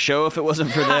wouldn't have a show if it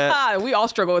wasn't for that. We all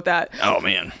struggle with that. Oh,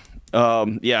 man.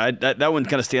 That one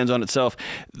kind of stands on itself.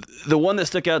 The one that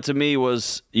stuck out to me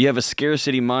was you have a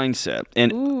scarcity mindset.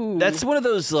 And that's one of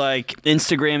those like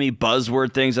Instagram-y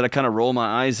buzzword things that I kind of roll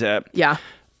my eyes at. Yeah.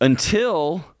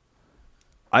 Until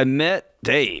I met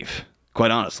Dave, quite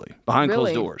honestly, behind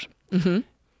closed doors. Mm-hmm.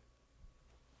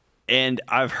 And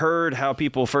I've heard how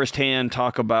people firsthand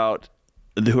talk about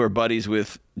who are buddies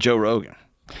with Joe Rogan.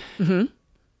 Mm-hmm.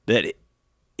 That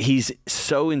he's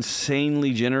so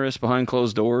insanely generous behind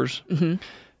closed doors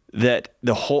that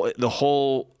the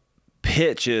whole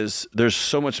pitch is there's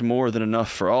so much more than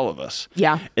enough for all of us.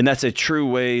 Yeah. And that's a true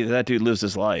way that dude lives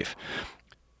his life.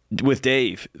 With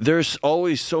Dave, there's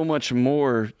always so much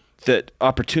more that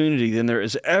opportunity than there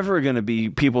is ever going to be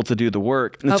people to do the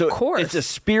work. And of course. It's a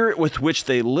spirit with which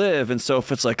they live. And so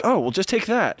if it's like, oh, well, just take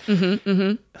that.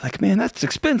 Like, man, that's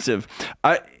expensive.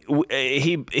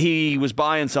 He was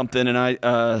buying something, and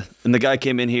and the guy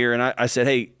came in here, and I said,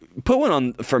 hey, put one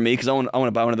on for me, because I want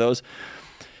to buy one of those.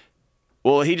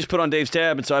 Well, he just put on Dave's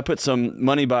tab, and so I put some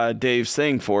money by Dave's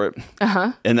thing for it.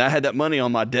 And I had that money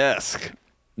on my desk.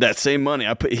 That same money,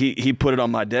 he put it on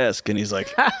my desk, and he's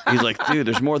like, dude,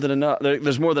 there's more than enough.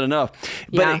 There's more than enough.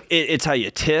 But it's how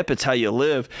you tip, it's how you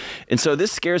live, and so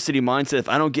this scarcity mindset. If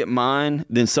I don't get mine,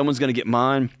 then someone's going to get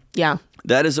mine. Yeah,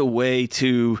 that is a way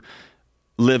to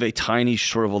live a tiny,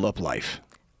 shriveled up life,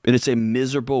 and it's a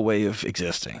miserable way of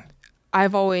existing.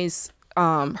 I've always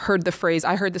heard the phrase.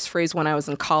 I heard this phrase when I was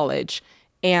in college,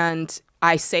 and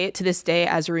I say it to this day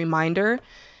as a reminder: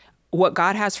 what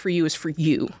God has for you is for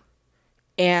you.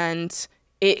 And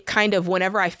it kind of,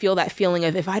 whenever I feel that feeling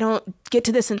of, if I don't get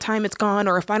to this in time, it's gone,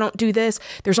 or if I don't do this,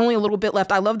 there's only a little bit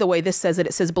left. I love the way this says it.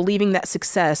 It says, believing that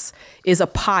success is a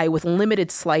pie with limited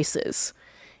slices.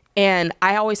 And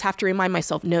I always have to remind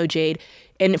myself, no, Jade,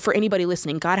 and for anybody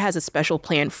listening, God has a special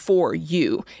plan for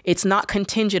you. It's not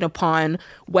contingent upon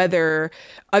whether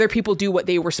other people do what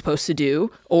they were supposed to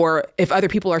do, or if other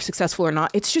people are successful or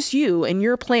not. It's just you and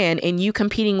your plan, and you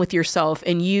competing with yourself,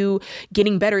 and you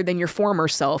getting better than your former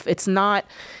self. It's not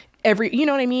you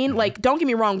know what I mean? Like, don't get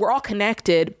me wrong, we're all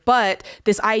connected, but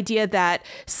this idea that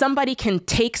somebody can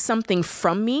take something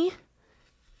from me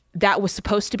that was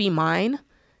supposed to be mine,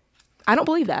 I don't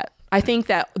believe that. I think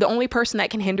that the only person that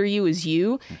can hinder you is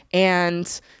you,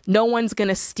 and no one's going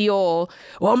to steal,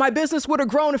 well, my business would have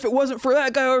grown if it wasn't for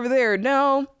that guy over there.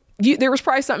 No, there was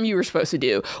probably something you were supposed to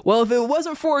do. Well, if it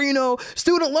wasn't for,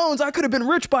 student loans, I could have been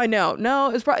rich by now.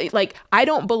 No, it's probably like, I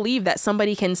don't believe that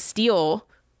somebody can steal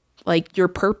like your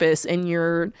purpose and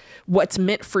your what's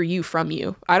meant for you from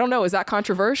you. I don't know. Is that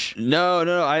controversial?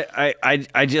 No.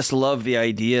 I just love the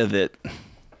idea that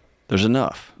there's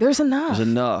enough. There's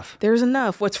enough. There's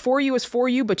enough. What's for you is for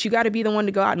you, but you got to be the one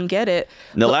to go out and get it.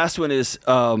 And the last one is,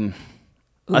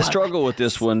 I struggle with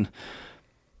this one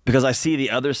because I see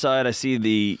the other side. I see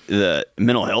the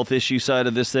mental health issue side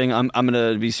of this thing. I'm going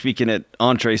to be speaking at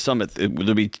Entree Summit.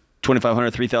 There'll be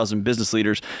 2,500, 3,000 business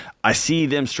leaders. I see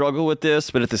them struggle with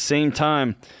this, but at the same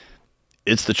time,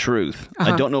 it's the truth.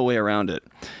 I don't know a way around it.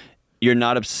 You're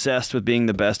not obsessed with being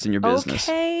the best in your business.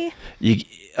 Okay.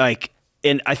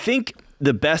 And I think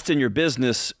the best in your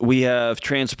business we have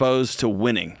transposed to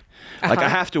winning. Like I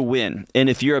have to win. And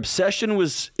if your obsession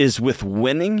is with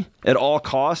winning at all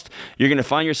cost, you're going to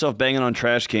find yourself banging on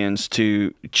trash cans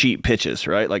to cheap pitches,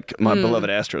 right? Like my beloved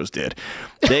Astros did.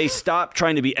 They stopped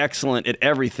trying to be excellent at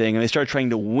everything and they started trying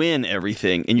to win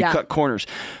everything, and you cut corners.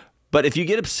 But if you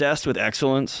get obsessed with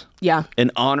excellence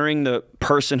and honoring the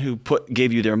person who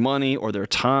gave you their money or their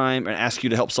time and asked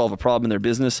you to help solve a problem in their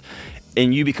business,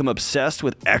 and you become obsessed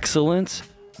with excellence,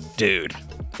 dude.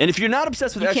 And if you're not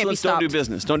obsessed with excellence, don't do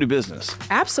business. Don't do business.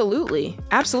 Absolutely.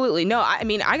 Absolutely. No, I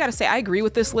mean, I got to say, I agree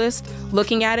with this list.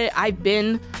 Looking at it, I've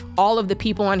been all of the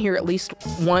people on here at least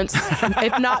once,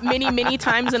 if not many, many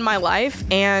times in my life.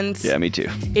 And yeah, me too.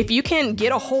 If you can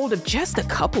get a hold of just a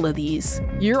couple of these,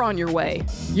 you're on your way.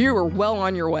 You are well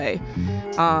on your way.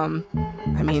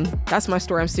 I mean, that's my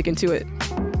story. I'm sticking to it.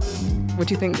 What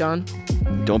do you think, John?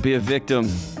 Don't be a victim.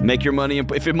 Make your money.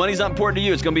 If your money's not important to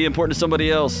you, it's going to be important to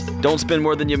somebody else. Don't spend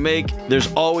more than you make.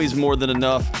 There's always more than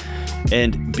enough.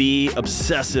 And be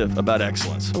obsessive about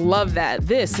excellence. Love that.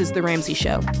 This is The Ramsey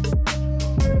Show.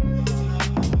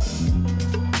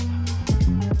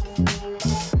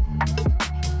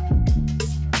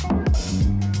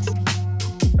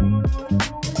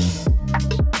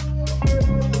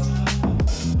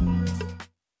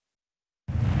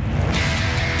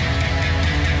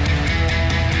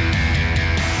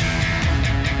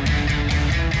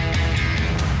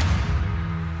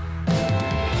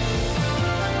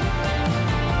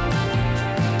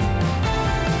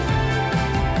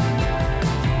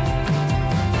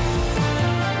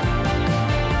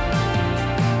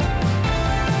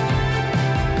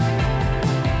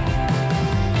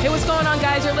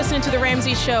 To The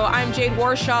Ramsey Show. I'm Jade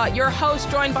Warshaw, your host,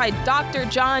 joined by Dr.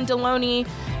 John Deloney,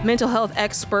 mental health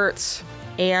expert,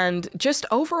 and just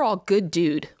overall good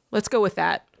dude. Let's go with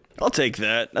that. I'll take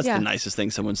that. That's the nicest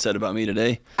thing someone said about me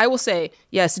today. I will say,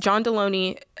 yes, John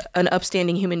Deloney, an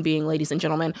upstanding human being, ladies and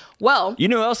gentlemen. Well, you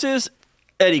know who else is?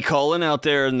 Eddie Cullen out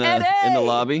there in the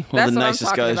lobby. One of the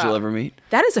nicest guys you'll ever meet.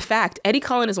 That is a fact. Eddie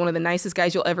Cullen is one of the nicest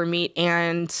guys you'll ever meet,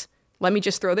 and let me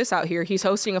just throw this out here. He's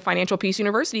hosting a Financial Peace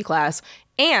University class.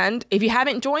 And if you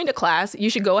haven't joined a class, you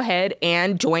should go ahead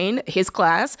and join his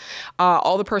class.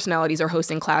 All the personalities are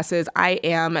hosting classes. I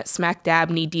am smack dab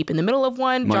knee deep in the middle of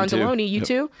one. Mine John Deloney, you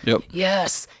too? Yep.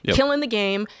 Yes. Yep. Killing the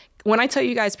game. When I tell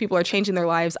you guys people are changing their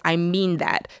lives, I mean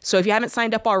that. So if you haven't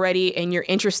signed up already and you're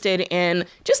interested in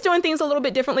just doing things a little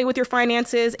bit differently with your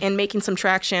finances and making some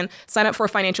traction, sign up for a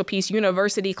Financial Peace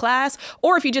University class.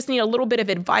 Or if you just need a little bit of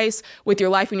advice with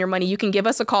your life and your money, you can give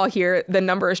us a call here. The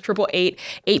number is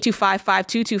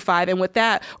 888-825-5225. And with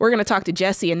that, we're going to talk to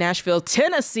Jesse in Nashville,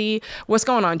 Tennessee. What's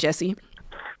going on, Jesse?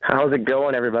 How's it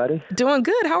going, everybody? Doing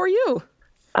good. How are you?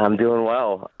 I'm doing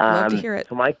well. Love to hear it.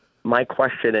 So my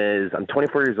question is, I'm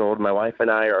 24 years old. My wife and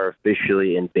I are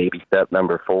officially in baby step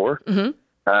number 4.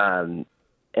 Mm-hmm.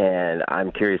 And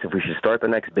I'm curious if we should start the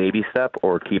next baby step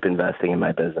or keep investing in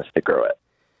my business to grow it.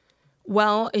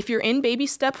 Well, if you're in baby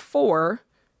step 4,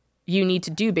 you need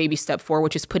to do baby step 4,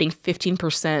 which is putting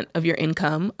 15% of your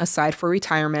income aside for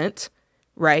retirement,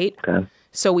 right? Okay.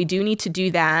 So we do need to do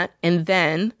that. And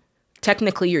then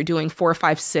technically you're doing 4,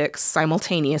 5, 6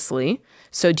 simultaneously.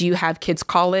 So do you have kids'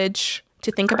 college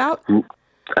to think about?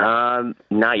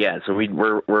 Not yet. So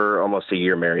we're almost a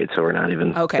year married, so we're not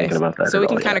even thinking about that. So we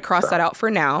can kind of cross that out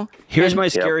for now. Here's my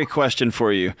scary question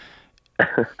for you.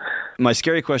 My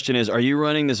scary question is, are you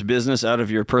running this business out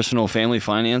of your personal family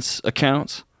finance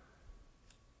accounts?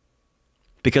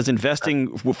 Because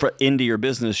investing into your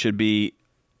business should be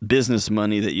business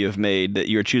money that you have made that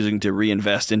you're choosing to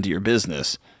reinvest into your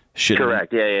business.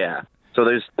 Correct. Yeah. So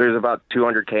there's about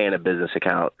 $200K in a business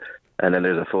account. And then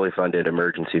there's a fully funded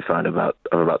emergency fund of about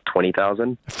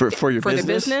 $20,000 for your business? For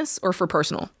the business or for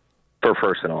personal? For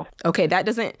personal. Okay, that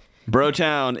doesn't.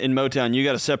 Brotown in Motown, you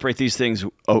got to separate these things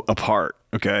apart.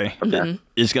 Okay,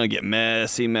 it's gonna get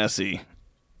messy,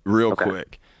 real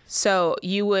quick. So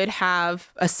you would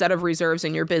have a set of reserves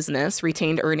in your business,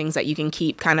 retained earnings that you can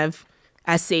keep kind of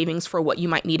as savings for what you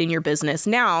might need in your business.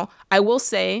 Now, I will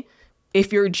say,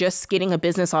 if you're just getting a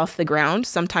business off the ground,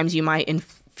 sometimes you might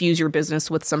infuse your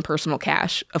business with some personal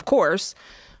cash, of course.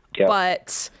 Yep.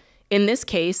 But in this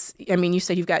case, I mean, you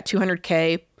said you've got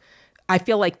 $200K. I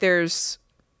feel like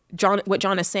what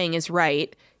John is saying is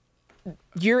right.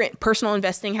 Your personal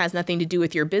investing has nothing to do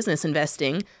with your business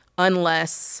investing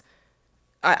unless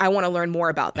I want to learn more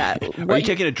about that. Are you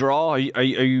taking a draw? Are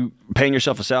you paying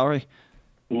yourself a salary?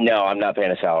 No, I'm not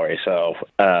paying a salary. So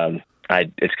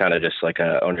it's kind of just like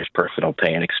a owner's personal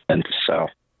pay and expense. So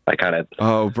I kind of.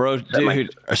 Oh, bro,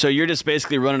 dude. So you're just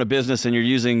basically running a business and you're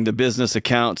using the business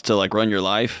accounts to like run your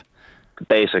life?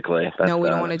 Basically. No, we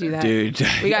don't want to do that. Dude.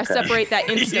 We got to separate that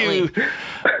instantly. You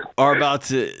are about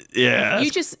to, yeah.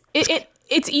 You just,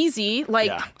 it's easy.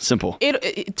 Like, simple.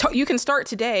 You can start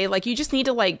today. Like, you just need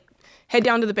to like head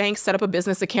down to the bank, set up a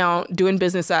business account, doing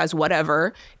business as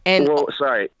whatever. And well,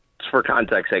 sorry, for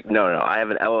context sake, no. I have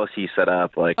an LLC set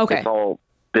up. Like, it's all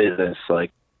business,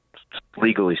 like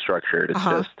legally structured. It's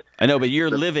just. I know, but you're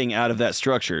living out of that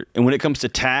structure. And when it comes to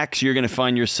tax, you're going to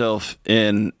find yourself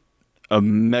in a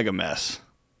mega mess.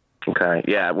 Okay.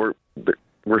 Yeah, we're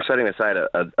setting aside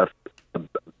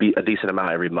a decent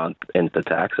amount every month into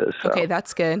taxes. So. Okay,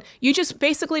 that's good. You just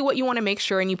basically what you want to make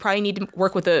sure, and you probably need to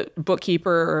work with a bookkeeper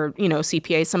or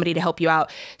CPA, somebody to help you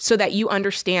out, so that you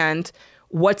understand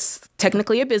what's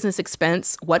technically a business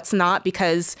expense, what's not,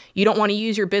 because you don't want to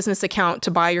use your business account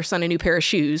to buy your son a new pair of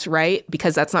shoes, right?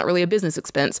 Because that's not really a business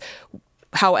expense.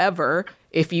 However,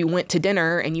 if you went to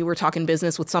dinner and you were talking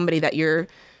business with somebody that you're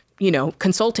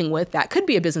consulting with, that could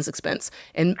be a business expense.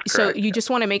 And so you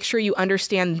just want to make sure you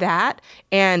understand that,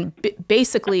 and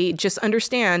basically just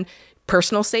understand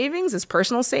personal savings is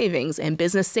personal savings and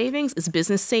business savings is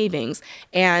business savings.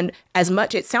 And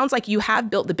it sounds like you have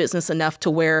built the business enough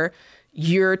to where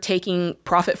you're taking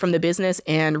profit from the business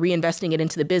and reinvesting it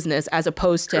into the business, as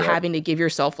opposed to having to give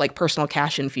yourself like personal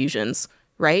cash infusions.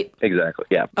 Right? Exactly.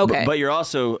 Yeah. Okay. But you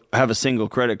also have a single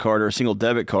credit card or a single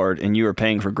debit card, and you are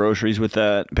paying for groceries with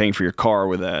that, paying for your car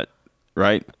with that,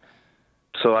 right?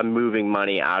 So I'm moving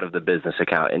money out of the business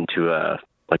account into a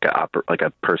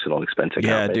personal expense account.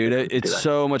 Yeah, dude, it's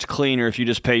so much cleaner if you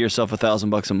just pay yourself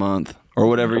 $1,000 a month or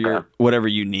whatever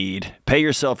you need. Pay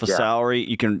yourself a salary.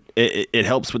 You can. It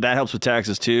helps with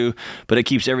taxes too, but it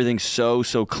keeps everything so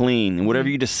clean. And whatever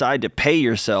you decide to pay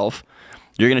yourself,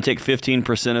 you're going to take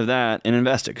 15% of that and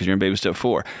invest it because you're in baby step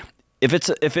 4. If it's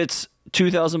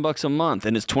 $2,000 a month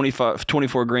and it's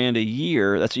 24 grand a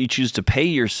year, that's what you choose to pay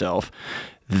yourself.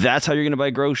 That's how you're going to buy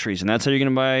groceries, and that's how you're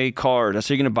going to buy cars. That's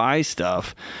how you're going to buy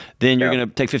stuff. Then you're going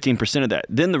to take 15% of that.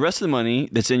 Then the rest of the money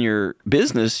that's in your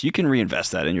business, you can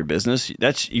reinvest that in your business.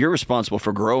 You're responsible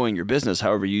for growing your business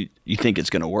however you think it's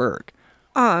going to work.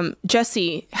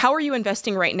 Jesse, how are you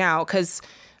investing right now? Because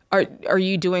are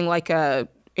you doing like a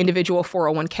individual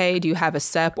 401k? Do you have a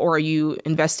SEP, or are you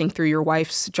investing through your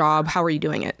wife's job? How are you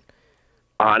doing it?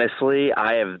 Honestly,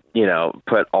 I have,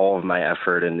 put all of my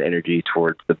effort and energy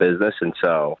towards the business. And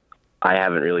so I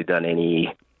haven't really done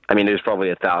any. I mean, there's probably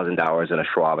 $1,000 in a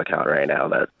Schwab account right now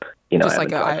that, just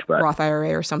like a Roth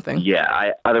IRA or something.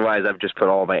 Yeah. Otherwise I've just put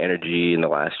all my energy in the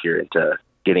last year into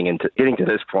getting to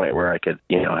this point where I could,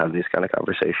 have these kind of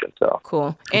conversations. So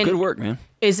cool. And good work, man.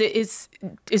 Is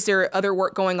there other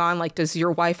work going on? Like, does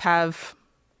your wife have?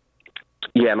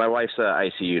 Yeah, my wife's an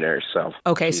ICU nurse. So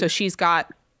okay, so she's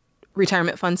got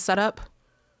retirement funds set up.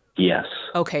 Yes.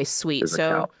 Okay, sweet.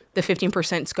 So the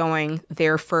 15% is going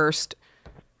there first.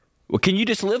 Well, can you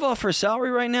just live off her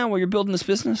salary right now while you're building this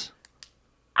business?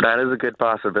 That is a good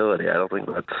possibility. I don't think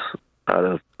that's out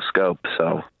of scope.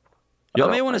 So y'all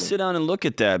may want to sit down and look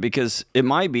at that, because it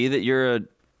might be that you're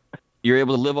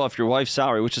able to live off your wife's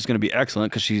salary, which is going to be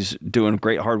excellent because she's doing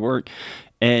great hard work,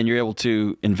 and you're able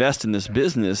to invest in this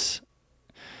business.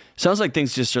 Sounds like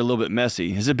things just are a little bit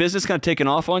messy. Has the business kind of taken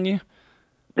off on you?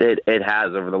 It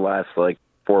has over the last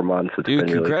 4 months. Dude,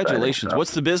 congratulations. Really.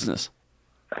 What's the business?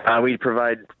 We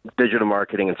provide digital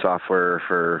marketing and software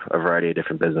for a variety of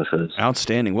different businesses.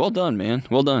 Outstanding. Well done, man.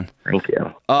 Well done. Thank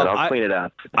you. I'll clean it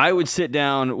up. I would sit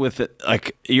down with it.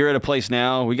 Like, you're at a place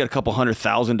now, we got a couple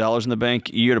 $100,000 in the bank.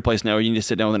 You're at a place now where you need to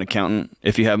sit down with an accountant,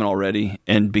 if you haven't already,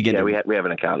 and begin. Yeah, we have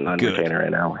an accountant on retainer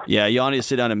right now. Yeah, y'all need to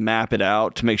sit down and map it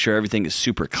out to make sure everything is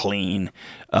super clean.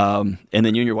 And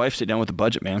then you and your wife sit down with the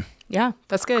budget, man. Yeah,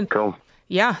 that's good. Cool.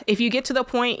 Yeah. If you get to the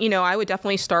point, I would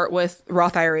definitely start with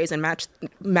Roth IRAs and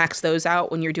max those out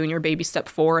when you're doing your baby step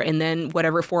 4, and then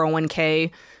whatever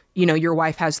 401k, your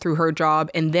wife has through her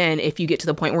job. And then if you get to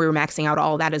the point where you're maxing out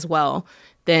all that as well,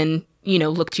 then,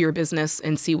 look to your business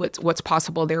and see what's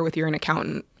possible there with your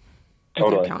accountant.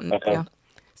 Totally. Accountant. Okay. Yeah.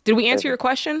 Did we answer your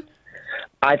question?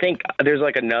 I think there's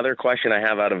another question I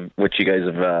have out of what you guys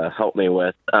have helped me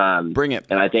with. Bring it.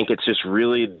 And I think it's just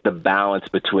really the balance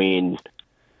between,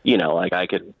 I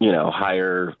could,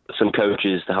 hire some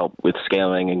coaches to help with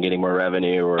scaling and getting more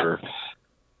revenue, or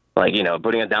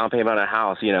putting a down payment on a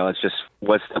house. It's just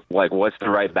what's the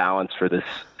right balance for this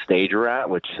stage we're at,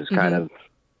 which is kind of,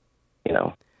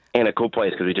 in a cool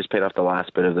place because we just paid off the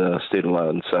last bit of the student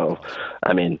loan. So,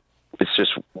 I mean, it's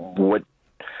just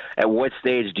at what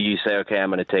stage do you say, okay, I'm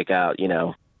going to take out,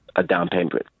 a down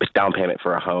payment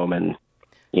for a home and,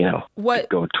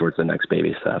 go towards the next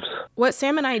baby steps? What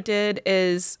Sam and I did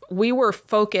is we were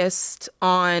focused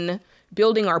on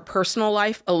building our personal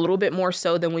life a little bit more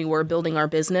so than we were building our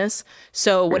business.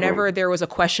 So whenever there was a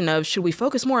question of, should we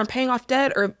focus more on paying off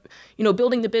debt or,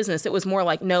 building the business, it was more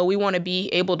like, no, we want to be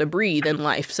able to breathe in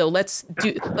life. So let's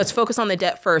focus on the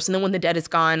debt first. And then when the debt is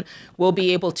gone, we'll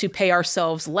be able to pay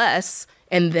ourselves less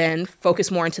and then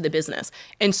focus more into the business.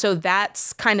 And so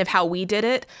that's kind of how we did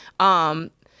it.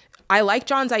 I like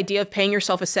John's idea of paying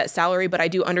yourself a set salary, but I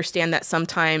do understand that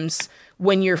sometimes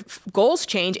when your goals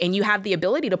change and you have the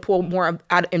ability to pull more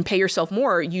out and pay yourself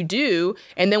more, you do.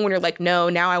 And then when you're like, no,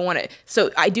 now I want it.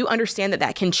 So I do understand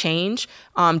that can change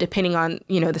depending on,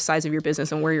 the size of your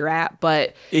business and where you're at.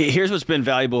 But here's what's been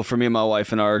valuable for me and my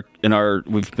wife in our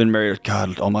we've been married,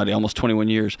 God almighty, almost 21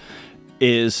 years,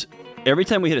 is every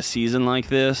time we hit a season like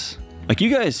this, like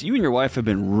you and your wife have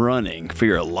been running for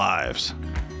your lives.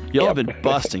 Y'all have been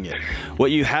busting it.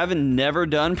 What you haven't never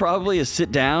done probably is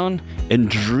sit down and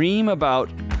dream about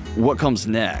what comes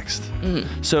next.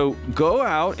 So go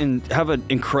out and have an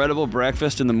incredible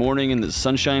breakfast in the morning in the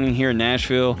sun shining here in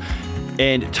Nashville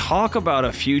and talk about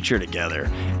a future together.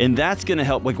 And that's going to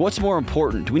help. Like, what's more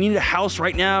important? Do we need a house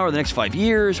right now or the next 5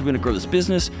 years? We're going to grow this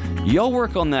business. Y'all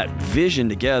work on that vision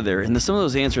together. And some of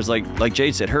those answers, like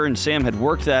Jade said, her and Sam had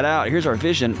worked that out. Here's our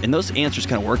vision. And those answers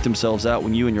kind of work themselves out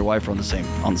when you and your wife are on the same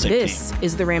team. This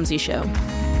is The Ramsey Show.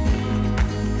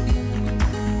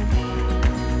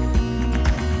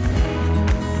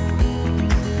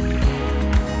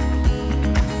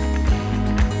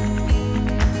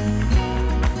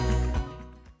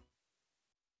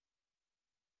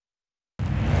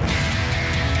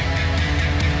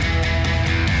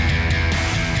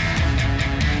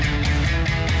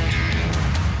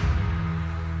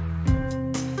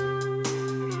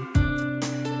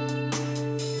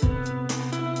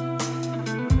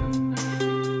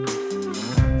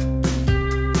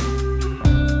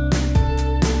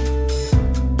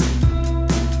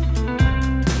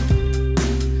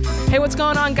 Hey, what's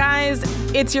going on, guys?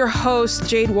 It's your host,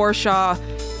 Jade Warshaw,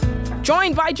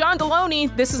 joined by John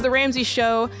Deloney. This is The Ramsey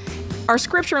Show. Our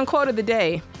scripture and quote of the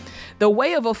day: the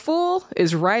way of a fool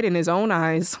is right in his own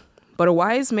eyes, but a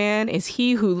wise man is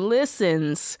he who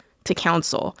listens to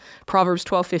counsel. Proverbs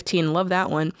 12:15. Love that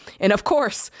one. And of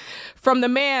course, from the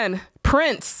man,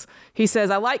 Prince, he says,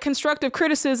 I like constructive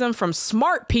criticism from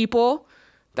smart people.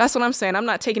 That's what I'm saying. I'm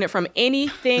not taking it from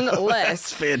anything less.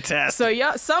 That's fantastic. So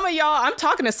some of y'all, I'm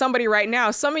talking to somebody right now.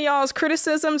 Some of y'all's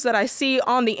criticisms that I see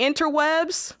on the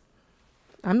interwebs,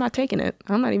 I'm not taking it.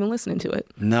 I'm not even listening to it.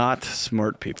 Not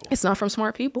smart people. It's not from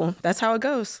smart people. That's how it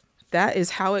goes. That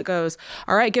is how it goes.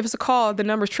 All right, give us a call. The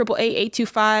number's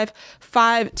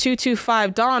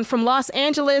 888-825-5225. Dawn from Los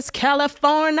Angeles,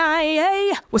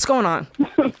 California. What's going on?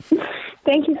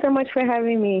 Thank you so much for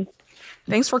having me.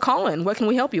 Thanks for calling. What can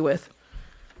we help you with?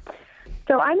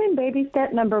 So I'm in baby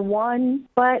step number 1,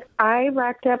 but I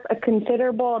racked up a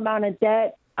considerable amount of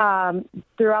debt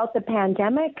throughout the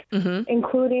pandemic,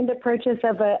 including the purchase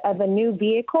of a new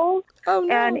vehicle. Oh,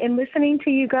 no. And in listening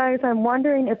to you guys, I'm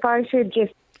wondering if I should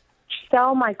just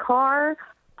sell my car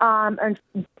and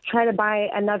try to buy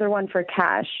another one for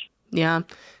cash. Yeah.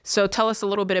 So tell us a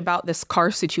little bit about this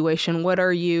car situation.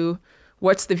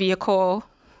 What's the vehicle?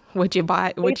 What'd you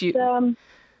buy?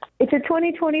 It's a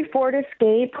 2020 Ford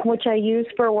Escape, which I use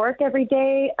for work every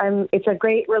day. It's a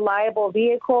great, reliable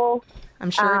vehicle. I'm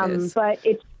sure it is. But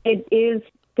it is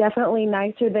definitely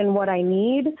nicer than what I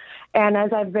need. And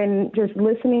as I've been just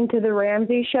listening to the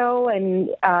Ramsey Show and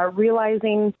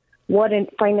realizing what a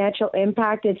financial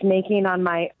impact it's making on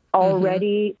my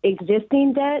already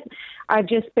existing debt, I've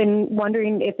just been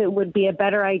wondering if it would be a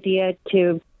better idea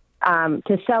to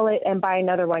sell it and buy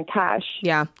another one cash.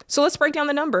 Yeah. So let's break down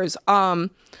the numbers.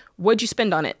 What'd you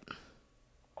spend on it?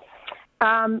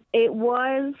 It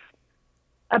was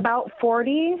about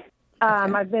 40.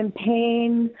 I've been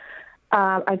paying.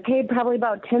 I've paid probably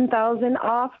about 10,000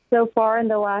 off so far in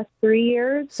the last 3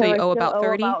 years. So you I owe still about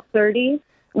 30? About 30.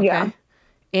 Okay. Yeah.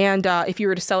 And if you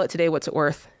were to sell it today, what's it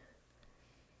worth?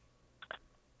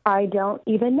 I don't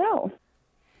even know.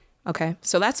 Okay.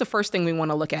 So that's the first thing we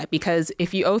want to look at, because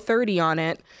if you owe 30 on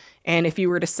it, and if you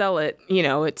were to sell it,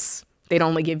 they'd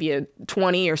only give you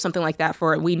 20 or something like that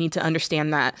for it. We need to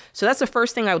understand that. So that's the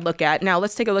first thing I would look at. Now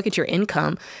let's take a look at your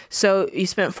income. So you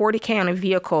spent $40K on a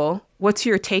vehicle. What's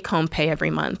your take home pay every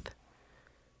month?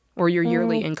 Or your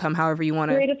yearly income, however you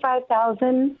want to. $3,000 to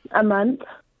 $5,000 a month.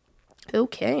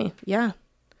 Okay. Yeah.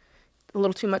 A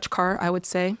little too much car, I would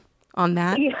say, on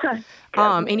that.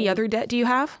 Yeah. Any other debt do you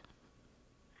have?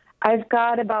 I've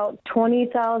got about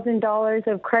 $20,000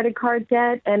 of credit card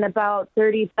debt and about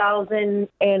 $30,000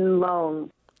 in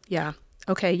loans. Yeah.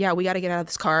 Okay. Yeah, we got to get out of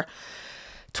this car.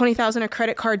 $20,000 of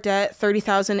credit card debt,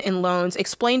 $30,000 in loans.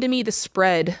 Explain to me the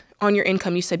spread on your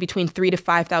income. You said between $3,000 to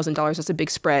 $5,000. That's a big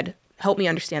spread. Help me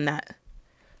understand that.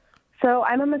 So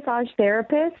I'm a massage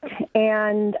therapist,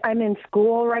 and I'm in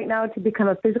school right now to become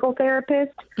a physical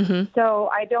therapist. Mm-hmm. So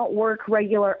I don't work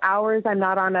regular hours. I'm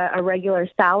not on a regular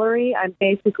salary. I'm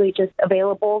basically just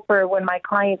available for when my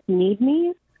clients need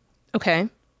me. Okay.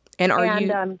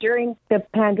 And during the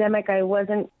pandemic, I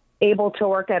wasn't able to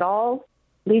work at all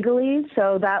legally.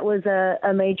 So that was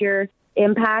a major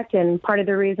impact and part of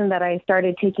the reason that I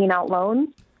started taking out loans.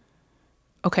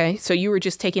 Okay. So you were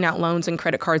just taking out loans and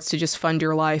credit cards to just fund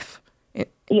your life.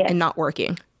 Yes. And not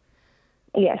working?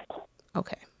 Yes.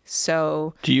 Okay.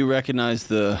 So... Do you recognize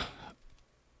we're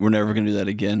never going to do that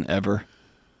again, ever?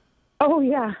 Oh,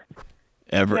 yeah.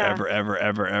 Ever.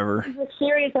 It's a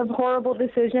series of horrible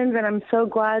decisions, and I'm so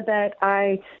glad that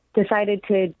I decided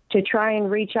to try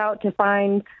and reach out to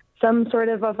find some sort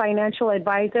of a financial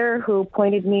advisor who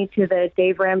pointed me to the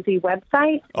Dave Ramsey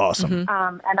website. Awesome.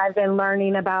 And I've been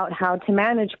learning about how to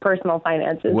manage personal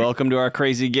finances. Welcome to our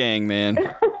crazy gang, man.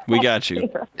 We got you.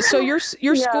 So you're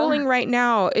schooling right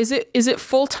now. Is it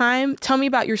full time? Tell me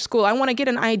about your school. I want to get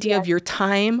an idea of your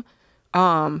time.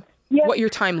 What your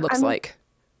time looks like.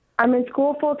 I'm in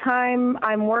school full time.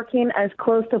 I'm working as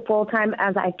close to full time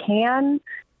as I can,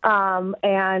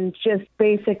 and just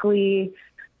basically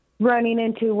running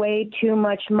into way too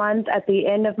much month at the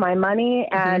end of my money,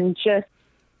 and just,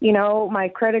 my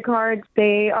credit cards,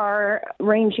 they are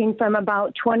ranging from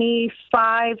about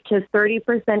 25 to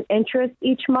 30% interest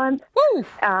each month. Woo!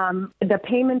 The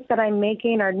payments that I'm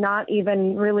making are not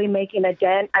even really making a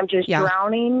dent. I'm just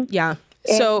drowning. Yeah.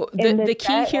 So the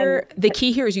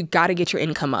key here is you got to get your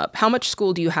income up. How much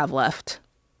school do you have left?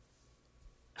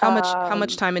 How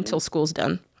much time until school's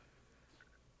done?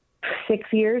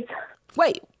 6 years.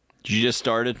 Wait. You just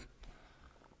started?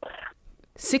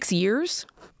 6 years?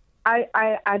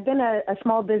 I've been a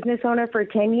small business owner for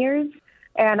 10 years,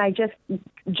 and I just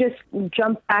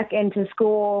jumped back into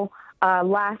school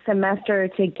last semester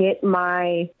to get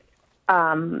my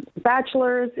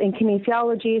bachelor's in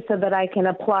kinesiology so that I can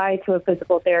apply to a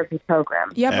physical therapy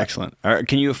program. Yeah. Excellent. Are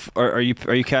you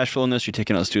cash flowing this? Or are you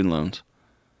taking out student loans?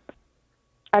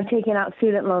 I've taken out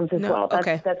student loans as well.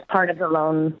 That's part of the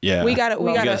loan. Yeah. We got to.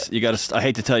 You got to. I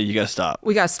hate to tell you, you got to stop.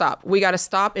 We got to stop. We got to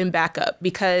stop and back up,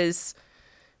 because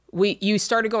you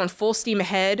started going full steam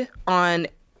ahead on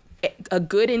a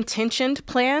good intentioned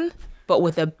plan, but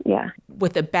with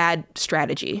a bad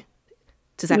strategy.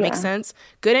 Does that make sense?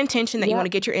 Good intention that you want to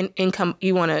get your income,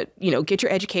 you want to, get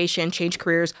your education, change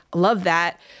careers. I love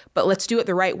that. But let's do it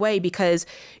the right way, because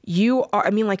you are,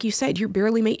 like you said, you're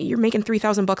making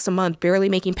 $3,000 a month, barely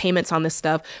making payments on this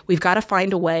stuff. We've got to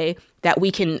find a way that we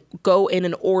can go in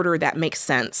an order that makes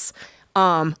sense.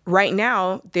 Right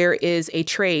now, there is a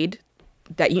trade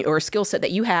or a skill set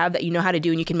that you have that you know how to do,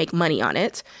 and you can make money on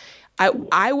it.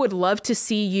 I would love to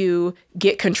see you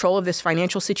get control of this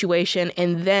financial situation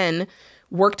and then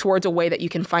work towards a way that you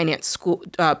can finance school,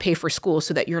 pay for school,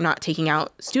 so that you're not taking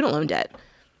out student loan debt.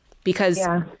 Because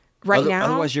now,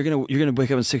 otherwise you're gonna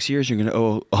wake up in 6 years, you're gonna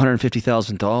owe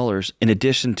 $150,000 in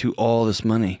addition to all this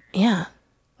money. Yeah,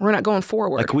 we're not going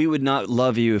forward. Like, we would not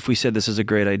love you if we said this is a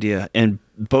great idea. And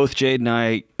both Jade and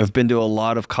I have been to a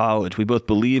lot of college. We both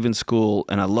believe in school,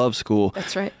 and I love school.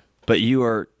 That's right. But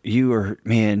you're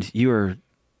trying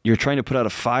to put out a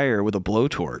fire with a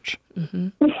blowtorch. Mm-hmm.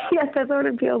 Yes, that's what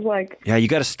it feels like. Yeah, you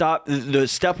got to stop. The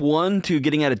step one to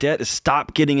getting out of debt is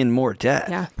stop getting in more debt.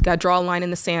 Yeah, got to draw a line in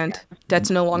the sand.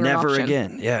 Debt's no longer an option. Never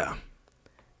again, yeah.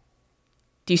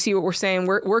 Do you see what we're saying?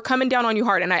 We're coming down on you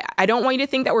hard, and I don't want you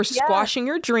to think that we're squashing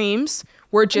your dreams.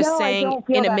 We're just saying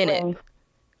in a minute.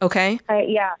 Okay?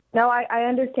 I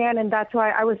understand, and that's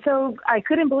why I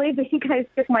couldn't believe that you guys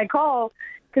took my call,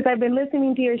 because I've been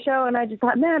listening to your show, and I just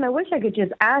thought, man, I wish I could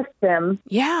just ask them.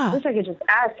 Yeah. I wish I could just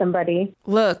ask somebody.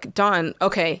 Look, Dawn,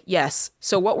 okay, yes.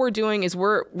 So what we're doing is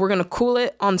we're going to cool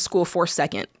it on school for a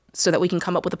second so that we can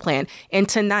come up with a plan. And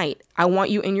tonight, I want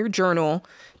you in your journal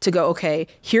to go, okay,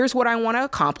 here's what I want to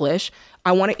accomplish.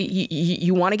 I want to,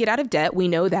 you want to get out of debt. We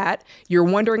know that. You're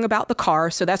wondering about the car.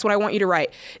 So that's what I want you to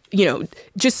write.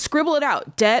 Just scribble it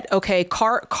out. Debt. Okay.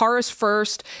 Car is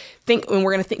first. When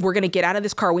we're going to get out of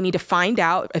this car, we need to find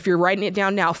out, if you're writing it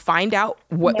down now, find out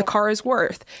what the car is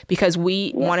worth, because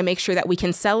we want to make sure that we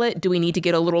can sell it. Do we need to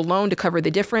get a little loan to cover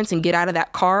the difference and get out of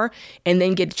that car and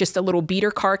then get just a little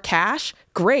beater car cash?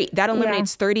 Great. That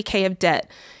eliminates $30,000 of debt.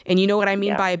 And you know what I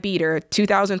mean by a beater,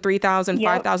 $2,000, $3,000,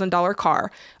 $5,000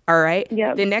 car. All right.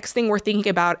 Yep. The next thing we're thinking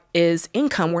about is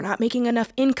income. We're not making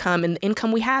enough income, and the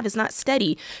income we have is not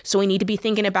steady. So we need to be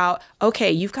thinking about,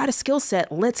 okay, you've got a skill set.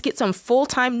 Let's get some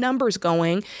full-time numbers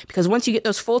going, because once you get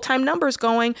those full-time numbers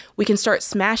going, we can start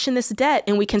smashing this debt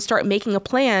and we can start making a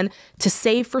plan to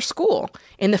save for school.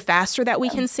 And the faster that we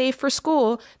can save for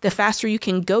school, the faster you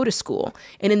can go to school.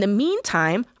 And in the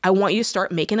meantime, I want you to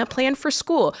start making a plan for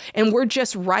school. And we're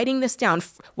just writing this down.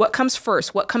 What comes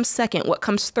first? What comes second? What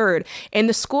comes third? And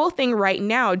the school thing right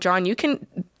now, John, you can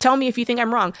tell me if you think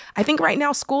I'm wrong. I think right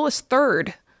now school is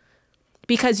third,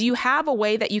 because you have a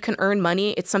way that you can earn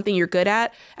money. It's something you're good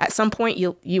at. At some point,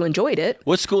 you enjoyed it.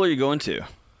 What school are you going to?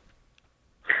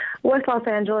 West Los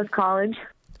Angeles College.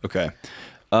 Okay.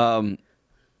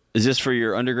 Is this for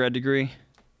your undergrad degree?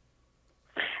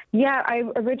 Yeah, I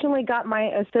originally got my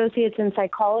associate's in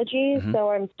psychology, so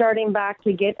I'm starting back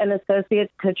to get an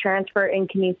associate's to transfer in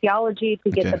kinesiology, to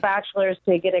get the bachelor's,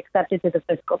 to get accepted to the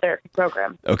physical therapy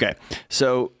program. Okay,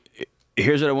 so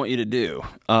here's what I want you to do.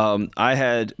 I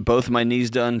had both my knees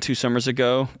done 2 summers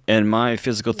ago, and my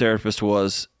physical therapist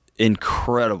was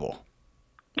incredible.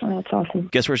 Oh, that's awesome.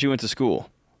 Guess where she went to school?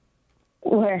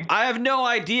 Where? I have no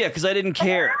idea, because I didn't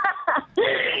care.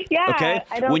 Yeah. Okay.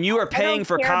 When you are paying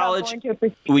for college,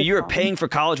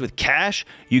 with cash,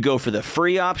 you go for the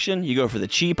free option, you go for the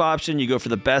cheap option, you go for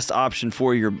the best option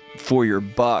for your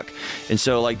buck. And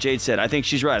so, like Jade said, I think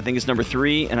she's right. I think it's number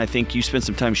 3, and I think you spend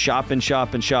some time shopping,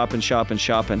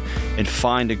 and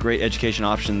find a great education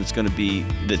option that's going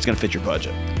to fit your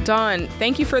budget. Dawn,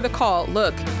 thank you for the call.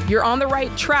 Look, you're on the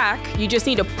right track. You just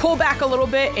need to pull back a little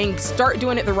bit and start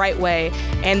doing it the right way.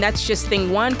 And that's just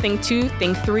thing 1, thing 2,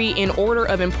 thing 3 in order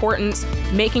of importance,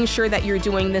 making sure that you're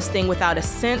doing this thing without a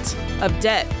cent of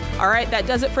debt. All right, that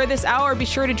does it for this hour. Be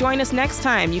sure to join us next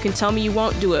time. You can tell me you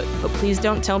won't do it, but please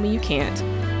don't tell me you can't.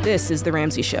 This is The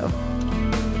Ramsey Show.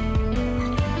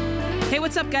 Hey,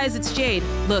 what's up, guys? It's Jade.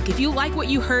 Look, if you like what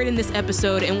you heard in this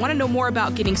episode and want to know more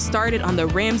about getting started on the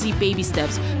Ramsey baby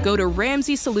steps, go to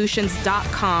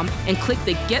RamseySolutions.com and click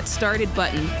the Get Started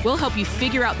button. We'll help you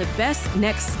figure out the best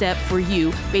next step for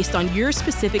you based on your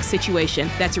specific situation.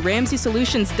 That's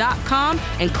RamseySolutions.com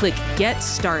and click Get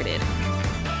Started.